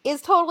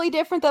is totally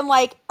different than,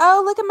 like,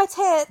 oh, look at my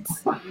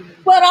tits.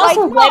 But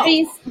also, like,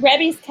 no.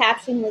 Rebby's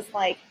caption was,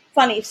 like,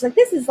 funny. She's like,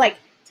 this is, like,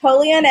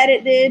 totally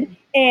unedited,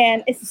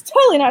 and it's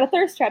totally not a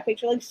thirst trap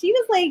picture. Like, she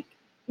was, like,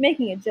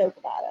 making a joke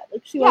about it.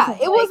 Like, she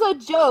wasn't, it was a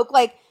joke.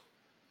 Like,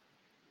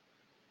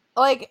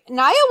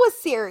 Nia was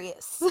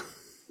serious.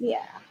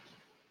 Yeah.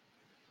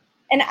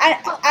 And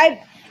I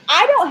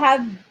don't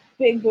have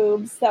big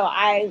boobs, so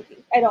I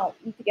don't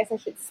guess I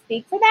should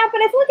speak for that,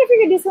 but I feel like if you're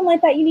gonna do something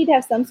like that, you need to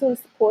have some sort of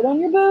support on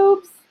your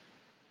boobs.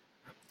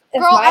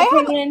 That's Girl, my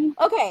opinion.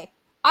 Okay,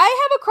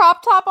 I have a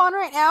crop top on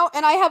right now,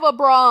 and I have a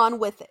bra on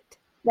with it.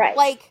 Right.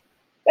 Like,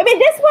 I mean,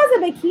 this was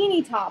a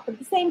bikini top, but at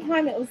the same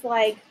time, it was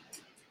like,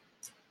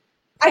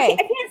 okay. I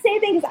can't say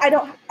anything because I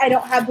don't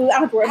have boobs. I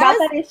don't have to worry about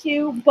that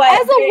issue. But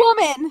as a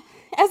woman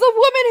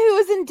who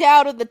is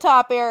endowed at the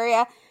top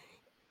area,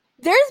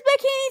 there's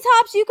bikini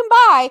tops you can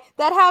buy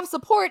that have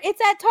support. It's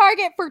at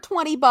Target for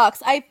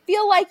 $20. I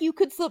feel like you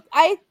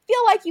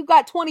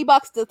got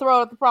 $20 to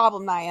throw at the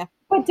problem, Nia.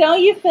 But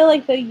don't you feel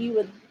like though you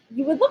would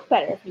look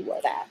better if you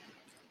wore that?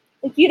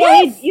 Like you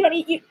don't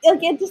need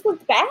like it just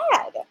looks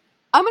bad.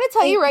 I'm gonna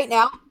tell you right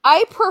now,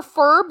 I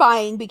prefer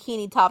buying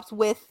bikini tops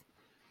with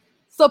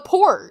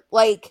support.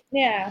 Like,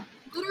 yeah,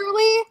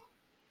 literally,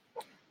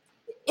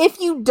 if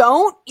you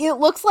don't, it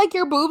looks like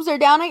your boobs are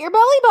down at your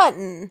belly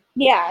button.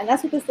 Yeah, and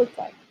that's what this looks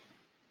like.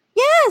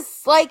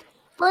 Yes, like,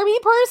 for me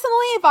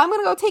personally, if I'm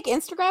gonna go take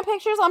Instagram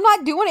pictures, I'm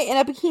not doing it in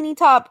a bikini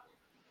top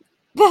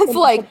that's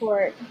like,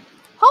 support.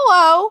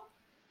 Hello.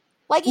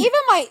 Like, even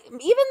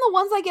the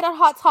ones I get at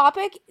Hot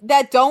Topic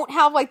that don't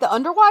have, like, the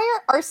underwire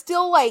are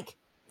still, like,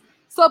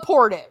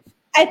 supportive.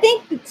 I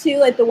think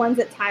the ones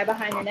that tie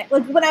behind your neck,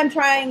 like when I'm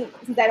trying,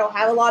 since I don't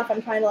have a lot, if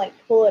I'm trying to like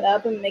pull it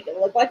up and make it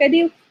look like I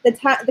do, the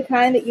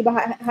kind that you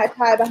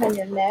tie behind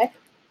your neck,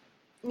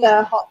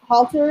 the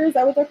halters, is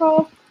that what they're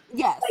called?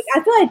 Yes. Like,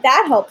 I feel like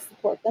that helps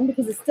support them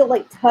because it's still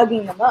like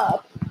tugging them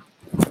up.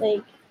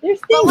 Like, there's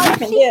things But, like, you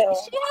can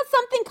she do. has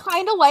something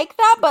kind of like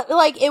that, but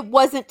like it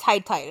wasn't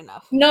tight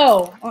enough.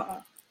 No.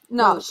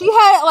 No, she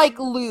had it like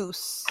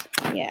loose.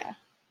 Yeah.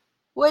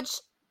 Which,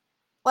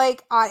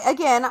 like,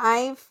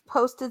 I've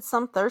posted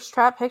some thirst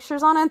trap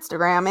pictures on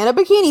Instagram in a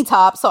bikini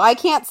top, so I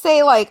can't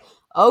say like,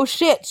 oh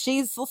shit,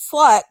 she's a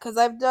slut, because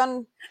I've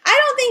done.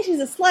 I don't think she's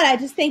a slut. I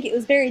just think it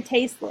was very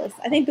tasteless.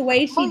 I think the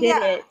way she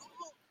did it.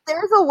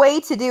 There's a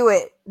way to do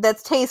it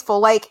that's tasteful.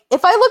 Like,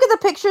 if I look at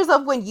the pictures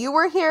of when you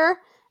were here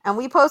and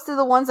we posted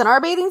the ones in our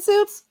bathing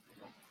suits,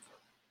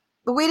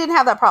 we didn't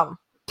have that problem.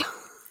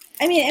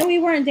 I mean, and we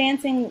weren't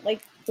dancing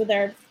like with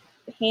our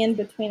hand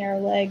between our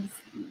legs.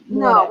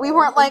 No, we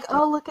weren't like,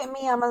 oh, look at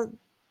me, I'm a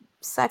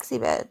sexy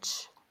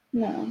bitch.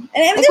 No, and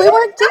I mean, Like, we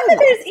weren't doing not that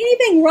there's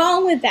anything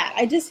wrong with that.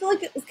 I just feel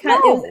like it was it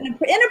was an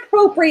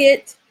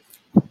inappropriate,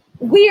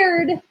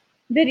 weird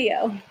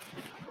video.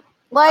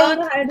 Like,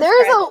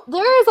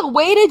 there is a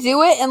way to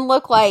do it and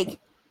look like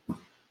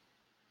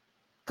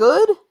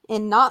good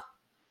and not.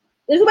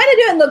 There's a way to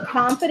do it and look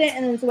confident,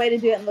 and there's a way to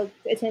do it and look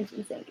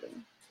attention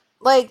seeking.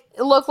 Like,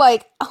 look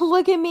like, oh,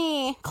 look at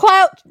me,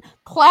 clout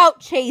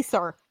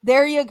chaser.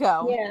 There you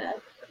go.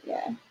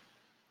 Yeah.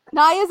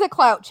 Naya's a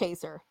clout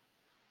chaser.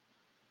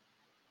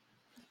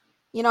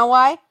 You know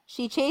why?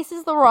 She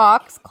chases the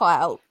Rock's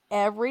clout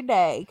every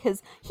day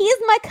because he's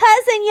my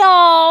cousin,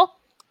 y'all.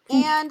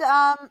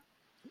 And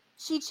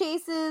she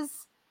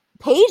chases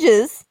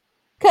Paige's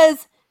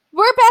because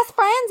we're best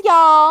friends,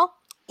 y'all.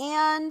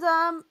 And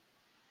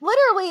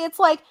literally, it's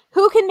like,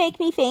 who can make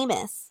me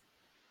famous?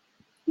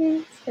 Yeah,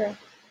 that's true.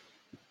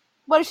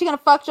 What, is she gonna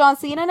fuck John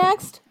Cena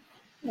next?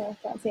 No,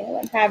 John Cena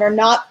wouldn't have her. I'm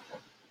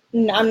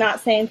not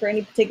saying for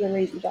any particular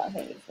reason John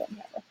Cena wouldn't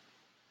have her.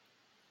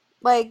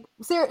 Like,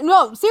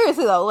 no,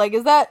 seriously though, like,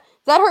 is that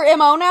her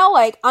MO now?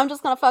 Like, I'm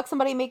just gonna fuck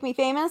somebody and make me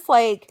famous?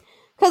 Like,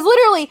 because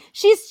literally,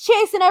 she's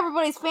chasing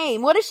everybody's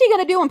fame. What is she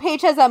gonna do when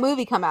Paige has that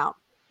movie come out?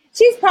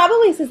 She's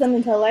probably said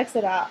something to Alexa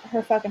about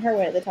her fucking her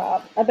way to the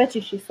top. I bet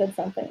you she said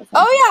something.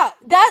 Oh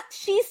yeah,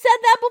 she said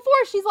that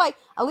before. She's like,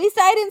 at least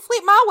I didn't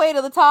sleep my way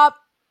to the top.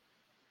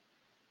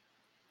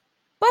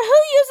 But who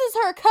uses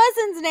her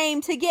cousin's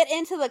name to get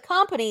into the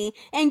company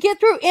and get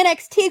through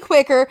NXT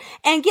quicker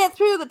and get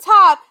through the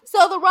top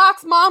so The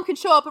Rock's mom can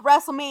show up at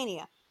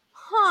WrestleMania?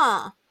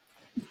 Huh.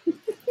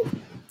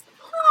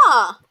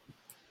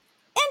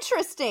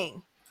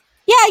 Interesting.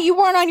 Yeah, you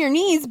weren't on your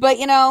knees, but,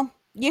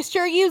 you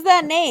sure use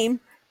that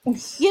name.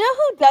 You know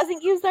who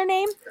doesn't use their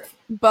name?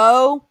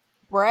 Bo,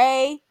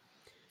 Bray.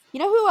 You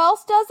know who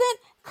else doesn't?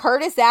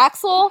 Curtis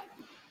Axel.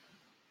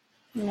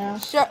 No.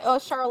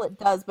 Charlotte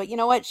does, but you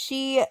know what?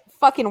 She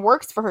fucking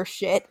works for her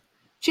shit.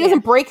 She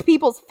doesn't break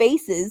people's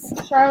faces.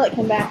 Charlotte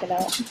can back it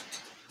up.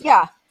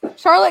 Yeah.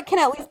 Charlotte can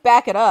at least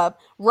back it up.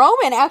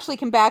 Roman actually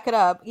can back it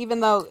up, even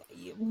though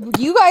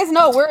you guys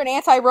know we're an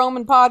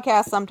anti-Roman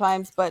podcast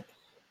sometimes, but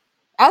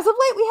as of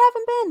late we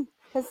haven't been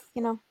because,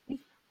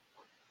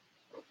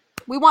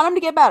 we want him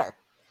to get better.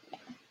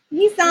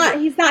 He's an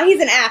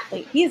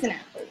athlete. He's an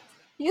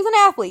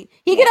athlete.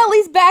 He can at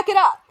least back it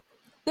up.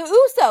 The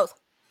Usos,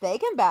 they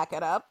can back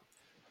it up.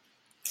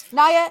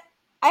 Naya,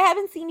 I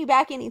haven't seen you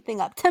back anything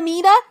up.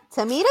 Tamina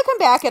can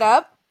back it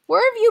up.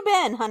 Where have you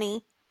been,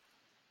 honey?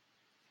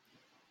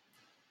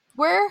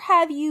 Where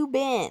have you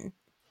been?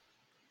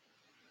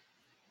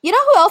 You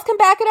know who else can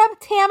back it up?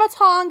 Tama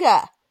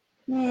Tonga.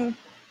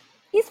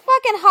 He's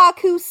fucking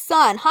Haku's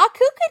son. Haku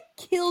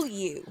could kill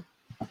you.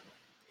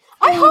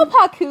 I hope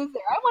Haku's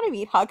there. I want to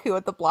meet Haku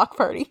at the block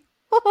party.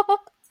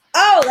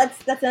 Oh,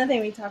 that's another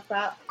thing we talked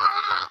about.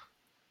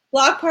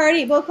 Book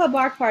Club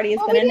Block Party has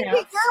been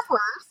announced.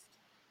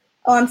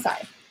 Oh, I'm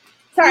sorry.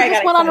 I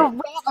just went on a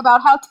rant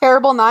about how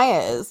terrible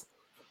Naya is.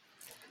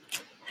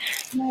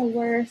 My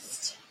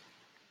worst.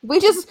 We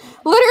just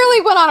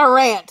literally went on a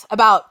rant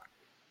about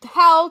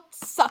how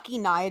sucky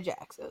Nia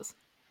Jax is.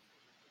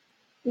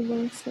 The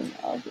worst thing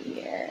of the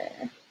year.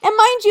 And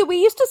mind you,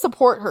 we used to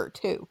support her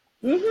too.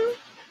 Mm-hmm.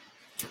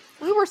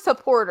 We were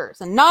supporters,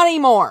 and not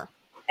anymore.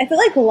 I feel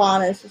like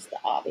Lana is just the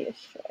obvious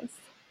choice.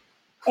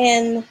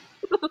 And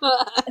aside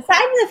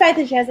from the fact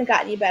that she hasn't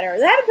gotten any better,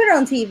 they haven't put her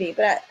on TV,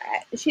 but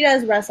she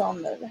does wrestle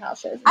on the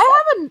house shows.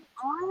 I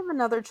have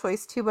another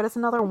choice too, but it's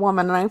another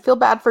woman, and I feel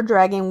bad for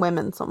dragging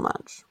women so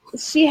much.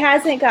 She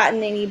hasn't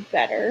gotten any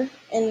better.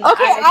 And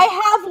okay,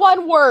 I have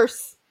one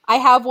worse. I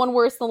have one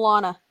worse than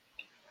Lana.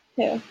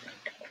 Who?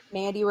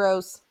 Mandy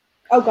Rose.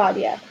 Oh God,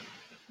 yeah.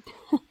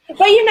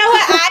 But you know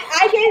what?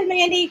 I gave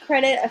Mandy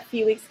credit a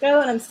few weeks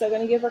ago, and I'm still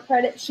going to give her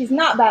credit. She's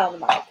not bad on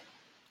the mic.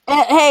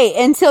 Hey,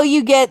 until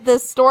you get the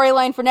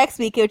storyline for next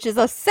week, which is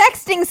a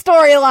sexting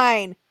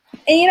storyline.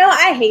 And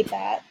I hate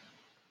that.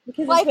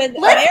 Because let's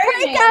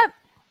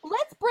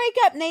break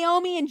up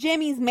Naomi and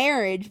Jimmy's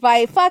marriage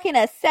by fucking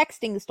a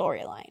sexting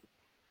storyline.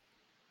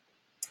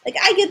 Like,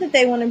 I get that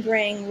they want to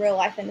bring real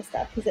life into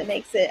stuff because it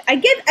makes it. I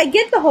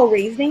get the whole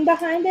reasoning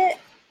behind it,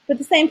 but at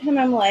the same time,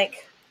 I'm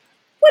like,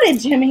 what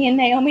did Jimmy and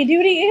Naomi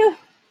do to you?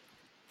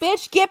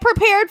 Bitch, get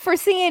prepared for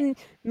seeing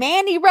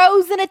Mandy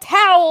Rose in a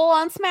towel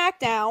on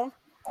SmackDown.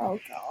 Oh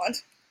God.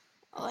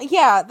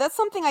 Yeah, that's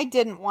something I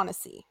didn't want to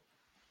see.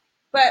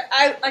 But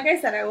like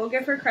I said, I will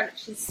give her credit.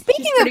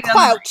 Speaking she's of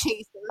clout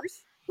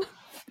chasers.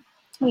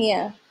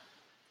 Yeah.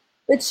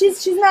 But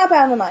she's not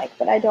bad on the mic,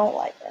 but I don't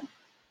like her.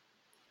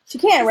 She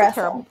can't wrestle. She's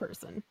a terrible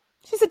person.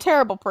 She's a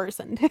terrible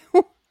person,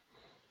 too.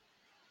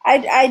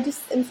 I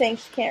just am saying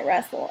she can't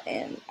wrestle,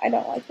 and I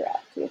don't like her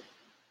attitude.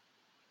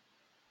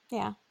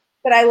 Yeah.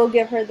 But I will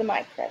give her the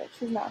mic credit.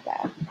 She's not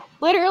bad.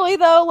 Literally,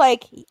 though,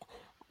 like,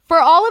 for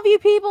all of you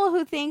people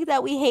who think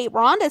that we hate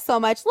Ronda so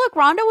much, look,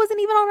 Ronda wasn't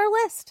even on our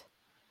list.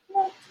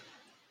 No.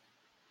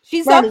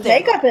 She's Ronda's up there.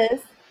 makeup is.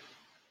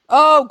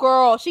 Oh,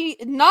 girl. She,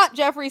 not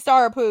Jeffree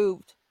Star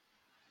approved.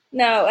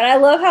 No, and I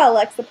love how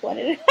Alexa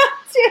pointed it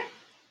out, too.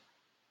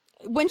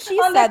 When she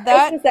said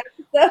that,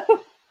 episode.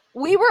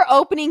 we were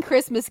opening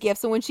Christmas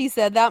gifts, and when she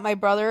said that, my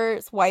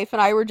brother's wife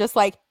and I were just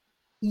like,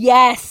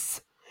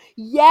 yes,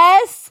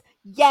 yes,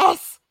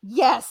 yes,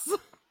 yes.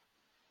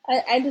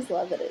 I just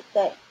love it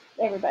that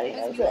everybody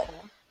knows it.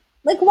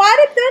 Like,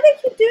 why do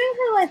they keep doing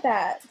her like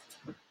that?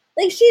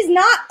 Like, she's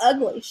not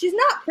ugly. She's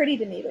not pretty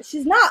to me, but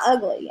she's not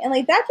ugly. And,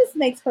 like, that just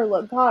makes her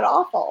look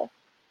god-awful.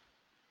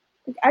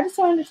 Like, I just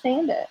don't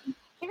understand it.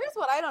 Here's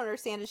what I don't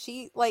understand is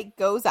she, like,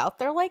 goes out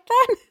there like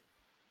that.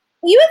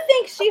 You would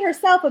think she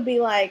herself would be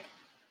like,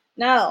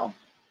 no,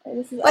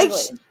 this is Like,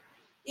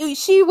 ugly.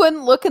 she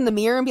wouldn't look in the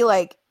mirror and be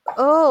like,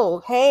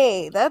 oh,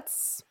 hey,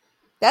 that's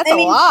a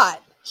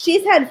lot.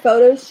 She's had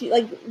photos,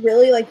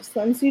 really, like,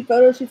 swimsuit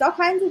photos. She's all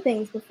kinds of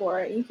things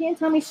before. You can't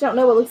tell me she don't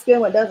know what looks good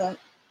and what doesn't.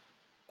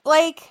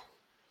 Like,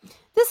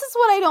 this is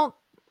what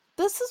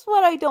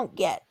I don't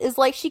get. Is,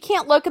 like, she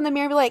can't look in the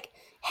mirror and be like,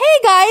 hey,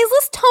 guys,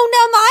 let's tone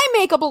down the eye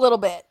makeup a little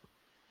bit.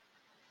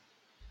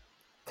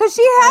 Because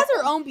she has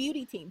her own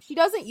beauty team. She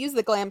doesn't use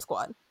the Glam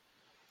Squad.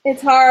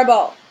 It's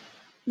horrible.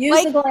 Use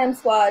Like, the Glam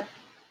Squad.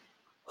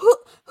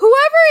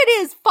 Whoever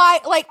it is,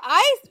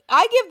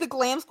 I give the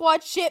Glam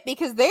Squad shit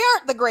because they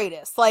aren't the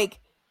greatest. Like,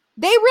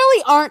 they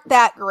really aren't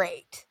that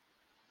great.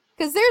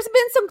 Because there's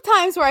been some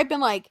times where I've been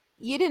like,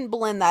 you didn't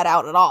blend that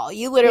out at all.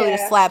 You literally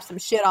just slapped some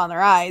shit on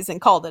their eyes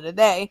and called it a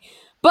day.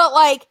 But,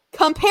 like,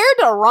 compared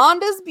to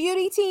Ronda's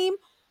beauty team,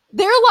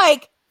 they're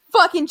like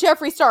fucking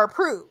Jeffree Star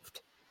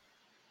approved.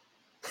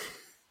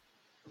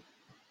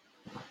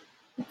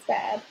 It's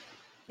bad.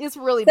 It's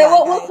really bad.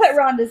 So we'll put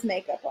Ronda's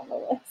makeup on the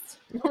list.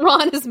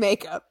 Ronda's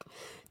makeup.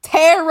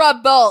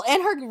 Terrible.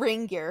 And her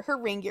ring gear. Her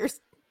ring gear's...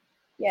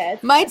 Yeah.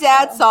 My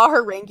dad saw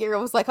her ring gear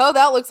and was like, oh,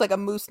 that looks like a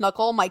moose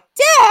knuckle. I'm like,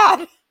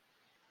 Dad!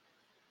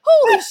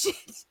 Holy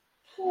shit.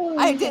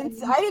 I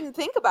didn't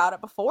think about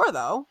it before,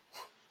 though.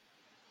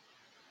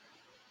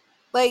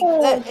 Like,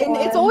 and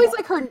it's always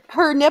like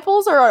her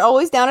nipples are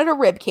always down at her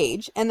rib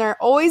cage, and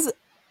they're always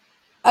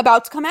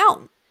about to come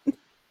out. I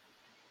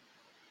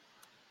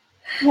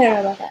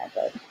don't know about that,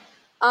 but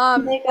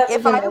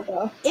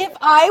if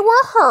I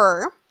were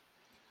her,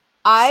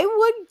 I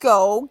would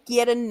go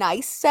get a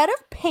nice set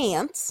of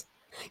pants.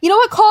 You know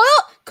what?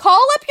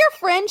 Call up your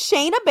friend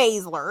Shayna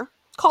Baszler.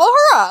 Call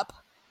her up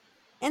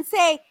and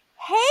say,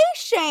 hey,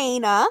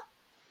 Shayna,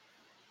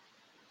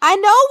 I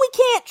know we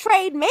can't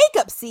trade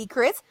makeup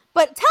secrets,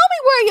 but tell me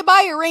where you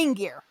buy your ring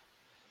gear.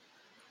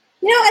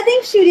 You know, I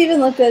think she would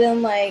even look good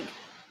in, like,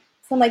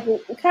 some, like,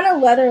 kind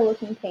of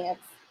leather-looking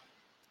pants.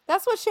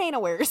 That's what Shayna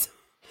wears.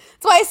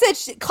 That's why I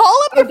said, call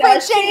up your friend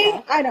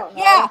Shayna. I don't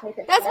know. Yeah,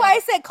 that's why I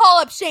said call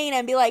up Shayna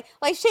and be like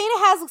Shayna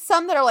has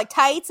some that are, like,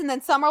 tights, and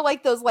then some are,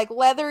 like, those, like,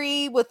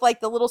 leathery with, like,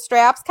 the little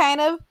straps,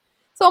 kind of.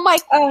 So I'm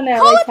like, oh, no,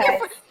 call like up your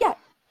friend.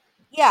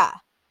 Yeah.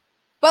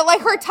 But,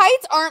 like, her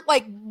tights aren't,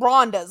 like,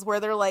 Ronda's,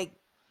 where they're, like,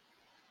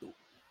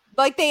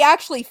 they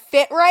actually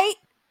fit right,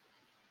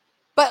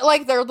 but,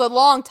 like, they're the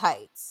long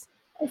tights.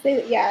 I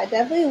say, yeah,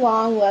 definitely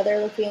long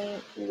leather-looking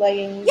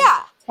leggings.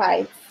 Yeah.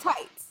 Tights.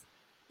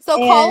 So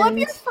call up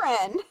your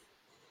friend,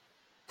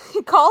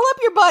 call up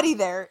your buddy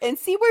there, and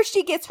see where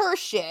she gets her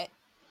shit.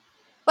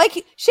 Like,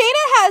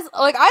 Shayna has,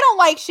 like, I don't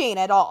like Shayna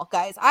at all,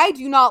 guys. I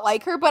do not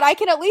like her, but I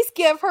can at least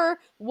give her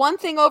one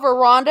thing over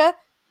Ronda.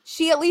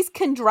 She at least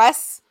can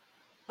dress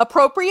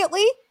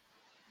appropriately,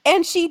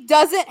 and she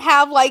doesn't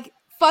have, like,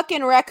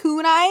 fucking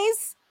raccoon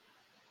eyes.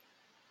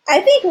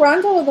 I think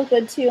Ronda would look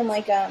good, too, in,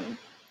 like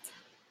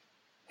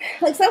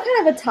some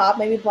kind of a top,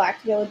 maybe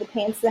black to go with the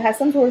pants that has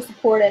some sort of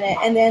support in it,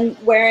 and then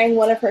wearing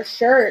one of her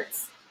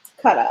shirts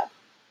cut up.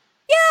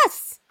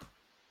 Yes!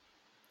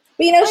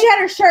 But, you know, she had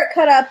her shirt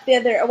cut up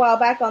a while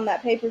back on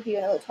that pay-per-view,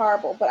 and it looked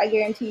horrible, but I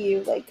guarantee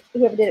you, like,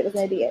 whoever did it was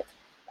an idiot.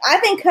 I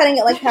think cutting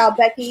it like how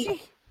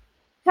Becky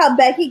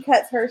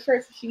cuts her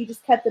shirt, so she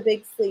just cut the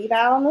big sleeve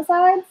out on the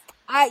sides.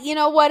 You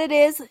know what it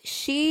is?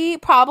 She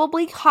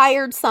probably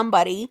hired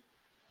somebody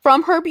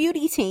from her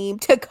beauty team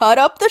to cut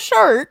up the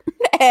shirt,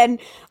 and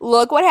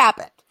look what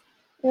happened.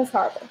 It was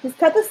horrible. Just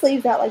cut the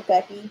sleeves out like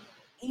Becky.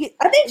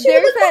 I think she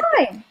would look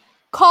fine.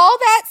 Call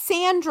that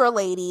Sandra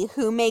lady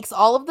who makes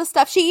all of the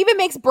stuff. She even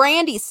makes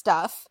Brandy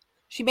stuff.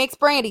 She makes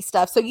Brandy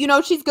stuff, so you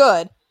know she's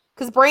good.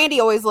 Because Brandy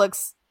always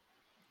looks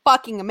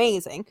fucking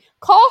amazing.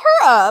 Call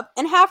her up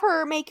and have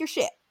her make your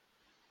shit.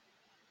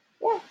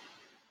 Yeah.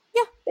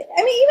 Yeah.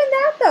 I mean, even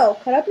that though,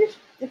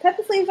 cut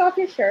the sleeves off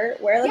your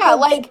shirt, wear like Yeah, a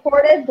like-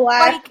 imported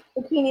black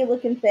bikini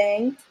looking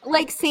thing.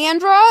 Like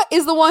Sandra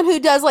is the one who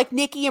does like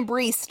Nikki and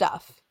Bree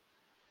stuff.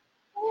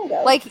 There you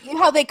go. Like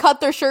how they cut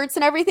their shirts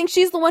and everything.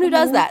 She's the one who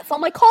does Mhm. that. So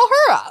I'm like, call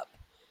her up.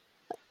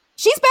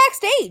 She's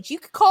backstage. You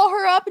could call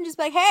her up and just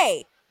be like,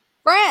 hey,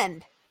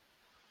 friend,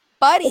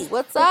 buddy,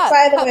 what's up?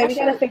 By the Cut way, my we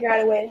gotta shirt. figure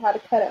out a way how to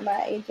cut up my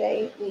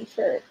AJ Lee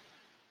shirt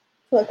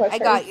to look like I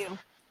hers. got you.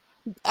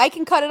 I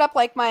can cut it up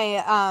like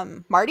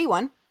my Marty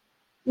one.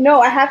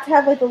 No, I have to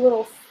have like the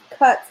little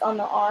cuts on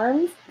the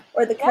arms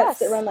or the cuts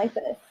that Yes. run like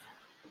this.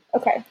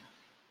 Okay.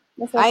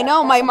 That's what I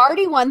know my thought.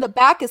 Marty one. The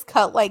back is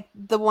cut like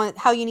the one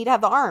how you need to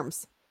have the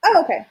arms.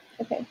 Oh, okay.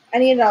 Okay. I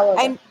need it all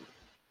over.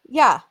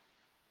 Yeah.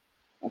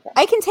 Okay.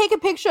 I can take a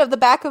picture of the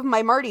back of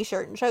my Marty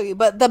shirt and show you,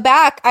 but the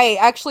back I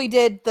actually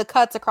did the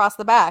cuts across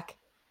the back.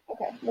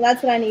 Okay. Well,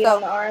 that's what I need So,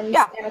 on the arms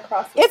yeah. and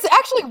across. It's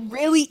actually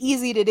really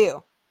easy to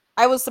do.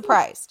 I was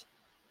surprised.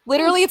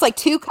 Literally, it's like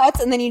 2 cuts,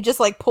 and then you just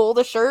like pull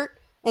the shirt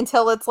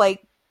until it's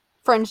like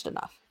fringed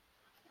enough.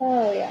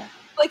 Oh yeah.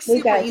 Like We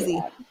super gotta do easy.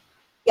 that.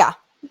 Yeah,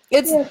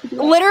 it's Yeah, we do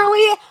that.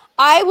 literally.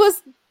 I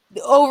was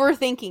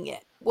overthinking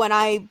it when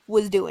I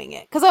was doing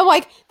it because I'm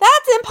like,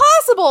 that's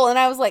impossible, and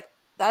I was like,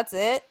 that's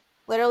it.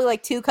 Literally,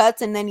 like 2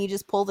 cuts, and then you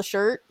just pull the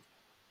shirt.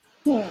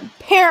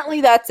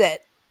 Apparently, that's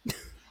it.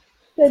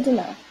 Good to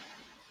know.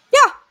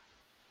 Yeah.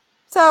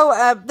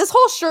 So this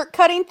whole shirt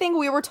cutting thing,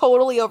 we were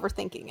totally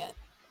overthinking it.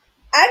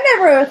 I've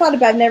never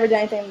done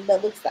anything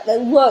that looks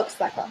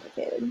that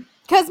complicated.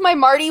 Because my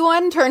Marty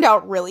one turned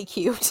out really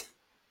cute.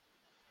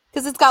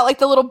 Because it's got like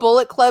the little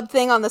Bullet Club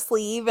thing on the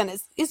sleeve, and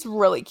it's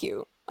really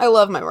cute. I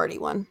love my Marty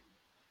one.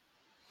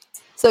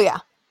 So yeah,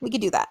 we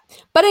could do that.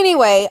 But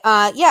anyway,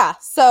 yeah.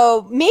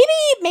 So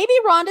maybe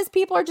Rhonda's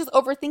people are just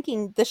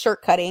overthinking the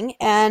shirt cutting,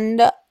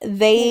 and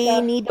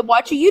they need to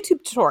watch a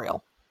YouTube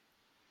tutorial.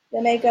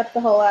 They make up the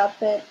whole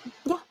outfit.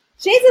 Yeah.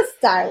 She's a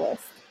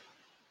stylist.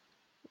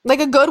 Like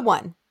a good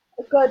one.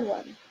 A good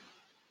one.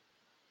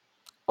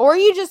 Or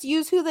you just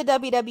use who the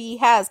WWE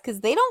has, because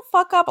they don't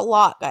fuck up a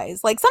lot,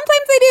 guys. Like,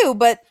 sometimes they do,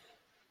 but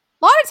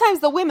a lot of times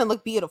the women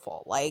look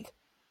beautiful. Like,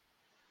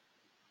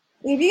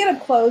 If you get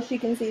up close, you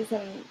can see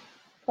some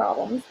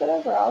problems, but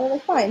overall, they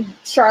look fine.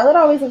 Charlotte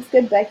always looks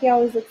good. Becky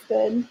always looks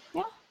good.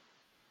 yeah.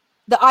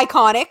 The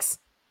Iconics.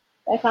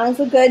 Iconics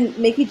look good.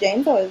 Mickey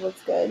James always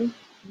looks good.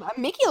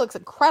 Mickey looks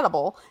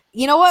incredible.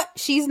 You know what?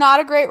 She's not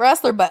a great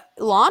wrestler, but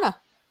Lana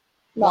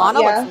Yeah.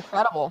 looks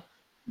incredible.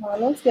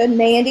 Lana looks good.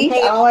 Mandy,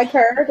 I don't like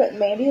her, but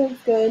Mandy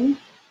looks good.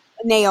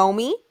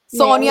 Naomi,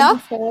 Sonya, Naomi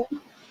looks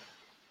good.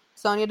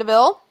 Sonya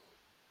Deville.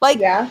 Like,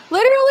 Yeah.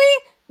 literally,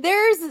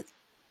 there's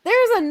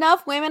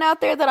enough women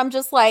out there that I'm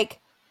just like,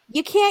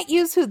 you can't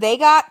use who they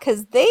got,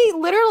 because they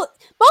literally,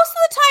 most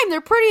of the time,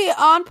 they're pretty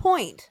on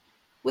point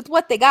with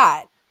what they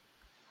got.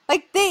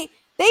 Like, they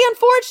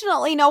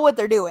unfortunately know what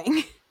they're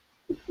doing.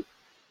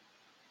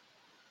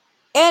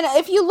 And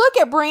if you look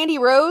at Brandy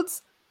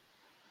Rhodes,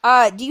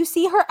 do you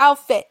see her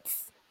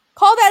outfits?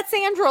 Call that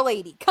Sandra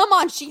lady. Come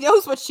on, she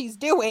knows what she's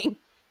doing.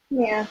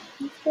 Yeah.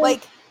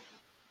 Like,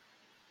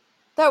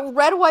 that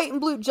red, white,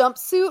 and blue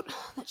jumpsuit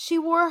that she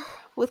wore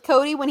with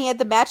Cody when he had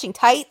the matching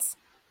tights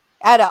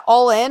at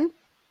All In.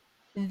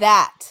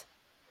 That.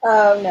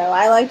 Oh, no.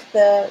 I liked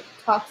the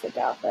toxic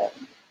outfit.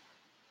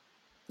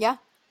 Yeah.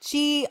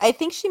 I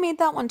think she made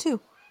that one too.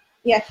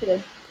 Yeah, she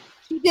did.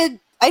 She did.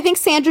 I think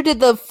Sandra did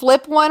the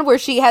flip one where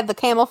she had the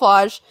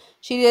camouflage.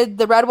 She did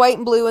the red, white,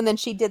 and blue, and then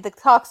she did the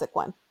toxic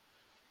one.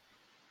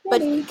 But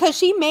because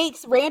she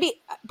makes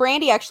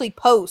Brandy actually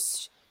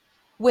posts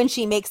when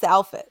she makes the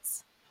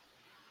outfits.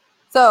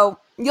 So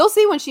you'll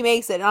see when she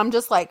makes it. And I'm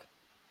just like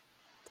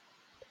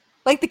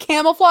the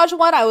camouflage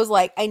one, I was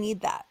like, I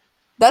need that.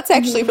 That's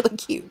actually really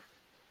cute.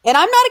 And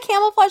I'm not a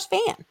camouflage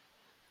fan.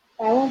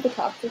 I want the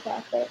toxic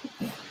outfit.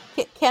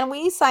 Can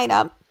we sign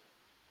up?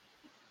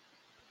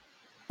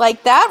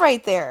 Like, that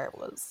right there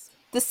was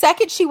the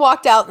second she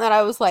walked out, and then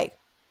I was like,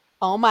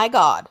 oh my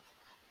God,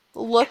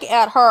 look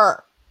at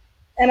her.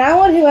 And I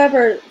want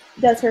whoever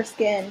does her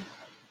skin.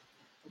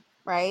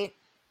 Right?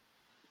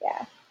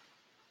 Yeah.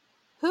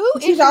 Who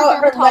is She's your all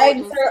her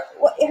legs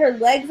dermatologist? her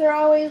legs are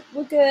always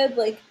look good.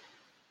 Like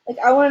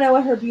I want to know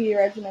what her beauty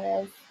regimen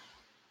is.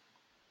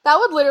 That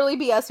would literally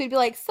be us. We'd be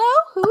like, so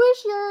who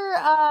does your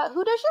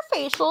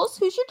facials?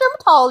 Who's your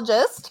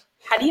dermatologist?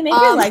 How do you make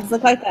your legs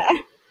look like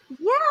that?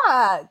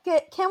 Yeah.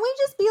 Can we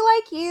just be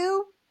like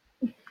you?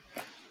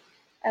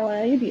 I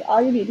want to know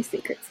all your beauty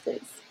secrets, please.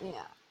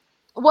 Yeah.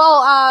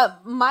 Well,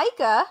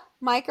 Micah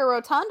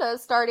Rotunda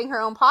is starting her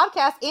own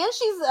podcast, and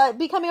she's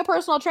becoming a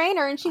personal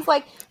trainer, and she's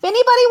like, if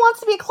anybody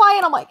wants to be a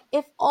client, I'm like,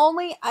 if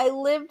only I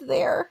lived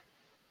there.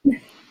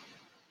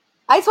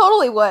 I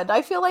totally would.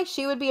 I feel like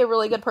she would be a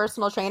really good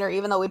personal trainer,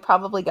 even though we'd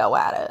probably go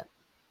at it.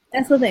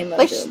 That's the thing, though.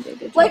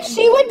 Like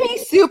she would be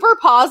super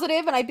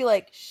positive, and I'd be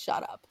like,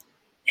 shut up.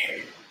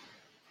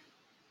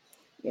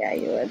 Yeah,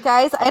 you would.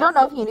 Guys, I don't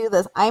know if you knew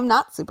this. I'm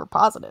not super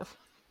positive.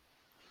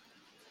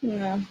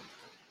 No,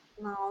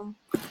 No,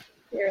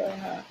 you're really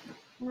not.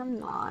 I'm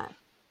not.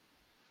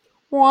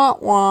 Wah,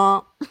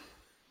 wah.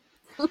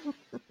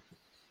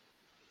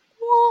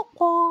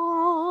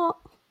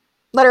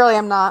 Literally,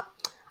 I'm not.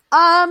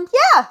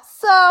 Yeah,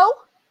 so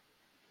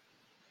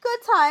good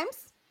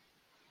times.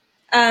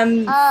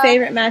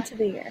 Favorite match of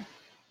the year.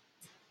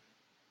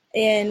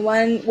 In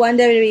one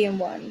WWE and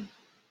one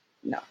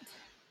not.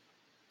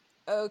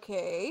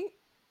 Okay.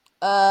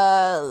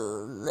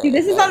 Dude,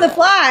 this is on the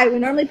fly. We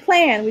normally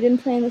plan. We didn't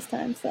plan this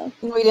time, so.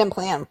 We didn't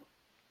plan.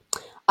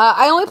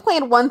 I only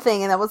planned one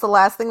thing, and that was the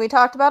last thing we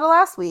talked about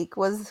last week,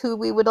 was who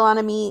we would want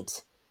to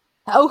meet.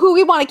 Oh, who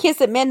we want to kiss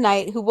at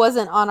midnight, who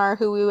wasn't on our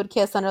who we would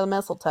kiss under the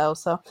mistletoe.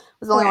 So it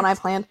was the only one I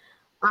planned.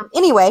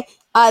 Anyway,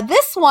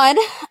 this one,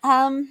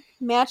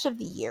 match of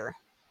the year.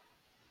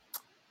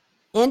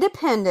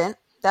 Independent.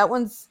 That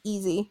one's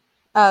easy.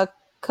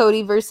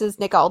 Cody versus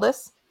Nick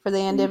Aldis for the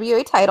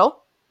NWA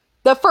title.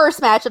 The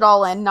first match at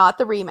All In, not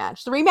the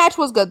rematch. The rematch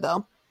was good,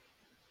 though.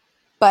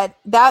 But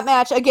that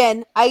match,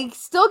 again, I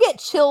still get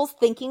chills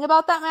thinking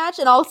about that match,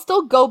 and I'll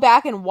still go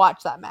back and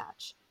watch that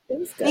match. It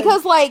was good.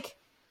 Because, like,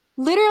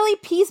 literally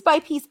piece by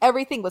piece,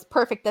 everything was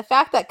perfect. The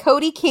fact that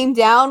Cody came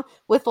down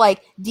with,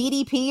 like,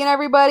 DDP and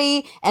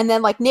everybody, and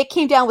then, like, Nick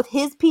came down with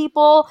his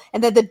people,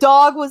 and then the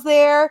dog was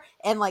there,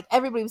 and, like,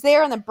 everybody was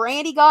there, and then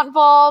Brandy got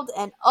involved,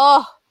 and,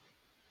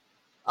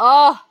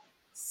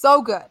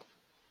 so good.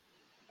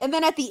 And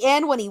then at the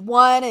end, when he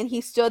won and he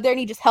stood there and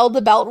he just held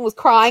the belt and was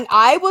crying,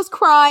 I was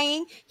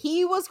crying.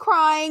 He was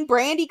crying.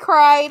 Brandy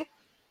cried.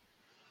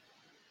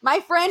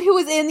 My friend who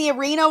was in the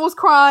arena was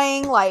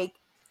crying. Like,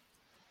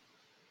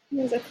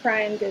 it was a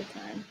crying good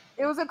time.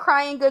 It was a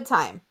crying good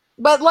time.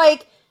 But,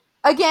 like,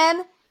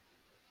 again,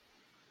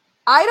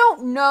 I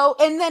don't know.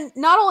 And then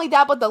not only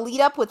that, but the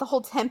lead up with the whole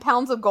 10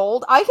 pounds of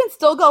gold. I can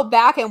still go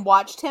back and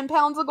watch 10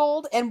 pounds of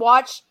gold and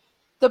watch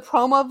the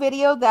promo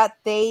video that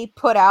they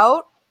put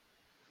out.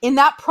 In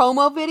that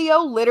promo video,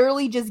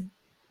 literally just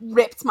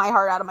ripped my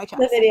heart out of my chest.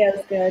 The video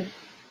is good.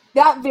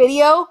 That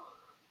video,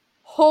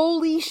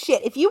 holy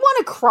shit. If you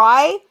want to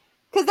cry,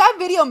 because that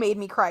video made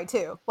me cry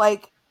too.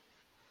 Like,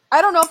 I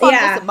don't know if I'm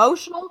just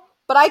emotional,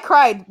 but I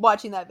cried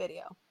watching that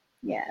video.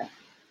 Yeah.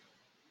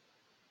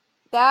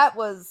 That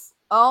was,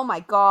 oh my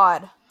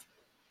God.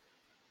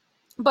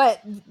 But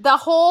that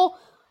whole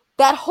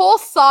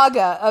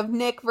saga of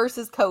Nick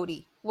versus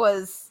Cody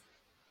was...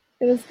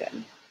 It was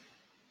good.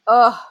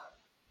 Ugh.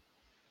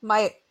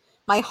 My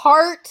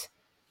heart.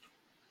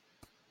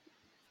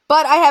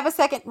 But I have a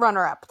second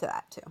runner-up to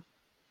that, too.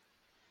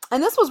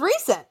 And this was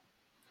recent.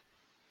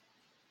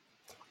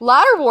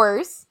 Ladder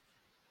Wars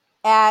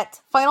at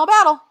Final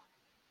Battle.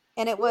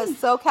 And it was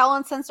SoCal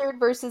Uncensored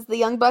versus the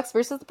Young Bucks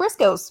versus the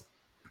Briscoes.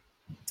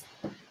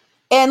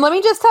 And let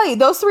me just tell you,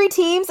 those three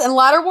teams and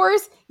Ladder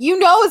Wars, you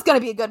know is going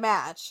to be a good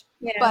match.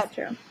 Yeah, but that's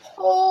true.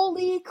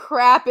 Holy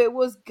crap, it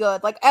was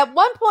good. Like, at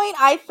one point,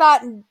 I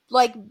thought,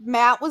 like,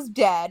 Matt was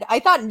dead. I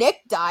thought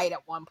Nick died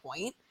at one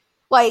point.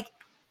 Like,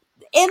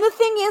 and the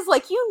thing is,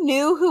 like, you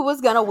knew who was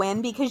going to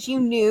win because you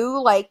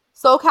knew, like,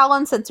 SoCal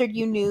Uncensored,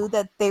 you knew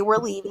that they were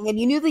leaving, and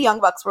you knew the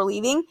Young Bucks were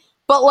leaving.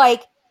 But,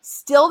 like,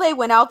 still they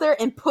went out there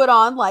and put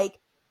on, like,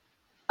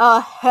 a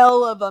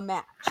hell of a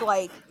match.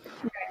 Like,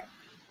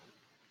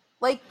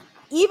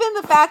 even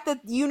the fact that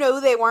you know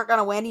they weren't going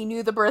to win, you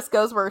knew the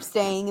Briscoes were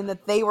staying and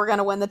that they were going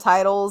to win the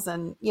titles,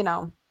 and, you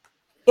know,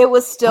 it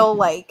was still,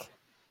 like,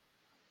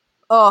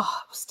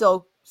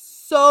 still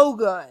so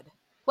good.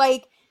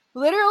 Like,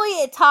 literally,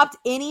 it topped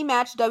any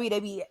match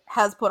WWE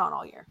has put on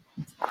all year.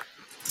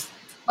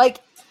 Like,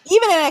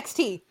 even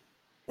NXT.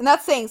 And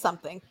that's saying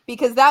something,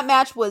 because that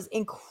match was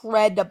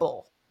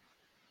incredible.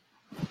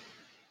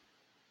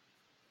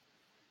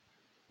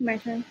 My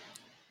turn.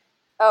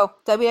 Oh,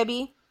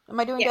 WWE? Am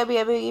I doing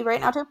WWE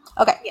right now too?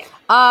 Okay.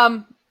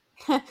 Yeah.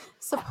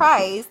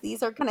 Surprise.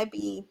 These are gonna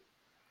be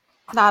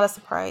not a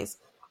surprise.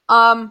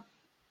 My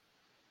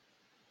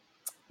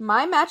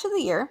match of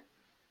the year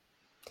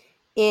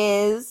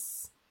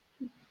is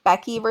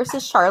Becky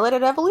versus Charlotte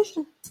at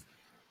Evolution.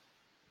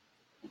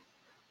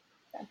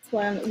 That's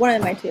one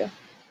of my two.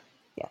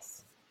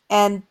 Yes.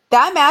 And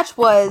that match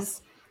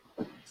was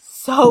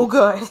so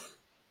good.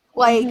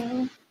 Like,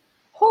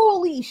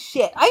 holy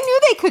shit. I knew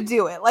they could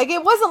do it. Like,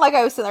 it wasn't like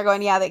I was sitting there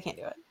going, yeah, they can't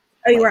do it.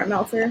 Oh, you weren't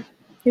Meltzer?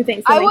 Who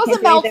thinks I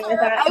wasn't Meltzer.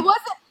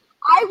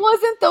 I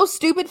wasn't those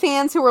stupid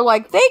fans who were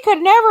like, they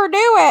could never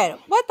do it.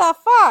 What the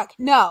fuck?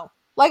 No.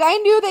 Like, I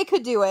knew they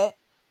could do it.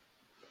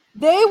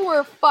 They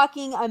were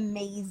fucking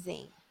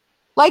amazing.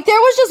 Like, there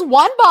was just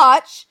one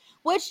botch,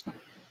 which,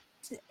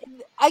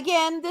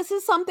 again, this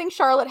is something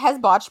Charlotte has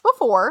botched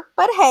before.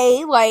 But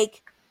hey,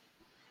 like,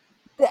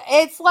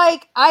 it's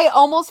like I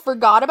almost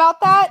forgot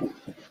about that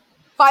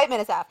 5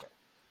 minutes after.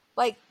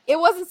 Like, it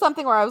wasn't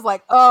something where I was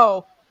like,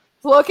 oh,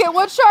 look at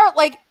what Charlotte,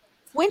 like,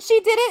 when she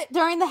did it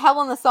during the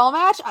Hell in the Cell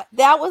match,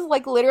 that was,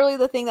 like, literally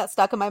the thing that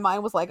stuck in my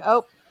mind was like,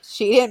 oh,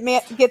 she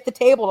didn't get the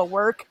table to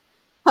work.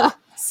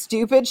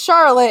 Stupid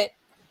Charlotte.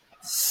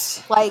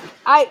 Like,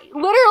 I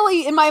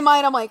literally, in my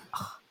mind, I'm like,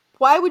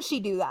 why would she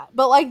do that?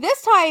 But, like,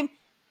 this time,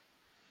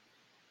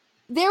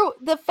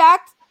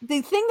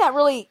 the thing that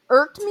really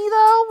irked me,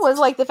 though, was,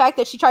 like, the fact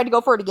that she tried to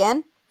go for it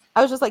again.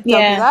 I was just like, don't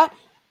do that.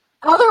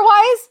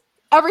 Otherwise,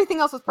 Everything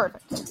else was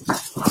perfect.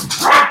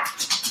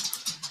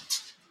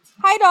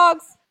 Hi,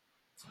 dogs.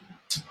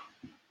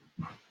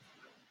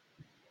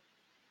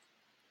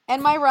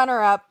 And my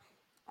runner-up.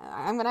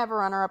 I'm going to have a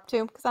runner-up,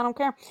 too, because I don't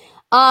care.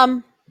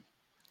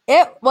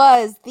 It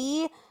was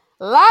the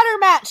ladder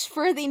match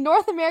for the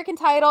North American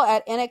title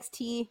at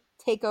NXT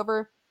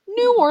TakeOver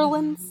New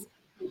Orleans.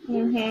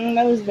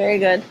 That was very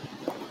good.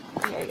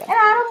 Very good. And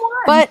Adam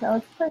won. But so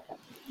it's perfect.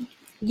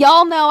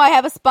 Y'all know I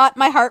have a spot in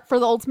my heart for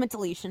the Ultimate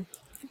Deletion.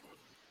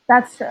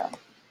 That's true.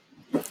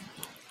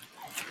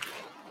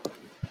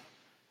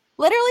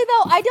 Literally,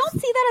 though, I don't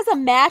see that as a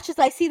match as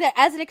I see that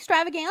as an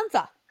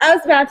extravaganza. I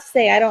was about to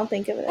say, I don't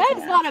think of it That as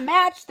is not a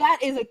match. That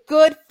is a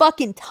good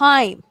fucking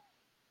time.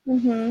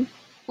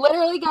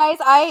 Literally, guys,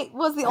 I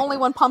was the only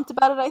one pumped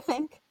about it, I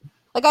think.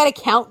 Like, I had a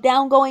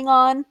countdown going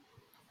on.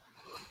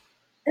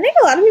 I think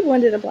a lot of people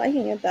ended up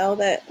liking it, though,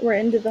 that were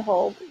into the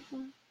whole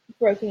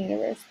Broken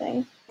Universe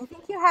thing. I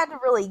think you had to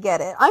really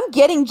get it. I'm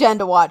getting Jen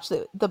to watch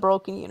the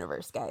Broken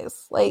Universe,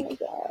 guys. Like, Oh my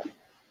God.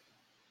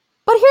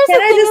 but here's Can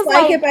the I thing: just is,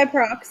 like it by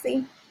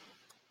proxy?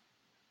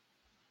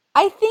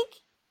 I think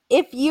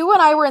if you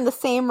and I were in the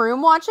same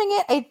room watching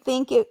it, I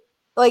think it,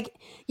 like,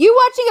 you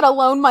watching it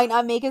alone might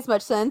not make as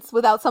much sense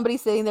without somebody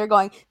sitting there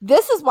going,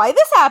 "This is why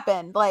this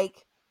happened."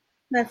 Like,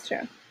 That's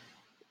true.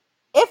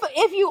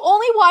 if you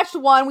only watched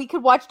one, we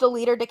could watch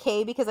Delete or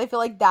Decay because I feel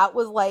like that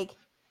was like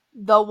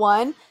the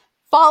one,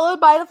 followed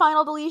by the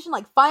Final Deletion.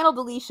 Like, Final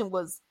Deletion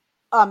was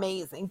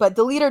amazing, but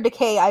Delete or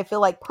Decay, I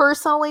feel like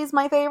personally is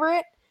my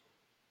favorite.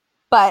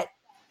 But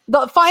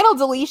the Final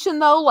Deletion,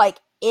 though, like,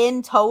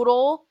 in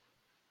total,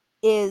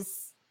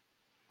 is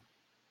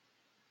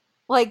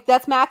like,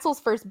 that's Maxwell's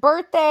first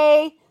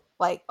birthday.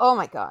 Like, oh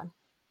my God.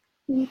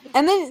 And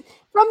then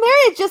from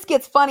there it just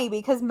gets funny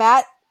because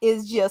Matt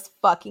is just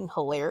fucking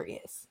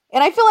hilarious.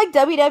 And I feel like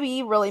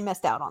WWE really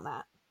missed out on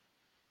that.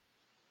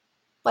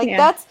 Like,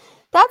 Yeah.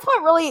 that's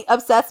what really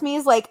upsets me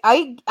is, like,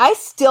 I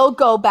still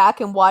go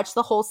back and watch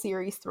the whole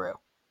series through.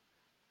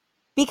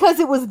 Because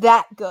it was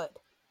that good.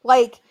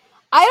 Like,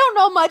 I don't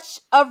know much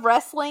of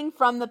wrestling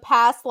from the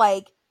past,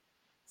 like,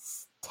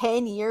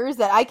 10 years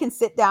that I can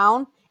sit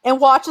down and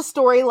watch a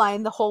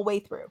storyline the whole way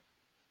through.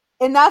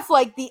 And that's,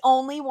 like, the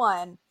only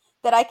one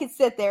that I could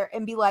sit there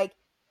and be like,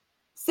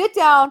 sit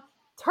down,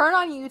 turn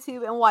on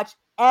YouTube, and watch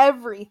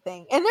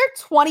everything. And they're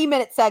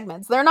 20-minute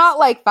segments. They're not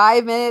like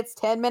 5 minutes,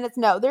 10 minutes.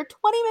 No, they're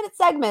 20-minute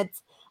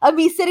segments of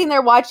me sitting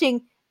there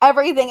watching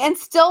everything and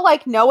still,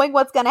 like, knowing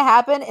what's going to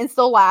happen and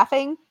still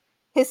laughing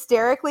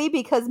hysterically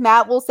because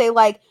Matt will say,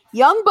 like,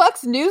 Young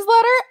Bucks newsletter,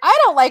 I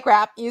don't like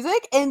rap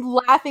music, and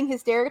laughing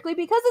hysterically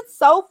because it's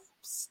so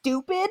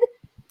stupid,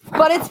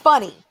 but it's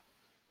funny.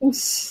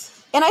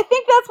 And I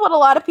think that's what a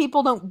lot of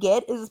people don't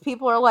get is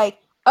people are like,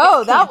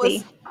 oh, that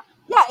was,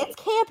 yeah, it's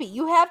campy.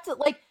 You have to,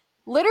 like,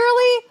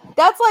 literally,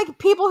 that's like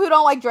people who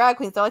don't like drag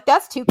queens. They're like,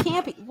 that's too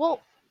campy.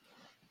 Well,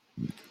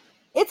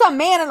 it's a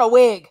man in a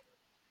wig.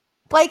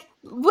 Like,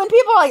 when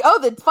people are like, oh,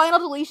 the Final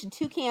Deletion,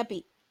 too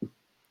campy.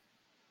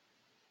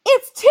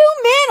 It's two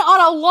men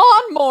on a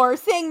lawnmower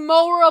saying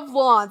mower of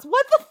lawns.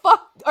 What the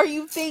fuck are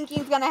you thinking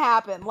is going to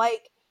happen?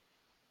 Like,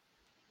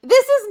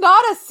 this is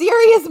not a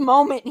serious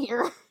moment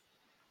here.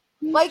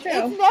 Like,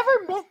 it's never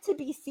meant to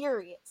be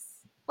serious.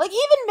 Like,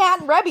 even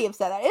Matt and Rebby have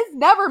said that. It's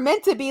never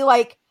meant to be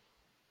like,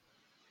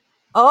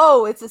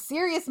 oh, it's a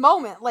serious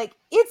moment. Like,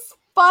 it's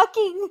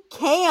fucking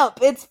camp.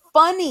 It's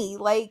funny.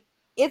 Like,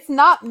 it's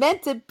not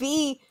meant to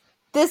be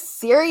this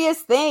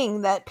serious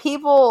thing that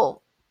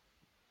people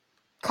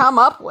come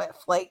up with.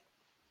 Like,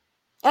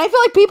 and I feel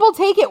like people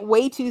take it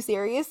way too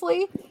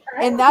seriously.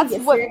 And that's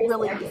what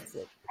really gets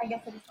it. I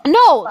guess it's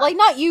No, like,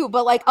 not you,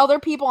 but, like, other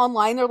people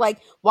online, they're like,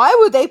 why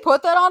would they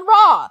put that on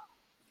Raw?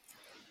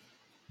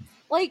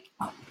 Like,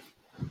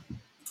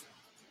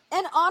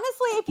 and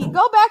honestly, if you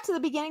go back to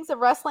the beginnings of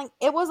wrestling,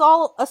 it was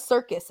all a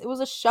circus. It was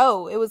a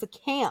show. It was a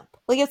camp.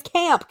 Like, it's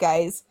camp,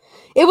 guys.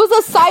 It was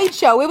a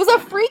sideshow. It was a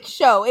freak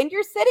show. And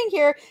you're sitting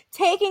here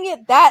taking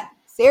it that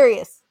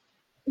serious.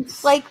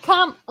 Like,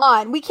 come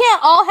on. We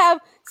can't all have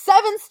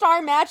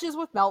 7-star matches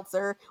with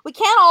Meltzer. We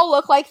can't all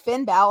look like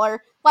Finn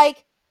Balor.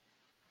 Like,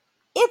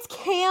 it's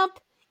camp.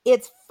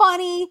 It's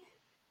funny.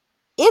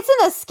 It's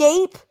an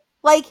escape.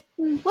 Like,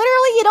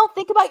 literally, you don't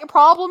think about your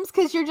problems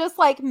because you're just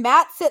like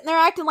Matt sitting there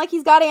acting like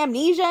he's got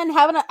amnesia and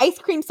having an ice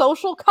cream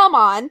social. Come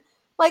on.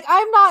 Like,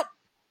 I'm not.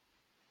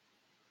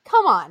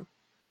 Come on.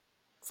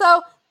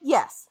 So,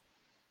 yes.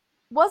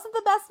 Wasn't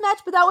the best match,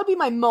 but that would be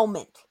my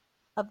moment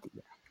of the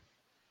year.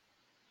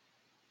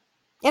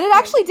 And it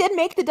actually did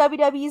make the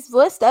WWE's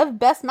list of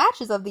best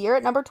matches of the year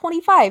at number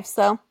 25.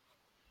 So,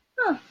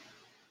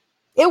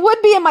 it would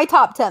be in my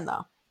top 10,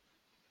 though.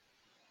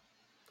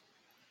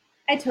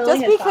 I totally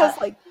Just because,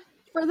 like,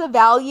 for the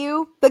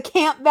value, the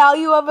camp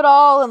value of it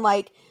all, and,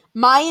 like,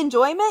 my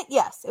enjoyment,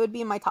 yes, it would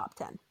be in my top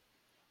 10.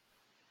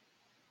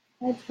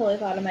 I totally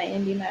thought of my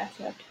indie match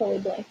and I've totally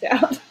blanked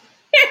out.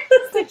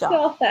 Good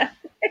job.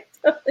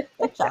 Totally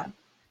Good job.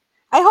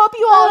 I hope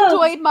you all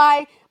enjoyed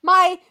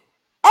my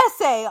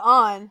essay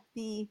on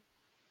the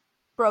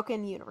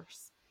Broken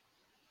Universe.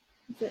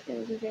 It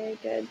was a very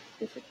good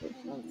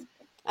dissertation.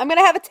 I'm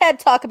gonna have a TED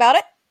talk about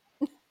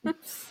it.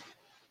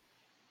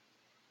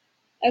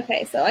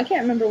 Okay, so I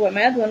can't remember what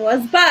my other one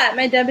was, but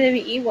my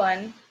WWE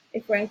one,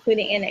 if we're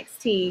including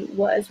NXT,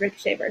 was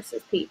Ricochet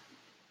versus Pete.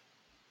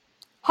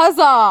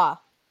 Huzzah!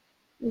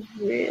 It was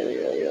really,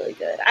 really, really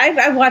good.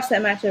 I've watched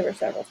that match over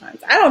several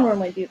times. I don't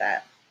normally do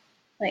that,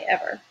 like,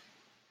 ever.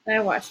 And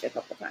I watched it a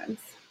couple times.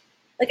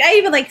 Like, I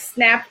even, like,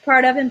 snapped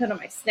part of it and put it on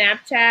my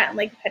Snapchat and,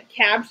 like, had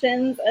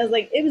captions. I was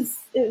like, it was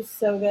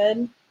so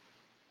good.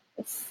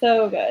 It's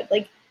so good.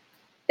 Like,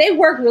 they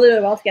work really,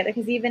 really well together,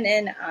 because even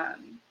in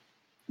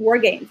War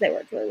Games, they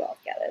worked really well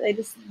together. They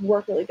just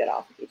work really good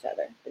off of each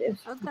other. But I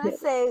was gonna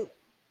say,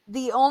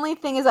 the only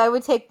thing is I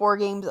would take War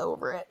Games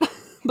over it.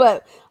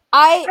 But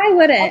I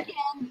wouldn't.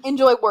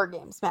 enjoy War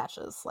Games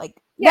matches.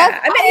 Like, yeah,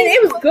 I mean,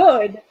 it was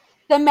good.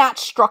 The match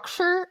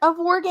structure of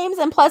War Games,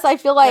 and plus I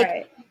feel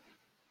like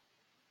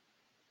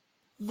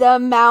the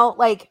amount,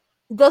 like,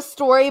 the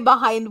story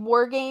behind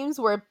War Games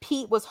where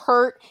Pete was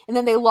hurt and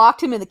then they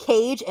locked him in the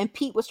cage and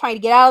Pete was trying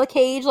to get out of the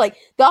cage, like,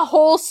 the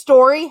whole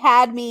story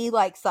had me,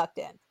 like, sucked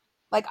in.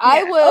 Like, yeah.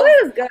 I was... Oh,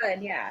 it was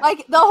good, yeah.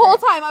 Like, the whole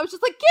time I was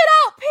just like, get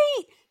out,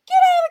 Pete! Get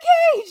out of the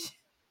cage!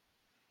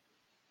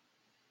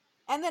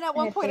 And then at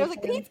one point I was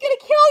like, Pete's gonna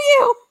kill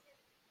you!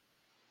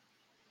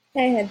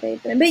 I had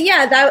faith in him. But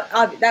yeah,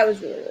 that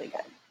was really, really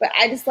good. But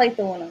I just like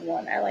the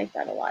one-on-one. I like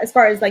that a lot. As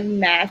far as, like,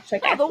 match,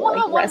 like, yeah, the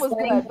one-on-one was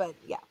good, but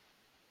yeah.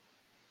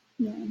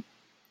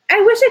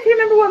 I wish I could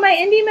remember what my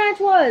indie match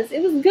was.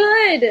 It was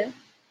good.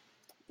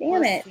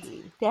 Damn it.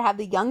 See. Did it have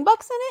the Young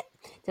Bucks in it?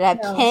 Did it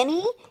have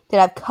Kenny? Did it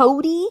have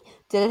Cody?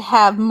 Did it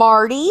have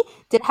Marty?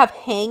 Did it have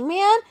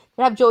Hangman? Did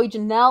it have Joey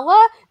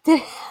Janela? Did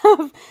it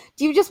have...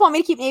 Do you just want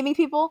me to keep naming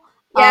people?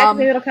 Yeah,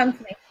 maybe it'll come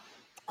to me.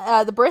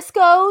 The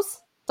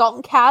Briscoes,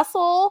 Dalton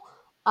Castle,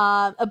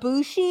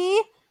 Ibushi,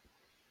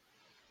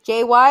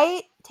 Jay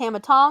White, Tama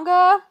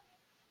Tonga.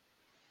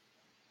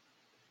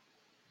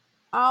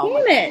 Damn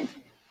it.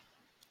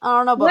 I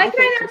don't know. But why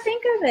can I not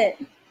think of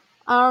it?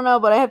 I don't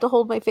know, but I have to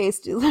hold my face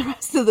to the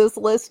rest of this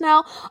list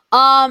now.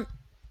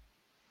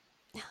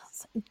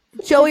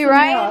 Joey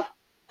Ryan.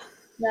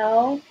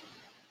 No.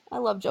 I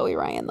love Joey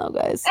Ryan though,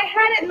 guys. I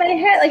had it in my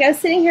head, like I was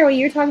sitting here when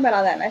you were talking about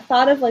all that, and I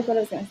thought of like what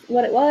it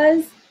was,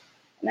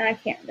 and then I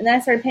can't. And then I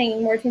started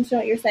paying more attention to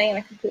what you're saying, and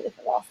I completely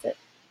lost it.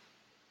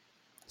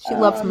 She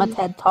loves my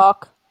TED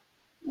talk.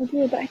 I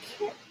do, but I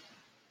can't.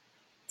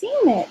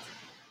 Damn it.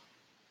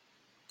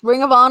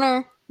 Ring of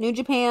Honor, New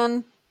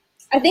Japan.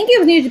 I think it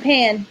was New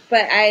Japan,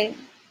 but I...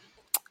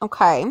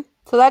 Okay.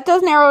 So that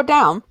does narrow it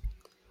down.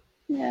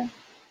 Yeah.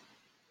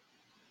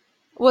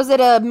 Was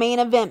it a main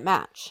event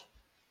match?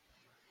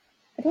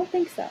 I don't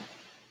think so.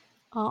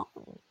 Oh.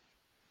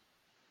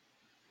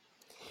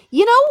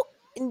 You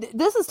know,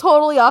 this is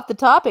totally off the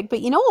topic,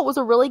 but you know what was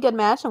a really good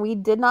match and we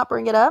did not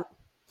bring it up?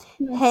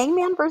 Mm-hmm.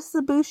 Hangman versus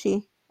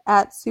Ibushi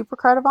at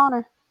Supercard of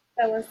Honor.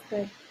 That was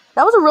good.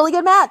 That was a really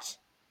good match.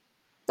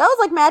 That was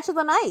like match of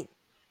the night.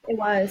 It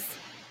was.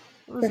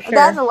 For sure.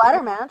 That's a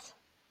ladder match.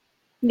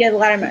 Yeah, the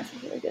ladder match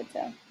was really good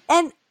too.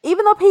 And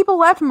even though people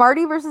left,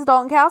 Marty versus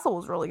Dalton Castle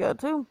was really good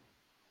too.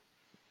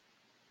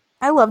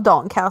 I love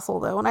Dalton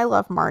Castle though, and I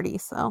love Marty,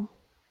 so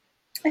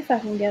I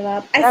fucking give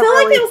up. I feel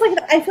like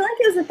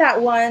it was at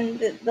that one,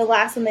 the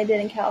last one they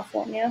did in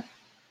California,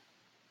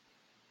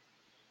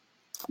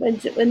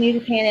 with New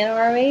Japan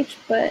and ROH.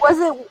 But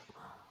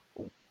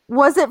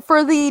was it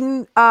for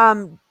the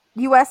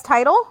U.S.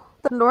 title,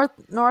 the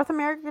North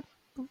American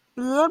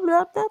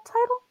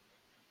title?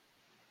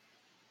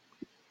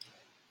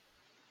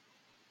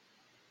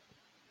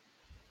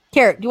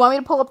 Carrot, do you want me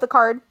to pull up the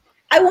card?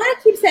 I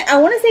want to say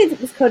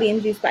it was Cody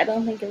and Juice, but I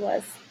don't think it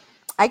was.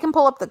 I can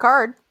pull up the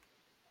card.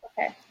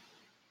 Okay.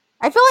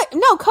 I feel like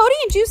no, Cody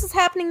and Juice is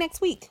happening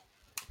next week.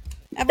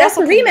 That's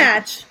a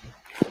rematch.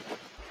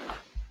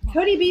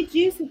 Cody beat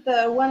Juice at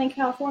the one in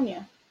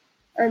California,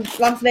 or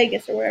Las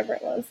Vegas, or wherever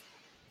it was.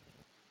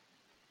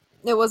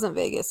 It wasn't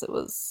Vegas. It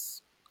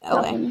was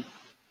LA.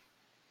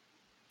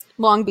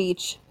 Long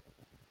Beach.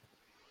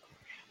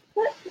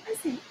 What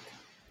was it?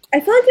 I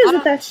feel like it was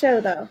at that show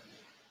though.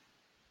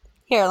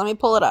 Here, let me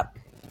pull it up.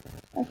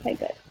 Okay,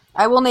 good.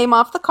 I will name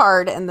off the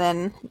card, and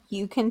then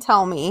you can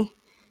tell me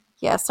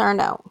yes or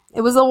no. It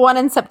was the one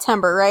in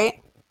September,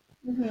 right?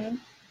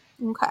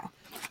 Mm-hmm. Okay.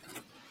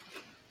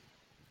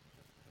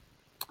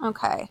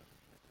 Okay.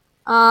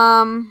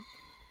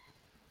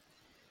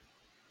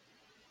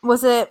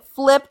 Was it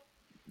Flip,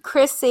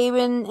 Chris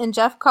Sabin, and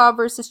Jeff Cobb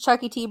versus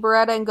Chucky T,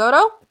 Beretta, and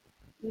Goto?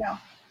 No.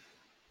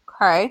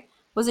 Okay.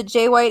 Was it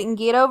Jay White and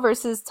Gedo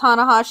versus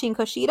Tanahashi and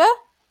Kushida?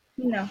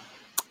 No.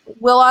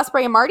 Will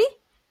Ospreay and Marty?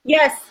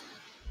 Yes.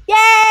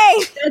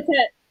 Yay! That's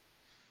it.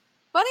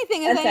 Funny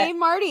thing is, I named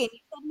Marty and you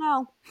said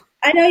no.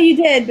 I know you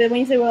did, but when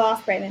you said Will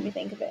Ospreay, it made me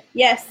think of it.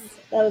 Yes,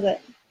 that was it.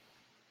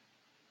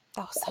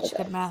 That was such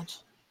a good match.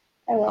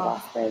 I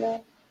love Ospreay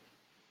though.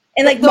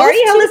 And like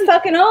Marty held his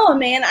fucking own,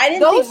 man. I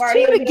didn't think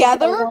Marty would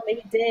together.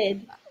 He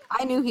did.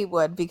 I knew he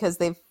would because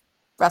they've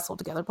wrestled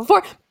together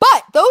before.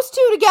 But those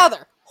two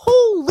together,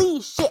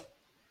 holy shit!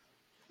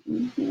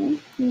 Mm-hmm.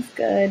 He's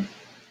good.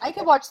 I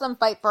could watch them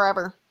fight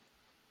forever.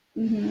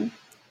 Mm-hmm.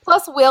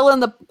 Plus, Will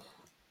and the...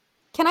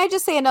 Can I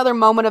just say another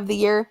moment of the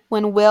year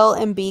when Will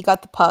and B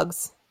got the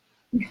pugs?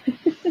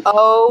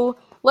 Oh,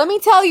 let me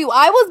tell you,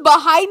 I was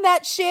behind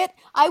that shit.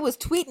 I was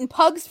tweeting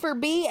pugs for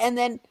B, and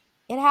then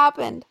it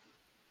happened.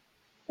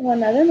 Well,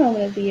 another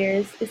moment of the year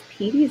is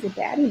Petey's a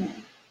daddy now.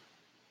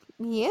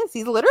 He is.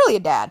 He's literally a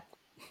dad.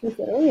 He's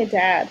literally a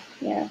dad.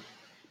 Yeah.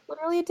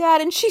 Literally a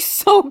dad, and she's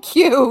so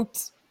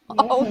cute.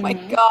 Oh my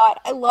god,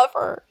 I love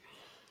her.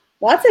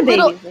 Lots of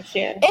babies this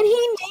year. And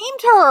he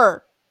named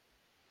her.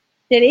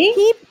 Did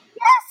he?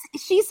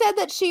 Yes. She said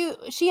that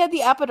she had the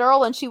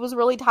epidural and she was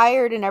really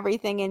tired and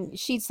everything, and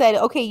she said,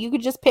 okay, you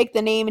could just pick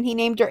the name, and he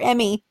named her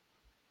Emmy.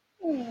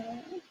 I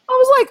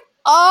was like,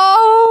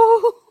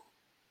 oh.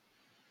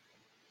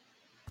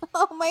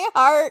 Oh, my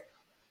heart.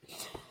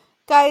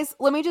 Guys,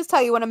 let me just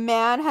tell you, when a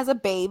man has a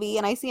baby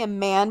and I see a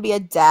man be a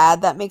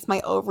dad, that makes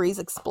my ovaries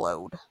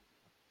explode.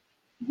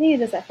 I think he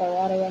does that for a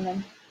lot of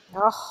women.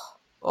 Oh,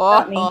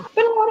 Not me,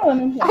 but a lot of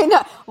women. Yeah. I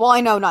know. Well,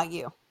 I know, not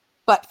you.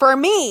 But for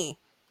me,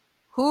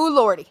 whoo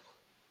lordy.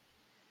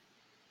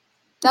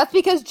 That's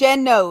because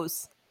Jen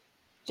knows.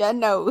 Jen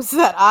knows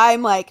that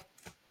I'm like,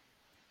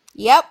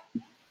 yep.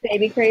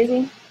 Baby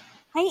crazy.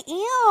 I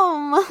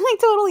am. I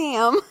totally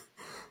am.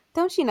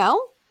 Don't you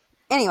know?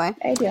 Anyway.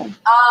 I do.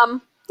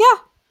 Yeah.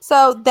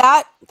 So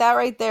that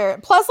right there.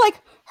 Plus,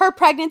 like, her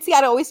pregnancy,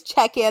 I'd always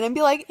check in and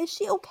be like, is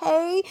she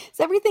okay? Is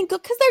everything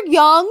good? Because they're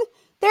young.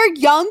 They're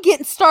young,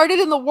 getting started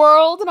in the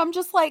world. And I'm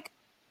just like,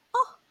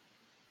 oh.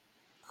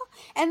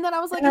 And then I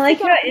was like, I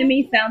like how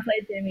Emmy sounds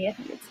like Jimmy. I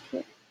think it's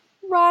cute.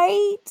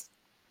 Right?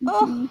 Mm-hmm.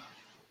 Oh.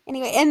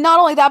 Anyway, and not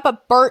only that,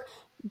 but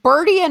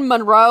Birdie and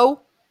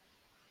Monroe,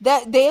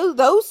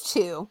 those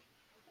two.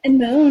 And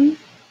Moon.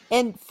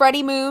 And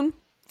Freddie Moon.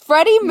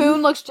 Freddie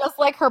Moon looks just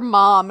like her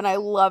mom, and I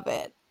love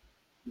it.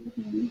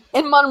 Mm-hmm.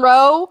 And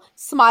Monroe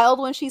smiled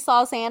when she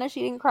saw Santa.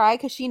 She didn't cry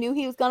because she knew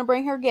he was going to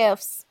bring her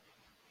gifts.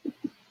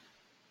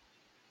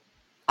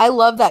 I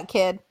love that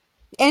kid.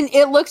 And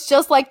it looks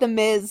just like the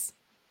Miz.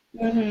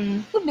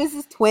 Mm-hmm. The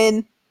Miz's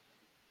twin.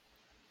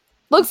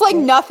 Looks like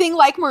nothing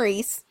like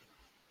Maurice.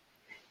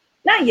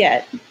 Not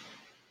yet.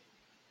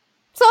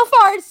 So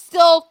far, it's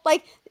still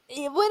like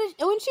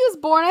when she was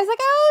born, I was like,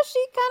 oh,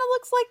 she kind of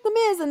looks like the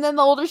Miz. And then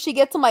the older she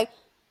gets, I'm like,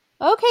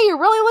 okay, you're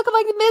really looking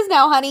like the Miz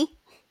now, honey.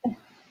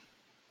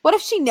 What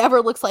if she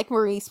never looks like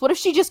Maurice? What if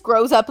she just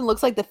grows up and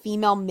looks like the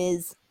female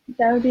Miz?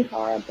 That would be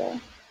horrible.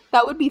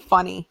 That would be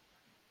funny.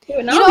 It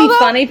would not be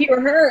funny if you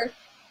were her.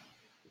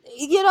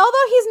 You know,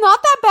 though, he's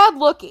not that bad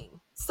looking.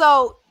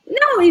 So.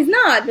 No, he's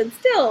not, but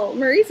still,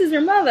 Maurice is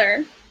her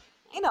mother.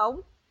 I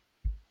know.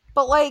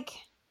 But, like,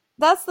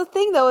 that's the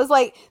thing, though, is,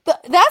 like,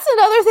 that's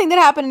another thing that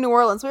happened in New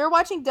Orleans. We were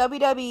watching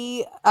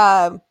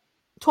WWE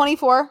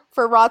 24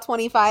 for Raw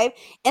 25,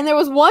 and there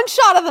was one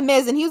shot of The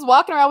Miz, and he was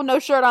walking around with no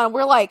shirt on, and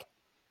we're like,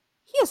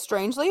 he is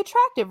strangely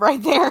attractive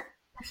right there.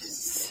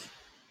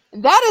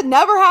 That had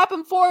never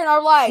happened before in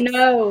our lives.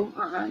 No,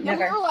 And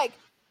never. we were like,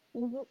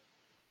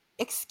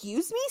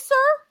 excuse me, sir?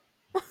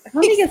 I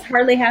don't think it's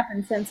hardly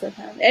happened since with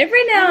him.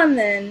 Every now and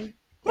then.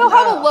 He'll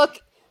have a look.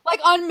 Like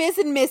on Miz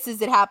and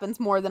Mrs., it happens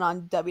more than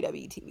on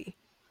WWE TV.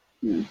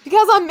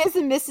 Because on Miz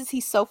and Mrs.,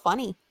 he's so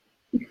funny.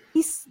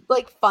 He's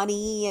like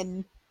funny,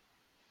 and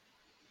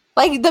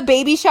like the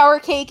baby shower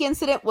cake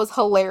incident was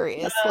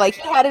hilarious. Like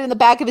he had it in the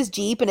back of his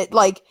Jeep, and it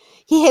like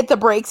he hit the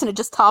brakes and it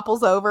just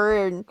topples over,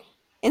 and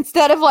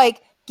instead of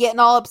like getting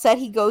all upset,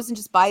 he goes and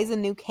just buys a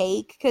new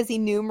cake because he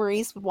knew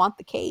Maurice would want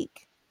the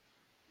cake.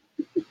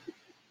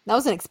 That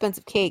was an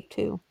expensive cake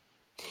too.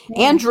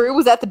 Yeah. And Drew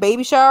was at the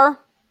baby shower.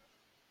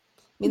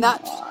 I mean,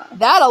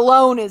 that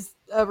alone is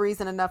a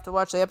reason enough to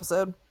watch the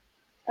episode.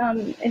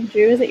 If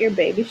Drew is at your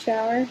baby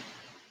shower,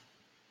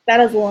 that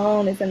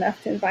alone is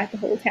enough to invite the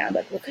whole town.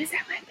 But look who's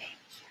at my baby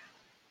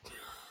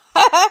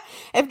shower.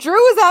 If Drew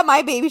was at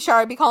my baby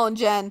shower, I'd be calling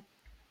Jen.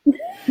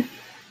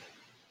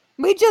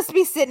 We'd just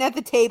be sitting at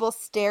the table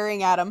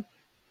staring at him.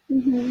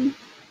 Mm-hmm.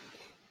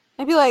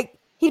 He'd be like,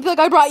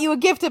 I brought you a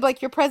gift. I'd be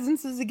like, your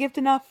presence is a gift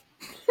enough.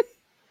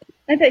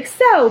 I'd be like,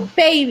 so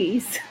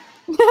babies.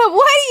 What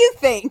do you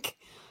think?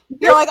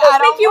 You're like, I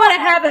don't think you want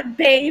to have a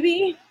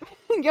baby.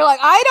 You're like,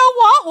 I don't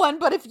want one,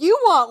 but if you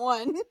want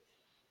one,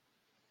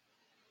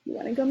 you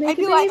want to go make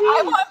a baby? Like,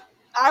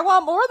 I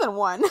want more than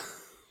one.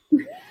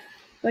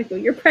 Like, well,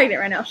 you're pregnant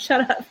right now.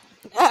 Shut up.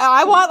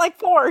 I want like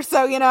 4,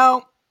 so you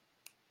know.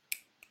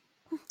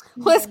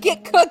 Let's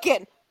get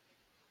cooking.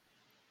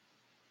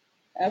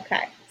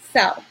 Okay,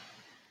 so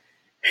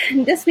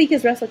this week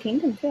is Wrestle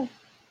Kingdom too.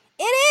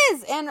 It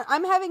is, and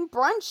I'm having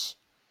brunch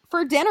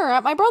for dinner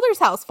at my brother's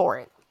house for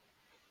it.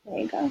 There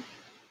you go.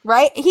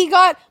 Right?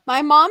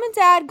 My mom and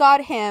dad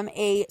got him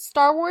a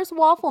Star Wars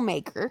waffle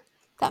maker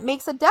that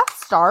makes a Death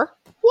Star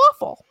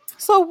waffle.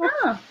 So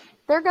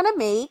they're going to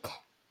make,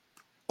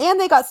 and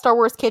they got Star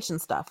Wars kitchen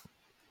stuff.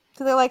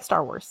 Because they like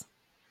Star Wars.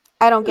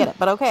 I don't get it,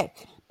 but okay.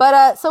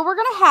 But, so we're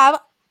going to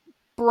have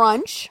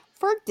brunch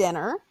for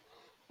dinner.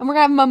 And we're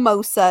going to have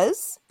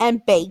mimosas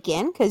and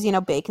bacon. Because, you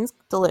know, bacon's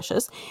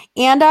delicious.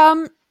 And,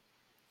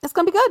 it's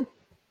going to be good.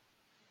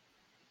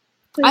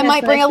 I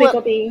might bring a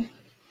little. Be,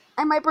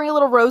 I might bring a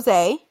little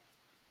rosé.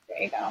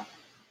 there you go.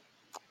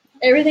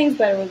 Everything's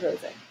better with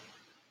rosé.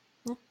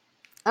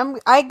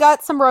 I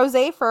got some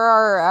rosé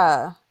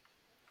for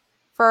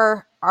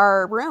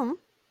our room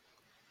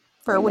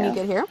for when you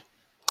get here.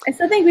 I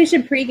still think we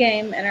should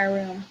pregame in our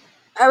room.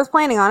 I was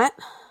planning on it.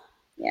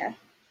 Yeah.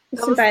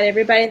 Just invite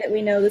everybody that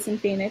we know that's in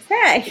Phoenix.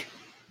 Hey.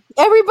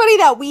 Everybody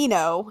that we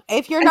know.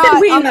 If you're not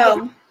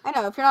I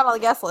know, if you're not on the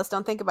guest list,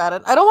 don't think about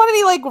it. I don't want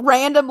any like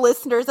random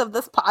listeners of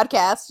this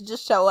podcast to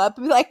just show up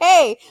and be like,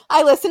 hey,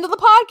 I listened to the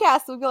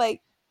podcast. We'll be like,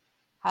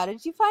 how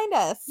did you find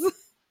us?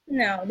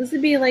 No, this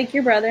would be like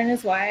your brother and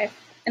his wife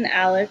and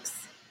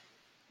Alex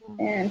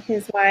and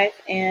his wife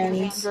and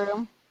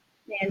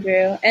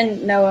Andrew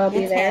and Noah will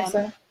be there. Tim.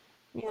 So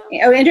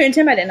yeah. Oh, Andrew and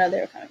Tim, I didn't know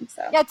they were coming.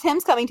 So yeah,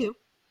 Tim's coming too.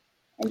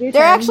 Andrew,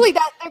 they're actually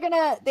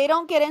they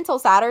don't get in till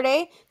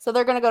Saturday, so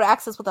they're gonna go to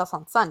Access with us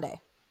on Sunday.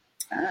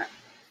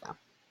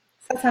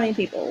 So that's how many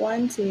people?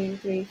 1, 2,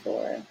 3,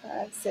 4,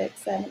 5,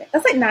 6, 7, 8.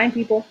 That's like 9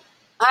 people.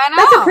 I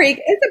know.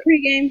 It's a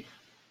pregame.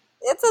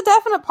 It's a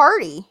definite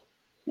party.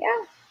 Yeah.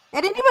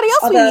 And anybody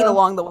else we meet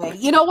along the way.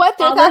 You know what?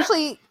 There's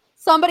actually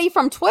somebody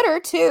from Twitter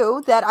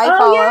too that I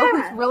follow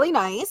who's really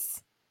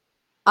nice.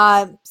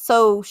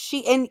 So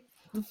and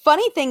the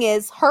funny thing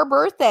is her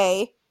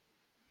birthday.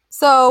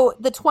 So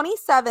the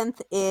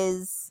 27th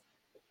is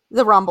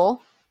the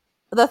Rumble.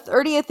 The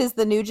 30th is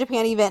the New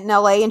Japan event in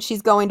LA, and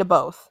she's going to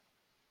both.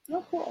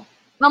 Oh, cool.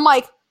 And I'm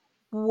like,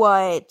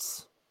 what?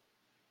 So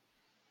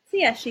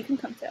yeah, she can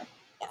come too.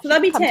 Yeah, so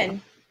that'll be 10. Too.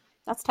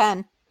 That's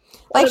 10.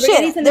 Like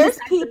shit, there's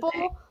people.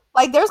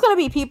 Like, there's going to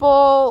be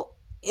people,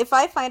 if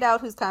I find out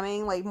who's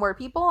coming, like, more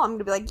people, I'm going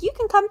to be like, you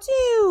can come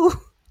too.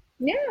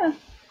 Yeah.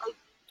 Like,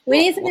 we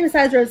need something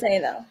besides rosé,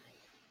 though.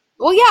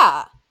 Well,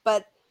 yeah,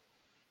 but...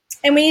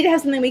 And we need to have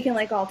something we can,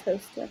 like, all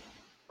toast with.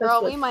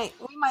 Girl, we might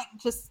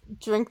just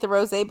drink the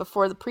rosé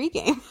before the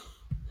pregame.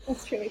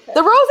 That's true.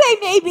 The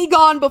rosé may be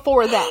gone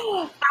before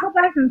that. How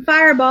about some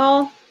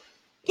Fireball?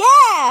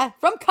 Yeah!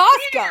 From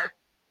Costco.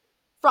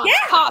 Yeah.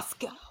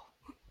 Costco.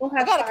 We'll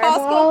have I got Fireball. A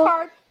Costco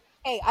card.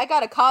 Hey, I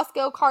got a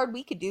Costco card.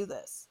 We could do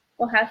this.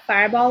 We'll have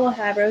Fireball. We'll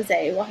have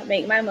rosé. We'll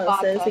make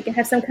mimosas. We can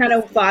have some kind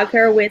of vodka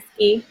or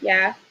whiskey.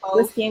 Yeah. Both.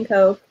 Whiskey and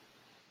Coke.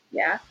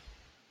 Yeah.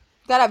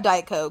 Gotta have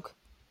Diet Coke.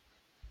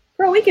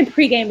 Girl, we can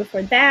pregame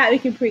before that. We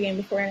can pregame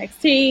before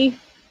NXT.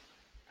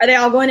 Are they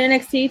all going to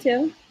NXT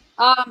too?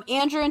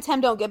 Andrew and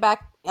Tim don't get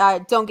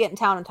in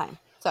town in time.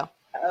 So.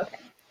 Okay.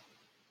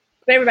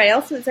 But everybody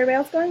else, is everybody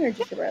else going or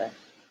just your brother?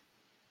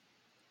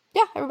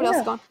 Yeah, everybody else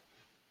is going.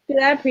 Do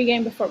that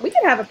pregame before. We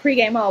could have a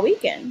pregame all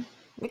weekend.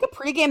 We could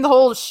pregame the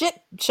whole shit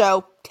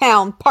show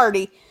town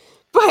party,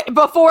 but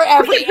before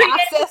every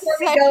access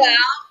session,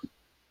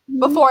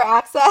 before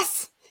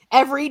access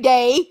every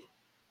day.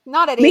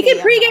 Not at 8 We can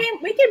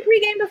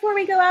pregame before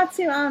we go out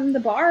to the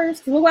bars.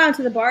 'Cause we'll go out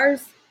to the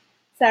bars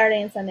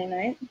Saturday and Sunday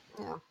night.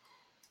 Yeah,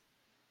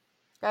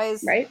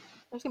 guys. Right?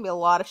 There's gonna be a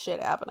lot of shit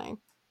happening.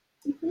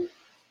 Mm-hmm.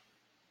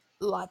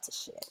 Lots of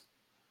shit.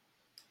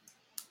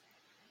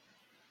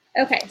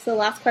 Okay, so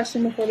last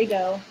question before we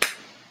go.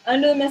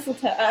 Under the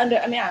mistletoe. At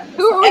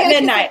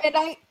midnight.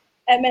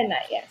 At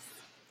midnight, yes.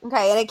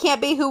 Okay, and it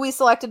can't be who we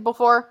selected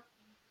before?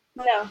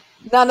 No.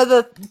 None of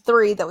the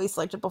 3 that we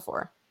selected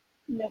before?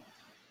 Nope.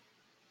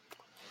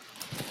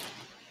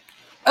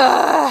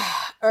 All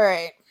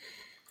right.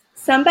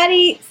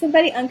 Somebody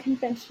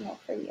unconventional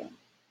for you.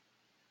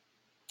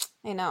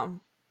 I know.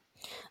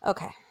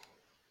 Okay.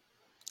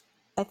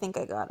 I think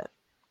I got it.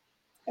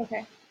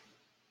 Okay.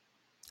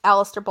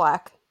 Aleister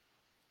Black.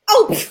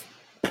 Oh!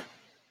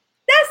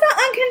 That's not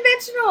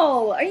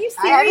unconventional! Are you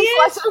serious?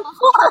 I selected him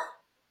before.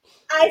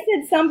 I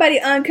said somebody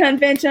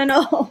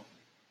unconventional.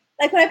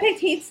 Like when I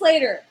picked Heath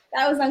Slater,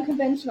 that was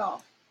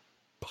unconventional.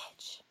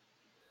 Bitch.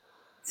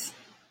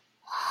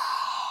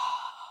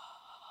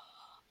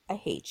 I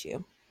hate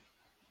you.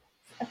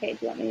 Okay, do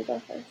you want me to go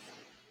first?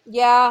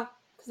 Yeah,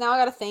 because now I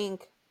gotta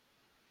think.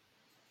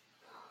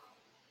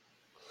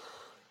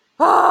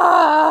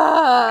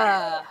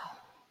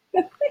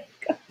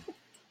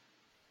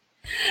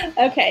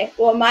 Okay,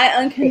 well, my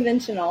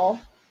unconventional...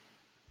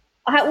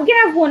 we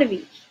can have one of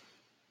each.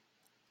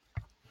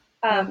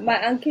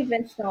 My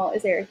unconventional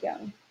is Eric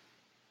Young.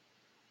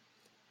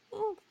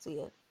 I can see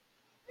it.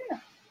 Yeah.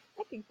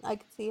 I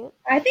can see it.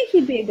 I think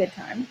he'd be a good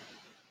time.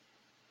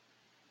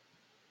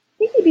 I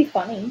think he'd be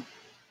funny.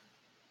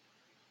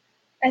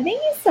 I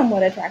think he's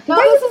somewhat attractive. No,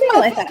 this is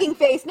my thinking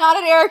face. Not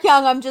at Eric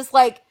Young. I'm just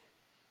like...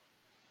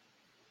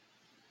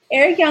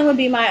 Eric Young would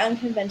be my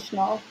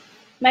unconventional.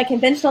 My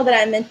conventional that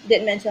I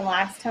didn't mention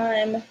last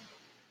time,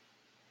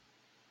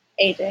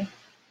 AJ.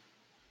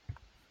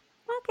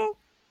 Okay.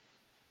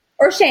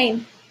 Or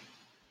Shane.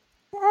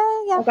 Yeah.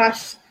 Oh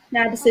gosh,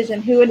 now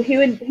decision. Who would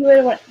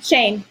want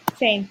Shane?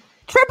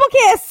 Triple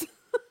kiss.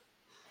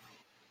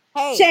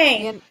 Hey,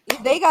 Shane.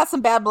 They got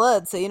some bad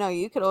blood, so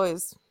you could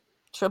always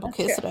triple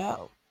kiss true. it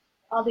out.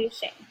 I'll do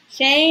Shane.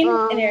 Shane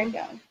and Eric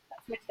Young.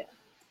 That's my two.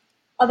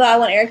 Although I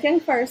want Eric Young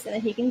first, and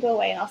then he can go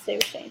away, and I'll stay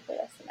with Shane for the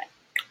rest of the night.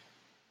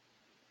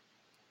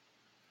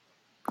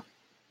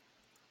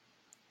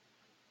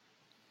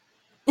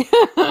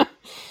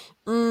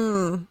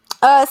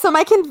 So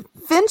my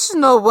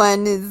conventional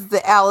one is the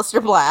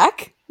Aleister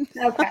Black.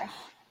 Okay.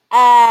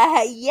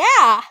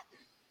 Yeah.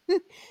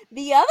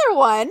 The other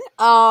one,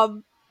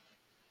 don't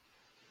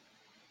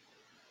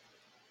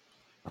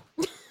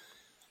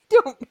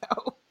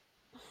know.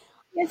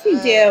 Yes, you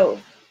do.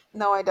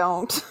 No, I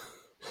don't.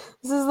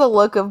 This is the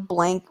look of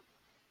blank.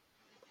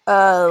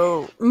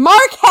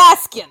 Mark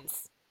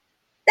Haskins.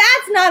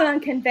 That's not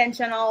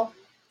unconventional.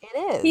 It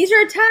is. He's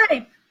your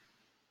type.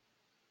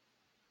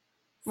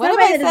 What if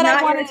Somebody I that is said I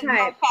not your wanted type.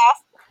 Mark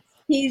Haskins?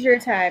 He's your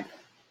type.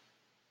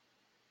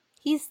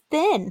 He's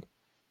thin.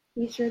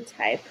 He's your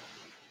type.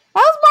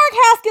 How's Mark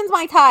Haskins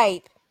my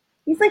type?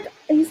 He's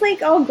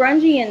like all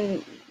grungy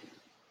and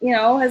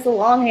has the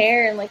long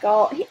hair and like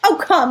all. Oh,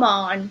 come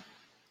on.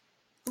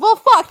 Well,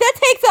 fuck. That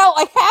takes out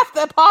like half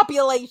the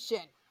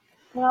population.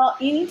 Well,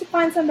 you need to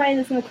find somebody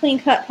that's in a clean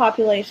cut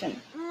population.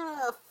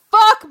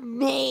 Fuck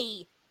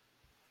me.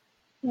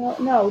 Well,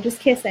 no,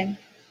 just kissing.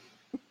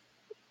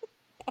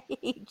 I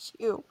hate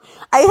you.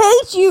 I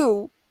hate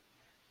you.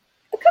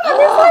 Come on,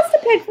 there's lots to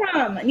pick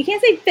from. And you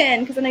can't say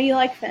Finn because I know you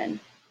like Finn.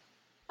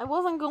 I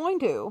wasn't going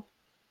to.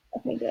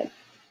 Okay, good.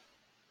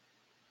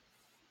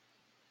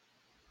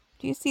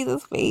 Do you see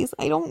this face?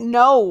 I don't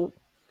know.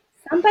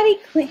 Who's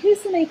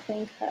somebody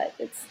clean cut?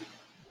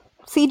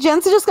 See,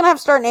 Jen's just gonna have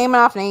to start naming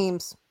off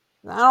names.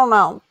 I don't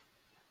know.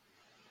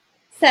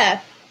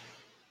 Seth.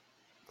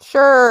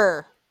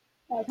 Sure.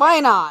 Okay. Why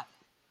not?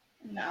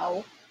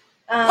 No.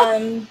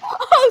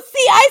 Oh,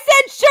 see, I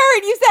said sure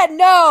and you said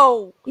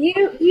no.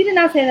 You did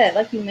not say that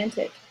like you meant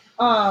it.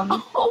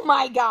 Oh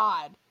my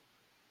god.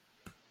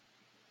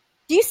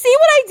 Do you see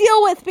what I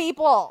deal with,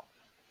 people?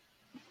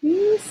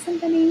 Who's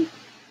somebody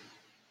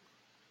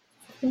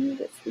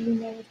that you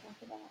never talk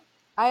about?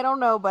 I don't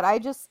know, but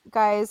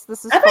guys,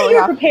 this is. I thought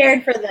you were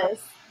prepared for this.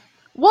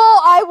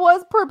 Well, I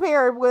was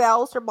prepared with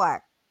Aleister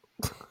Black.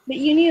 But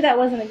you knew that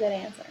wasn't a good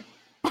answer.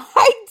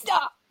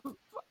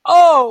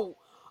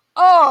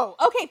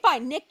 Okay,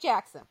 fine. Nick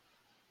Jackson.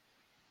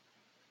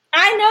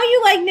 I know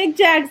you like Nick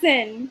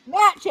Jackson.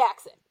 Matt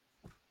Jackson.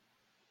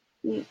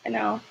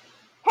 No.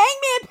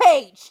 Hangman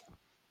Page.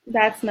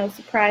 That's no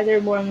surprise.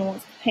 Everyone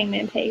wants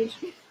Hangman Page.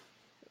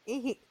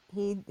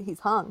 He's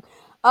hung.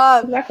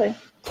 Exactly.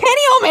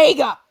 Kenny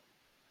Omega.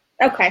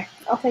 Okay,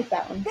 I'll take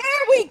that one. There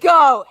we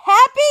go.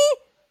 Happy?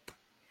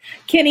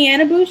 Kenny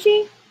and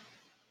Ibushi?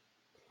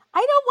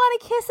 I don't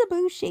want to kiss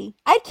Ibushi.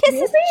 I'd kiss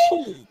his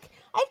cheek.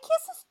 I'd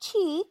kiss his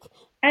cheek.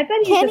 I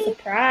bet he's a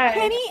surprise.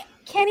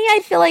 Kenny,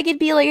 I feel like it'd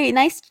be like a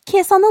nice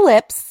kiss on the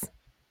lips.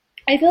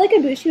 I feel like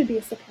Ibushi would be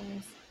a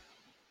surprise.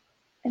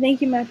 I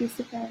think you might be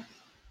surprised.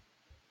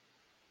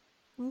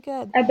 I'm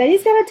good. I bet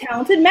he's got a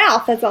talented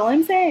mouth. That's all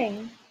I'm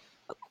saying.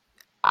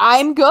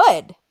 I'm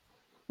good.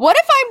 What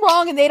if I'm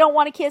wrong and they don't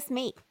want to kiss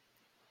me?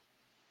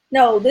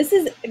 No, this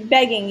is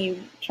begging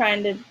you,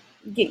 trying to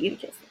get you to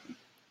kiss them.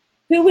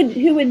 Who would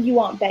you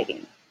want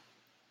begging?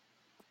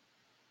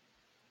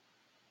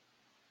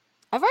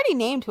 I've already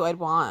named who I'd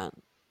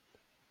want.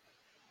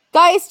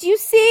 Guys, do you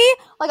see?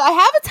 Like, I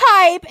have a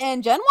type,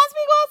 and Jen wants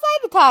me to go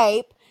outside the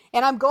type,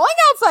 and I'm going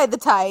outside the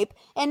type,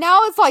 and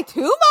now it's like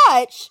too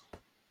much.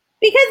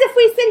 Because if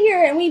we sit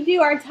here and we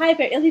do our type,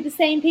 it'll be the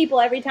same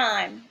people every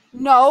time.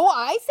 No,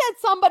 I said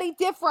somebody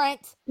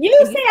different. You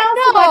say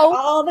Aleister Black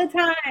all the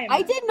time.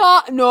 I did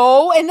not.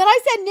 No, and then I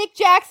said Nick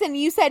Jackson. And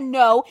you said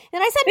no,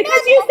 and I said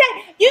because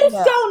no. You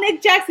stole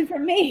Nick Jackson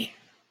from me.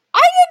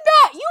 I did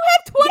not. You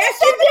have 27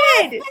 yes,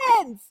 you did.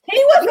 husbands. He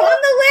was on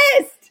the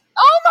list.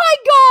 Oh my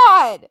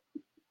god!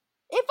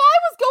 If I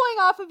was going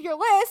off of your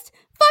list,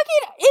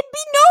 fucking, it'd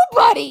be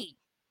nobody.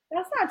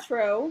 That's not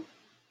true.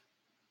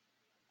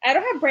 I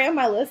don't have Bray on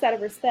my list out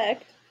of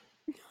respect.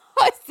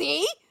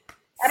 See?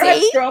 I don't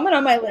have Strowman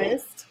on my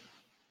list.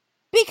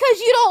 Because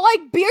you don't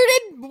like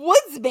bearded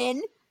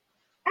woodsmen.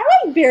 I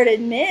like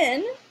bearded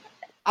men.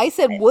 I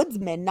said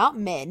woodsmen, not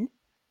men.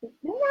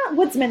 They're not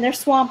woodsmen, they're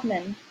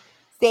swampmen.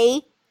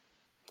 See?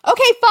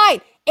 Okay,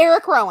 fine.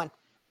 Eric Rowan.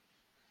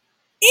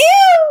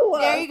 Ew!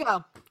 There you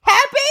go.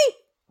 Happy?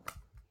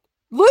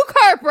 Luke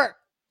Harper.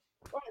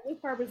 Right, Luke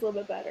Harper's a little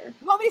bit better.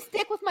 You want me to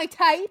stick with my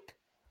type?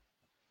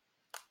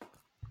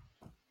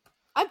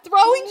 I'm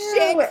throwing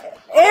shit.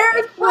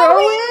 Eric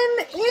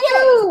Rowan?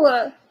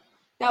 Ew!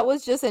 That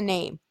was just a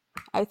name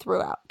I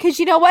threw out. Because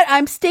you know what?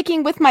 I'm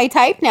sticking with my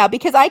type now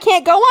because I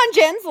can't go on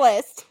Jen's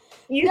list.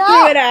 You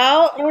threw it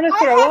out? I want to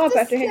throw up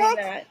after hearing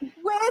that.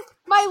 With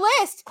my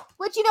list.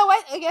 Which, you know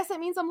what? I guess that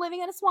means I'm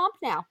living in a swamp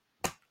now.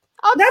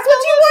 That's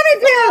what you want to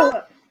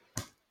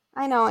do!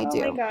 I know, I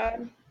do. Oh my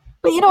god.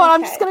 But you know what?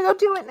 I'm just going to go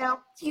do it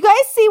now. You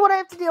guys see what I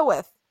have to deal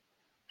with.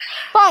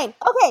 Fine.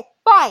 Okay,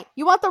 fine.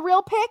 You want the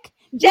real pick?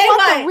 Jay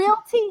White. The real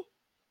tea?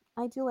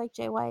 I do like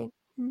Jay White.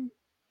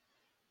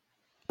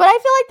 But I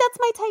feel like that's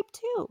my type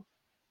too.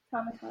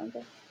 Tama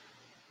Tonga.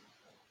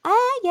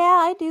 Yeah,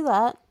 I do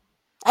that.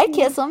 I'd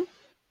kiss him.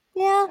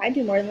 Yeah. I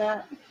do more than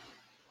that.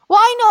 Well,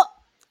 I know.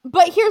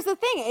 But here's the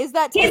thing, is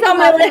that he's on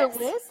my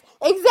list.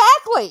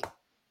 Exactly.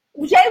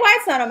 Jay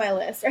White's not on my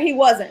list, or he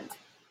wasn't.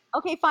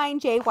 Okay, fine,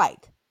 Jay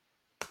White.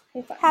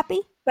 Okay, fine.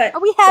 Happy? But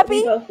Are we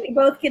happy? We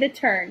both get a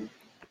turn.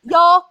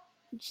 Y'all,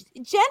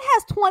 Jen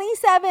has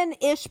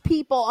 27-ish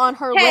people on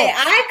her Hey, list.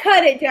 I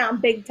cut it down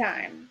big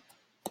time.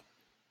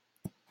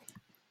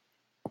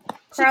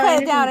 She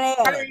cut it down an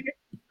Carly A.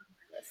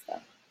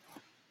 Anderson.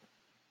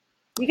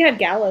 You can have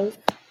Gallows.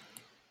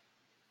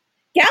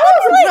 Gallows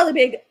would probably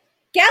be.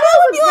 Gallows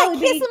would probably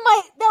be.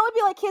 That would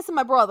be like kissing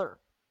my brother.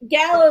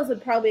 Gallows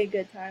would probably be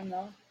a good time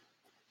though.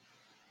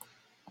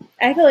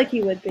 I feel like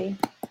he would be.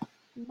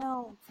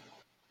 No,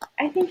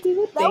 I think he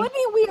would be. that would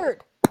be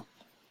weird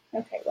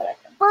Okay, whatever.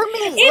 for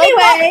me.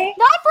 Anyway.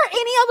 not for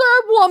any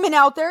other woman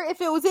out there.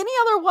 If it was any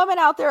other woman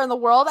out there in the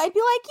world, I'd be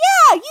like,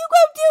 yeah, you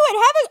go do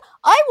it.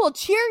 I will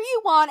cheer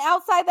you on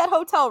outside that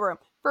hotel room.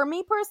 For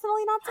me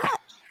personally, not so much.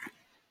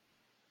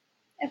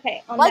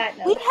 Okay, on Like, that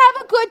note. we'd have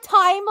a good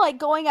time, like,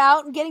 going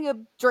out and getting a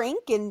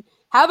drink and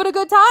having a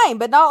good time,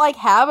 but not, like,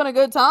 having a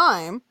good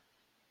time.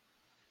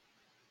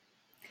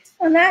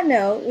 On that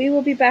note, we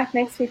will be back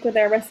next week with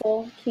our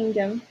Wrestle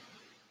Kingdom.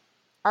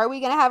 Are we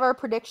going to have our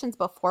predictions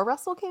before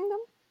Wrestle Kingdom?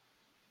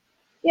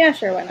 Yeah,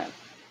 sure, why not?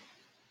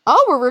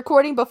 Oh, we're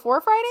recording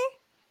before Friday?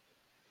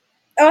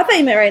 Oh, I thought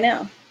you meant right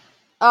now.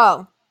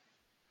 Oh.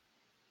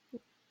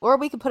 Or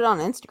we could put it on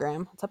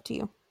Instagram. It's up to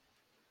you.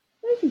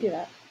 We can do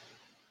that.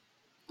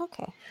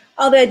 Okay.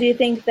 Although I do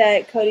think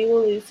that Cody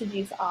will lose to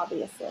Juice,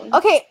 obviously.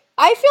 Okay,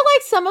 I feel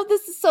like some of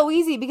this is so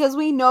easy because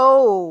we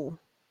know.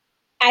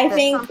 I that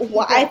think some people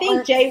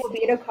aren't Jay will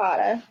beat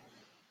Okada.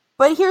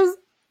 But here's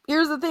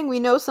the thing: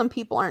 we know some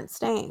people aren't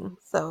staying,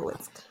 so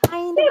it's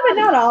kind Yeah, of. but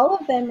not all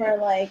of them are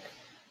like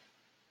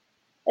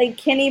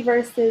Kenny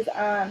versus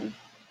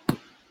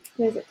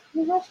who is it?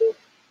 Tanahashi?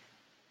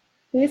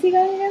 Who is he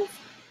going against?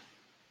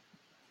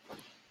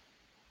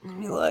 Let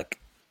me look.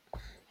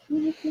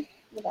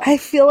 I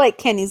feel like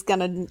Kenny's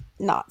gonna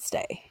not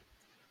stay.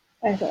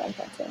 I feel like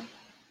that too.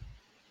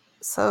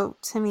 So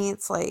to me,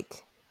 it's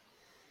like,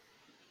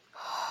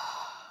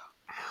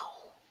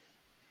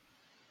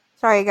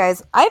 sorry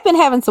guys, I've been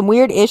having some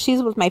weird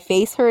issues with my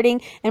face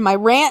hurting, and my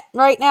rant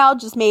right now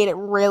just made it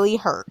really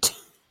hurt.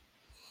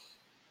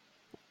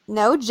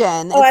 No,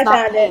 Jen, Oh, it's I not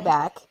found it.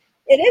 payback.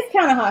 It is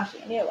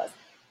Tanahashi. I knew it was.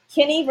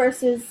 Kenny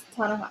versus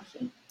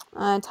Tanahashi.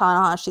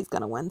 Tanahashi's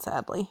gonna win,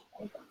 sadly. I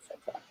think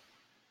so.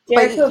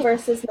 Jericho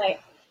versus Knight.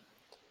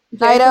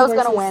 Jericho Naito's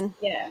gonna versus- win.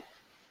 Yeah.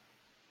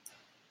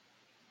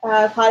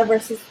 Okada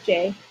versus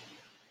Jay.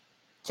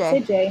 Say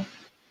Jay. Jay.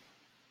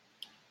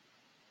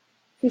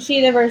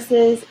 Kushida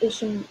versus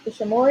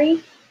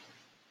Ishimori.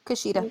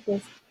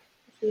 Kushida.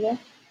 Kushida.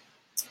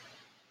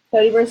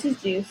 Cody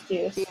versus Juice.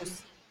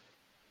 Juice.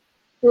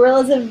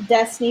 Gorillas of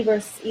Destiny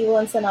versus Evil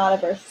and Sonata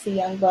versus the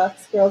Young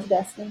Bucks. Girls of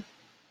Destiny.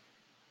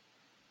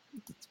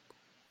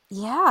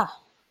 Yeah.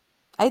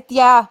 I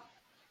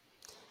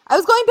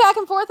was going back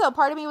and forth though.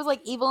 Part of me was like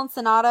Evil and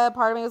Sonata.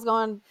 Part of me was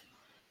going,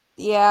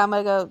 yeah, I'm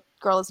gonna go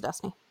Girls of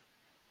Destiny.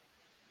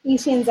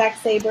 Ishii and Zack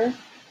Sabre.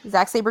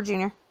 Zack Sabre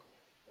Jr.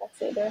 Zack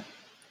Sabre.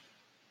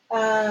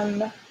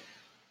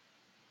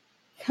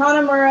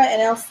 Kanemaru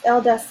and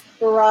El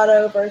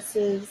Desperado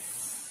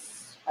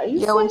versus. How do you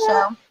Yo say and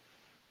that?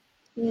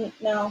 Show.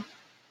 No,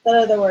 that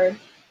other word.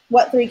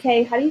 What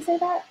 3K? How do you say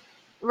that?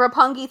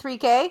 Rapungi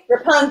 3K.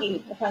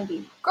 Rapungi.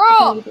 Girl.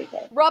 Rapungi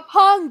 3K.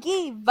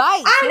 Rapungi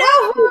Vice. I You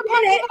know who's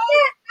Rapungi in it. Vice?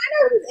 Yeah, I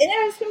know who's in it.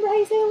 I just remember how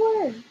you say a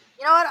word.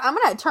 You know what? I'm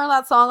gonna turn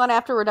that song on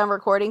after we're done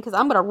recording because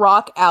I'm gonna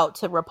rock out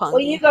to Rapungi. Well,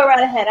 you go right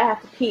ahead. I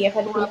have to pee. I've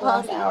had to pee for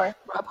last hour.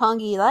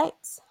 Rapungi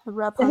Lights.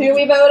 Rapungi. So who are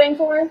we voting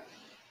for?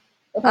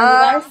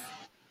 Rapungi Vice?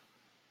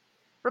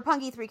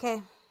 Rapungi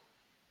 3K.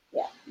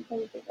 Yeah,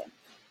 Rapungi 3K.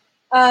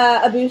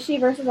 Ibushi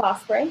versus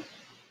Osprey.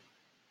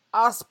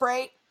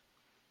 Osprey.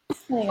 I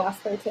think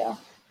Osprey too.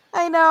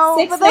 I know,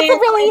 but Six-man that's a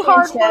really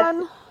hard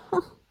championship.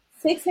 one.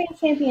 6-man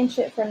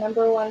championship for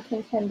 #1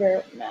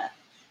 contender match.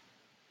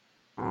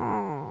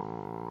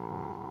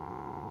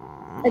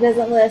 It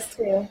doesn't list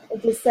who.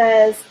 It just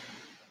says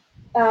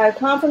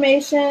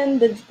confirmation.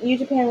 The New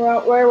Japan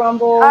Royal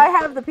Rumble I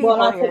have the people will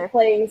not here. take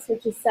place,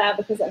 which is sad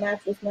because that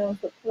match was known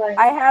for playing.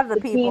 I have the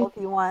The people team-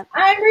 if you want.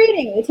 I'm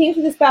reading. The teams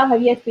for this bout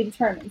have yet to be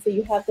determined. So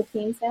you have the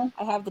teams now.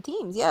 I have the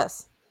teams,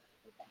 yes.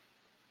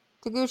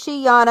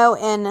 Taguchi, Yano,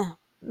 and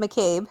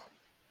McCabe.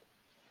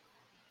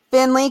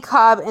 Finley,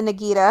 Cobb, and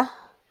Nagita.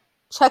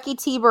 Chucky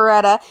T.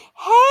 Beretta.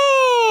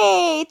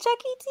 Hey!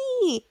 Chucky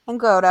T. And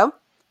Goto.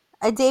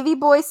 Davey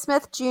Boy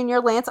Smith Jr.,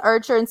 Lance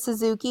Archer, and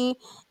Suzuki.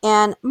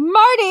 And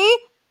Marty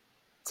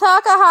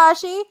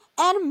Takahashi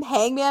and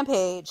Hangman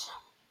Page.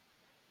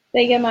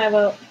 They get my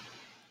vote.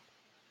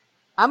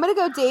 I'm going to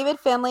go David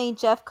Finley,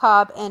 Jeff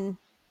Cobb, and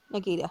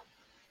Nagita.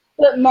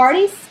 But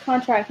Marty's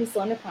contract, he's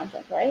still under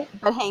contract, right?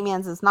 But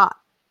Hangman's is not.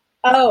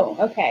 Oh,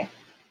 okay.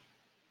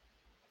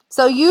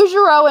 So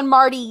Yujiro and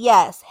Marty,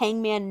 yes.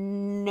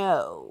 Hangman,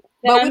 no.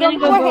 Then But I'm we don't know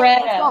gonna go where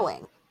Hangman's Beretta.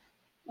 going.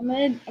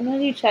 I'm gonna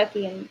do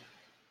Chucky and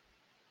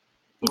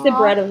you said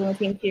Aw. Beretta was on the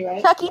team too,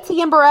 right? Chucky T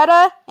and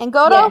Beretta and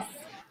Goto? Yes.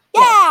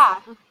 Yeah!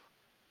 I'm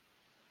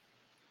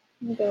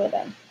gonna go with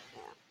them.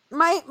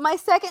 My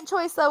second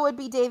choice, though, would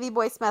be Davey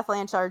Boy Smith,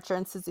 Lance Archer,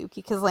 and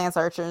Suzuki, because Lance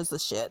Archer is the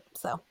shit.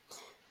 So,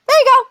 there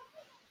you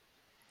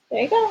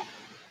There you go.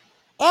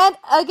 And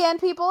again,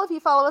 people, if you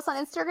follow us on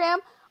Instagram,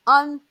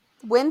 on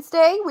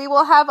Wednesday, we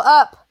will have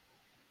up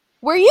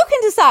where you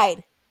can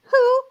decide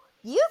who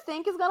you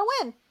think is going to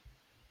win.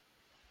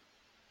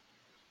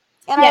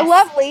 And Yes. our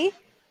lovely,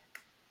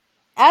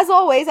 as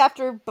always,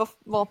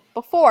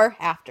 before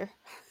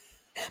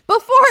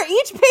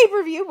each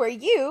pay-per-view where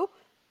you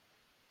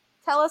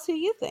tell us who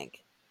you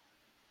think.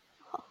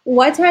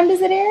 What time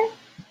does it air?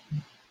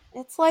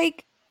 It's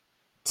like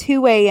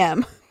 2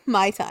 a.m.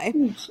 my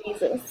time.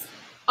 Jesus.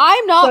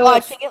 I'm not So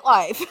watching it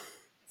live.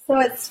 So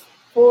it's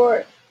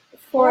 4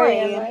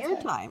 a.m. a.m.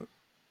 your time.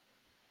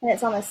 And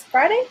it's on this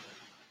Friday?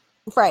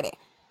 Friday.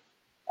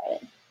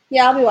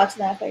 Yeah, I'll be watching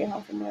that if I get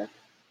home from work.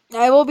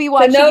 I will be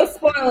watching So no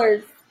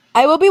spoilers.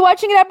 I will be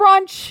watching it at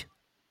brunch.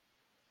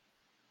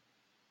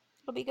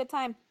 It'll be a good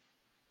time.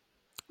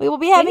 We will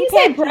be having Did you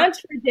say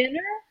brunch for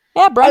dinner?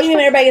 Yeah, brunch. Oh, you mean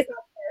everybody gets off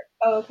work?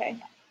 Oh, okay.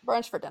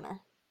 Brunch for dinner.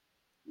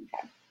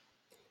 Okay.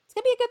 It's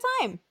gonna be a good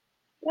time.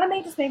 I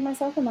may just make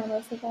myself a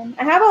mimosa then.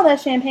 I have all that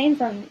champagne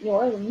from New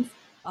Orleans.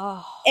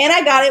 Oh. And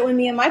I got it when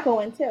me and Michael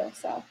went too,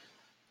 so.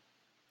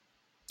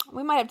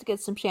 We might have to get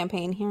some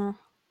champagne here.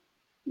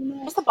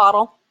 Nice. Just a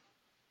bottle.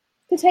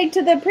 To take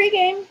to the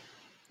pregame.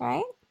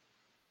 Right?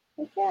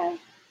 Okay.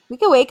 We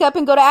could wake up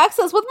and go to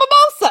Access with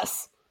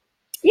mimosas.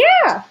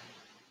 Yeah.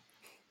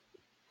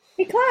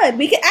 We could.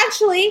 We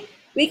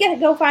could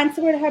go find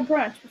somewhere to have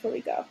brunch before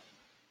we go.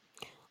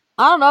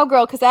 I don't know,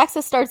 girl, because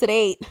Access starts at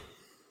 8.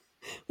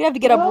 We have to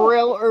get up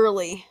real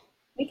early.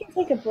 We can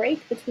take a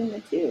break between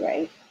the two,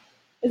 right?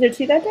 Is there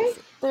 2 that day?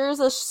 There's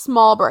a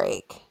small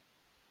break.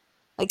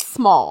 Like,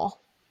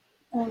 small.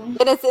 And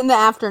it's in the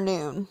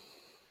afternoon.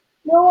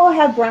 Well, we'll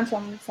have brunch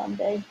on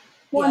Sunday.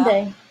 One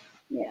day.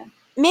 Yeah.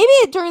 Maybe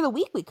during the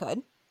week we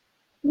could.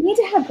 We need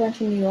to have brunch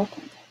in New York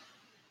one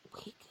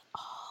day.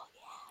 Oh,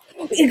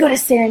 yeah. We could go to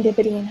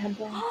Serendipity and have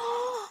brunch.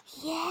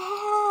 Yeah.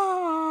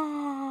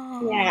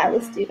 Yeah,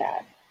 let's do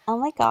that. Oh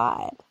my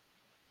god.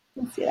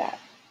 Let's do that.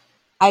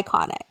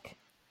 Iconic.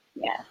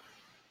 Yeah.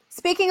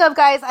 Speaking of,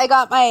 guys, I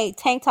got my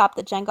tank top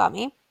that Jen got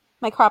me.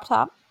 My crop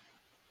top.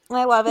 And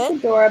I love It's it.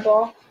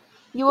 adorable.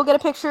 You will get a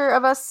picture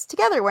of us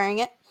together wearing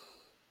it.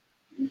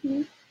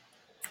 Mm-hmm.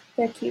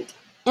 They're cute.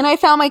 And I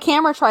found my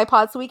camera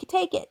tripod so we could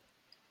take it.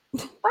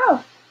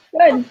 Oh,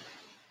 good.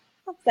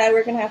 Sad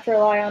we're going to have to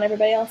rely on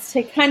everybody else.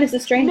 Kind of a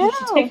stranger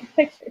to take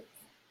pictures.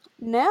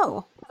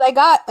 No. I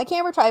got my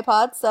camera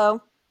tripod,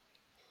 so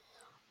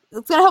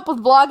it's going to help with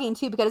vlogging,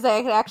 too, because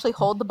I can actually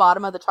hold the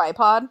bottom of the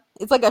tripod.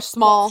 It's like a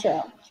small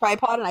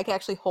tripod, and I can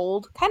actually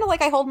hold, kind of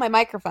like I hold my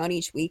microphone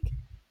each week.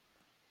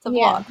 To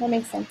vlog. That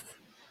makes sense.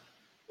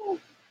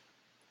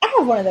 I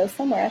have one of those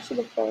somewhere. I should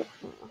look for it.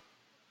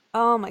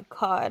 Oh, my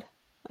God.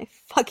 My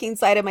fucking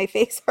side of my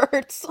face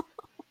hurts.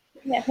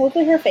 Yeah,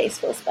 hopefully her face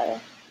feels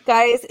better.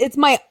 Guys, it's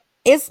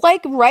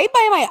like right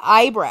by my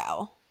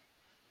eyebrow.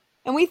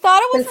 And we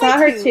thought it was it's not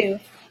her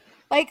tooth.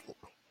 Like,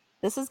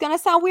 this is gonna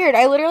sound weird.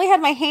 I literally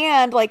had my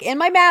hand like in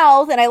my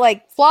mouth and I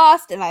like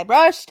flossed and I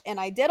brushed and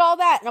I did all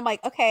that and I'm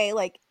like, okay,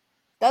 like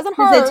doesn't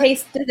hurt. Does it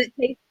taste good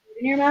in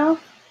your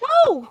mouth?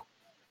 No.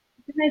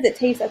 Sometimes it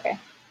tastes okay.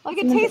 Like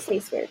Sometimes it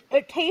tastes weird.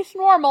 It tastes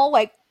normal,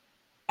 like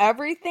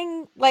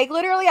everything, like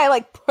literally I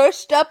like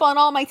pushed up on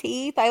all my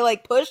teeth. I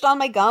like pushed on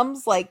my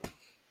gums, like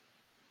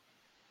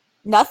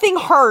nothing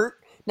hurt.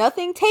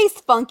 Nothing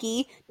tastes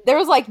funky. There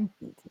was like,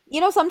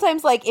 you know,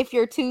 sometimes like if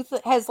your tooth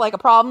has like a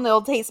problem,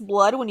 it'll taste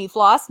blood when you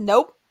floss.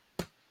 Nope.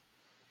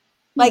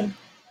 Like,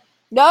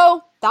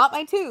 no, not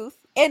my tooth.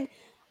 And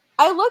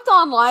I looked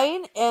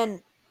online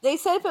and they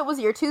said if it was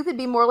your tooth, it'd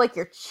be more like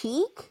your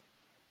cheek.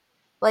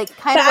 Like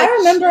kind of like I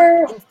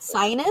remember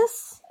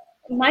sinus.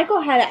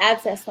 Michael had an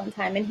abscess one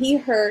time and he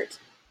hurt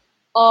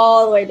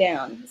all the way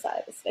down the side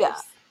of his face. Yeah.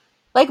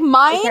 Like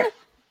mine,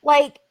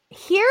 like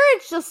here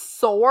it's just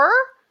sore.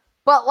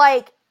 But,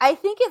 like, I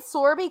think it's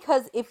sore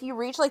because if you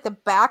reach, like, the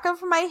back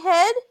of my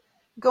head,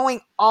 going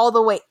all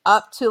the way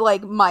up to,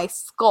 like, my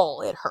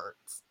skull, it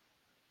hurts.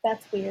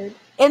 That's weird.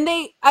 And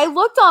I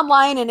looked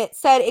online and it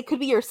said it could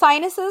be your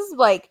sinuses,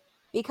 like,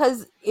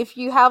 because if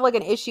you have, like,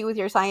 an issue with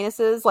your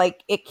sinuses,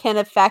 like, it can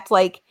affect,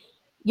 like,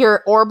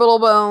 your orbital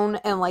bone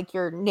and, like,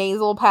 your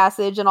nasal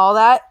passage and all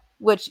that,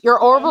 which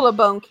your orbital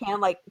bone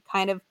can, like,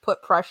 kind of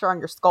put pressure on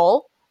your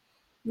skull.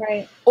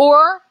 Right.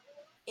 Or...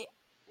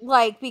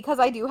 like, because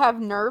I do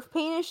have nerve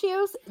pain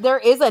issues, there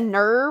is a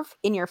nerve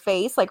in your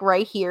face, like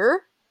right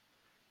here,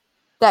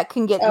 that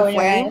can get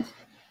inflamed.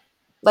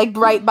 Like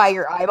right by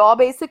your eyeball,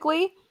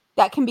 basically.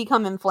 That can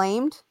become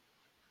inflamed.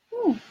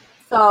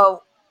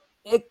 So,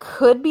 it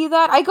could be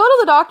that. I go to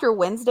the doctor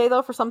Wednesday,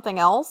 though, for something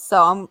else.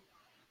 So,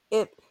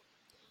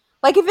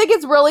 like, if it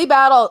gets really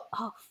bad, oh,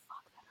 fuck,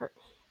 that hurt.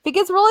 If it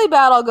gets really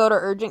bad, I'll go to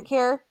urgent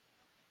care.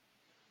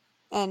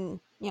 And,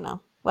 you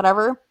know,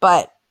 whatever.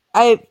 But,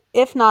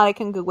 if not, I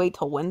can go wait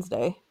till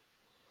Wednesday.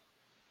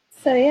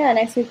 So yeah,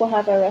 next week we'll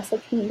have a Wrestle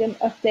Kingdom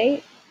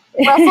update.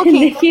 Wrestle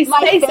Kingdom,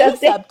 my face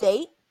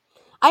update.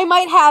 I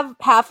might have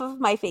half of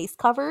my face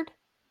covered.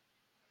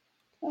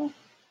 Oh.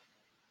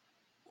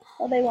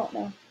 Well, they won't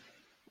know.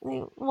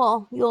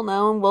 Well, you'll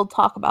know and we'll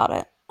talk about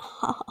it.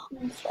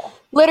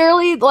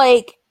 Literally,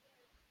 like,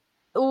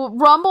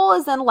 Rumble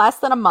is in less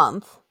than a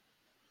month,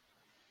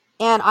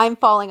 and I'm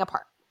falling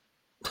apart.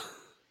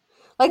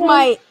 Like,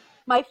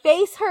 my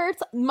face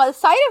hurts. The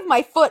side of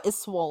my foot is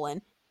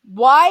swollen.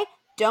 Why?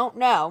 Don't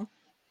know.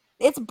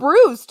 It's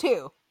bruised,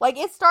 too. Like,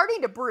 it's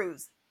starting to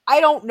bruise. I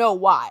don't know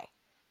why.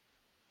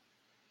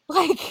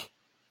 Like,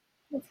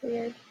 That's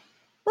weird.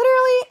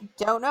 literally,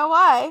 don't know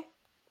why.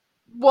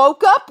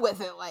 Woke up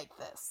with it like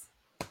this.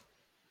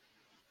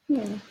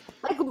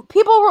 Like,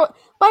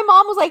 my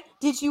mom was like,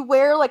 did you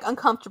wear, like,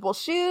 uncomfortable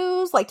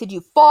shoes? Like, did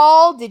you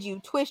fall? Did you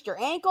twist your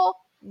ankle?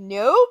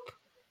 Nope.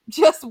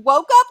 Just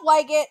woke up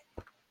like it.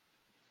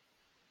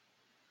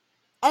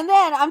 And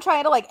then I'm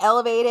trying to, like,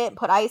 elevate it,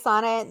 put ice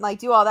on it, and, like,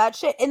 do all that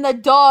shit. And the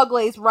dog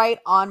lays right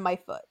on my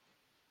foot.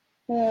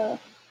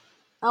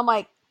 I'm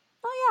like,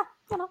 oh,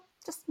 yeah,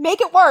 just make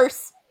it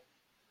worse.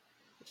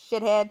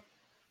 Shithead.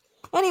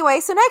 Anyway,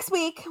 so next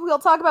week, we'll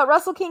talk about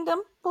Wrestle Kingdom.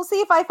 We'll see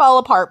if I fall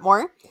apart more.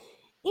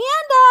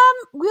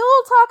 And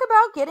we'll talk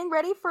about getting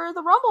ready for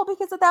the Rumble,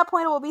 because at that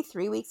point, it will be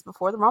 3 weeks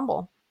before the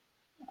Rumble.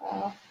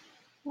 Yeah.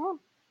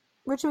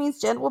 Which means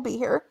Jen will be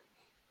here.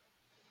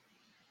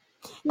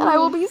 And I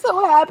will be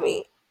so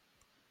happy.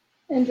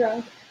 And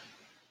drunk.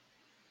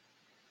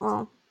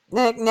 Well,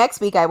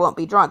 next week I won't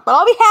be drunk, but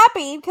I'll be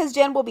happy because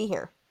Jen will be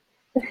here.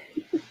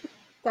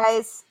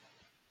 Guys,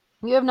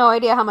 you have no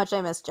idea how much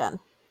I miss Jen.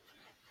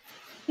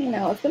 You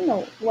know, it's been,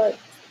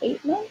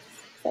 8 months?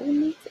 7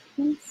 months? 8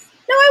 months?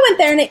 No, I went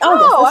there in August. No,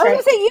 I was going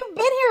to say, you've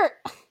been here.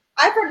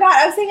 I forgot.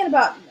 I was thinking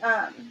about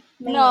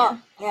Mania. No,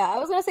 yeah, I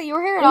was going to say, you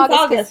were here in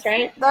August,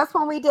 right? That's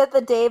when we did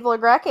the Dave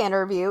LaGreca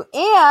interview,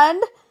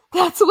 and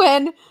that's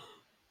when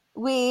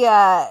we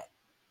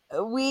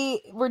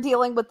were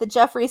dealing with the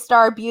Jeffree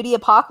Star beauty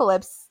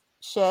apocalypse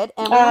shit.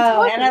 And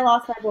and I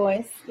lost my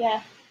voice.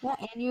 Yeah. Yeah,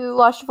 and you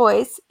lost your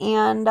voice,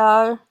 and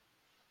a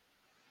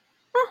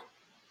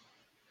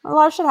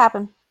lot of shit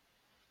happened.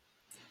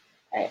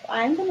 Alright,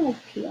 I'm gonna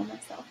pee on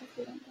myself if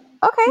you don't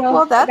know. Okay,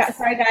 well that's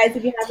sorry guys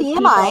if you have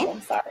TMI.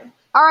 I'm sorry.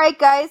 Alright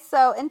guys,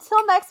 so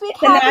until next week,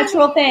 It's a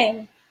natural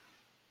thing.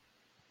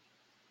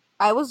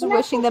 I was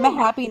wishing them a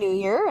happy new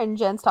year, and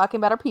Jen's talking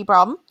about her pee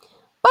problem.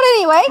 But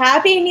anyway,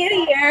 Happy New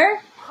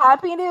Year.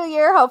 Happy New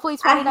Year. Hopefully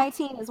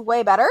 2019 is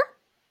way better.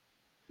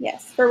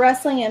 Yes, for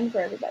wrestling and for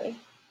everybody.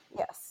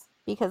 Yes,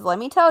 because let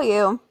me tell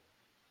you,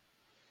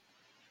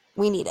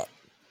 we need it.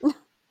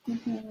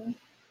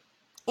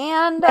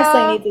 And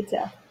wrestling needs it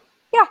too.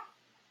 Yeah,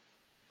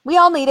 we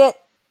all need it.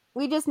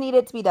 We just need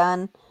it to be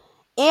done.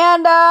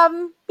 And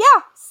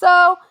yeah,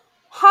 so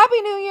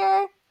Happy New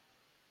Year,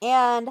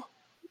 and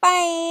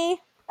bye.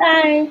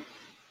 Bye.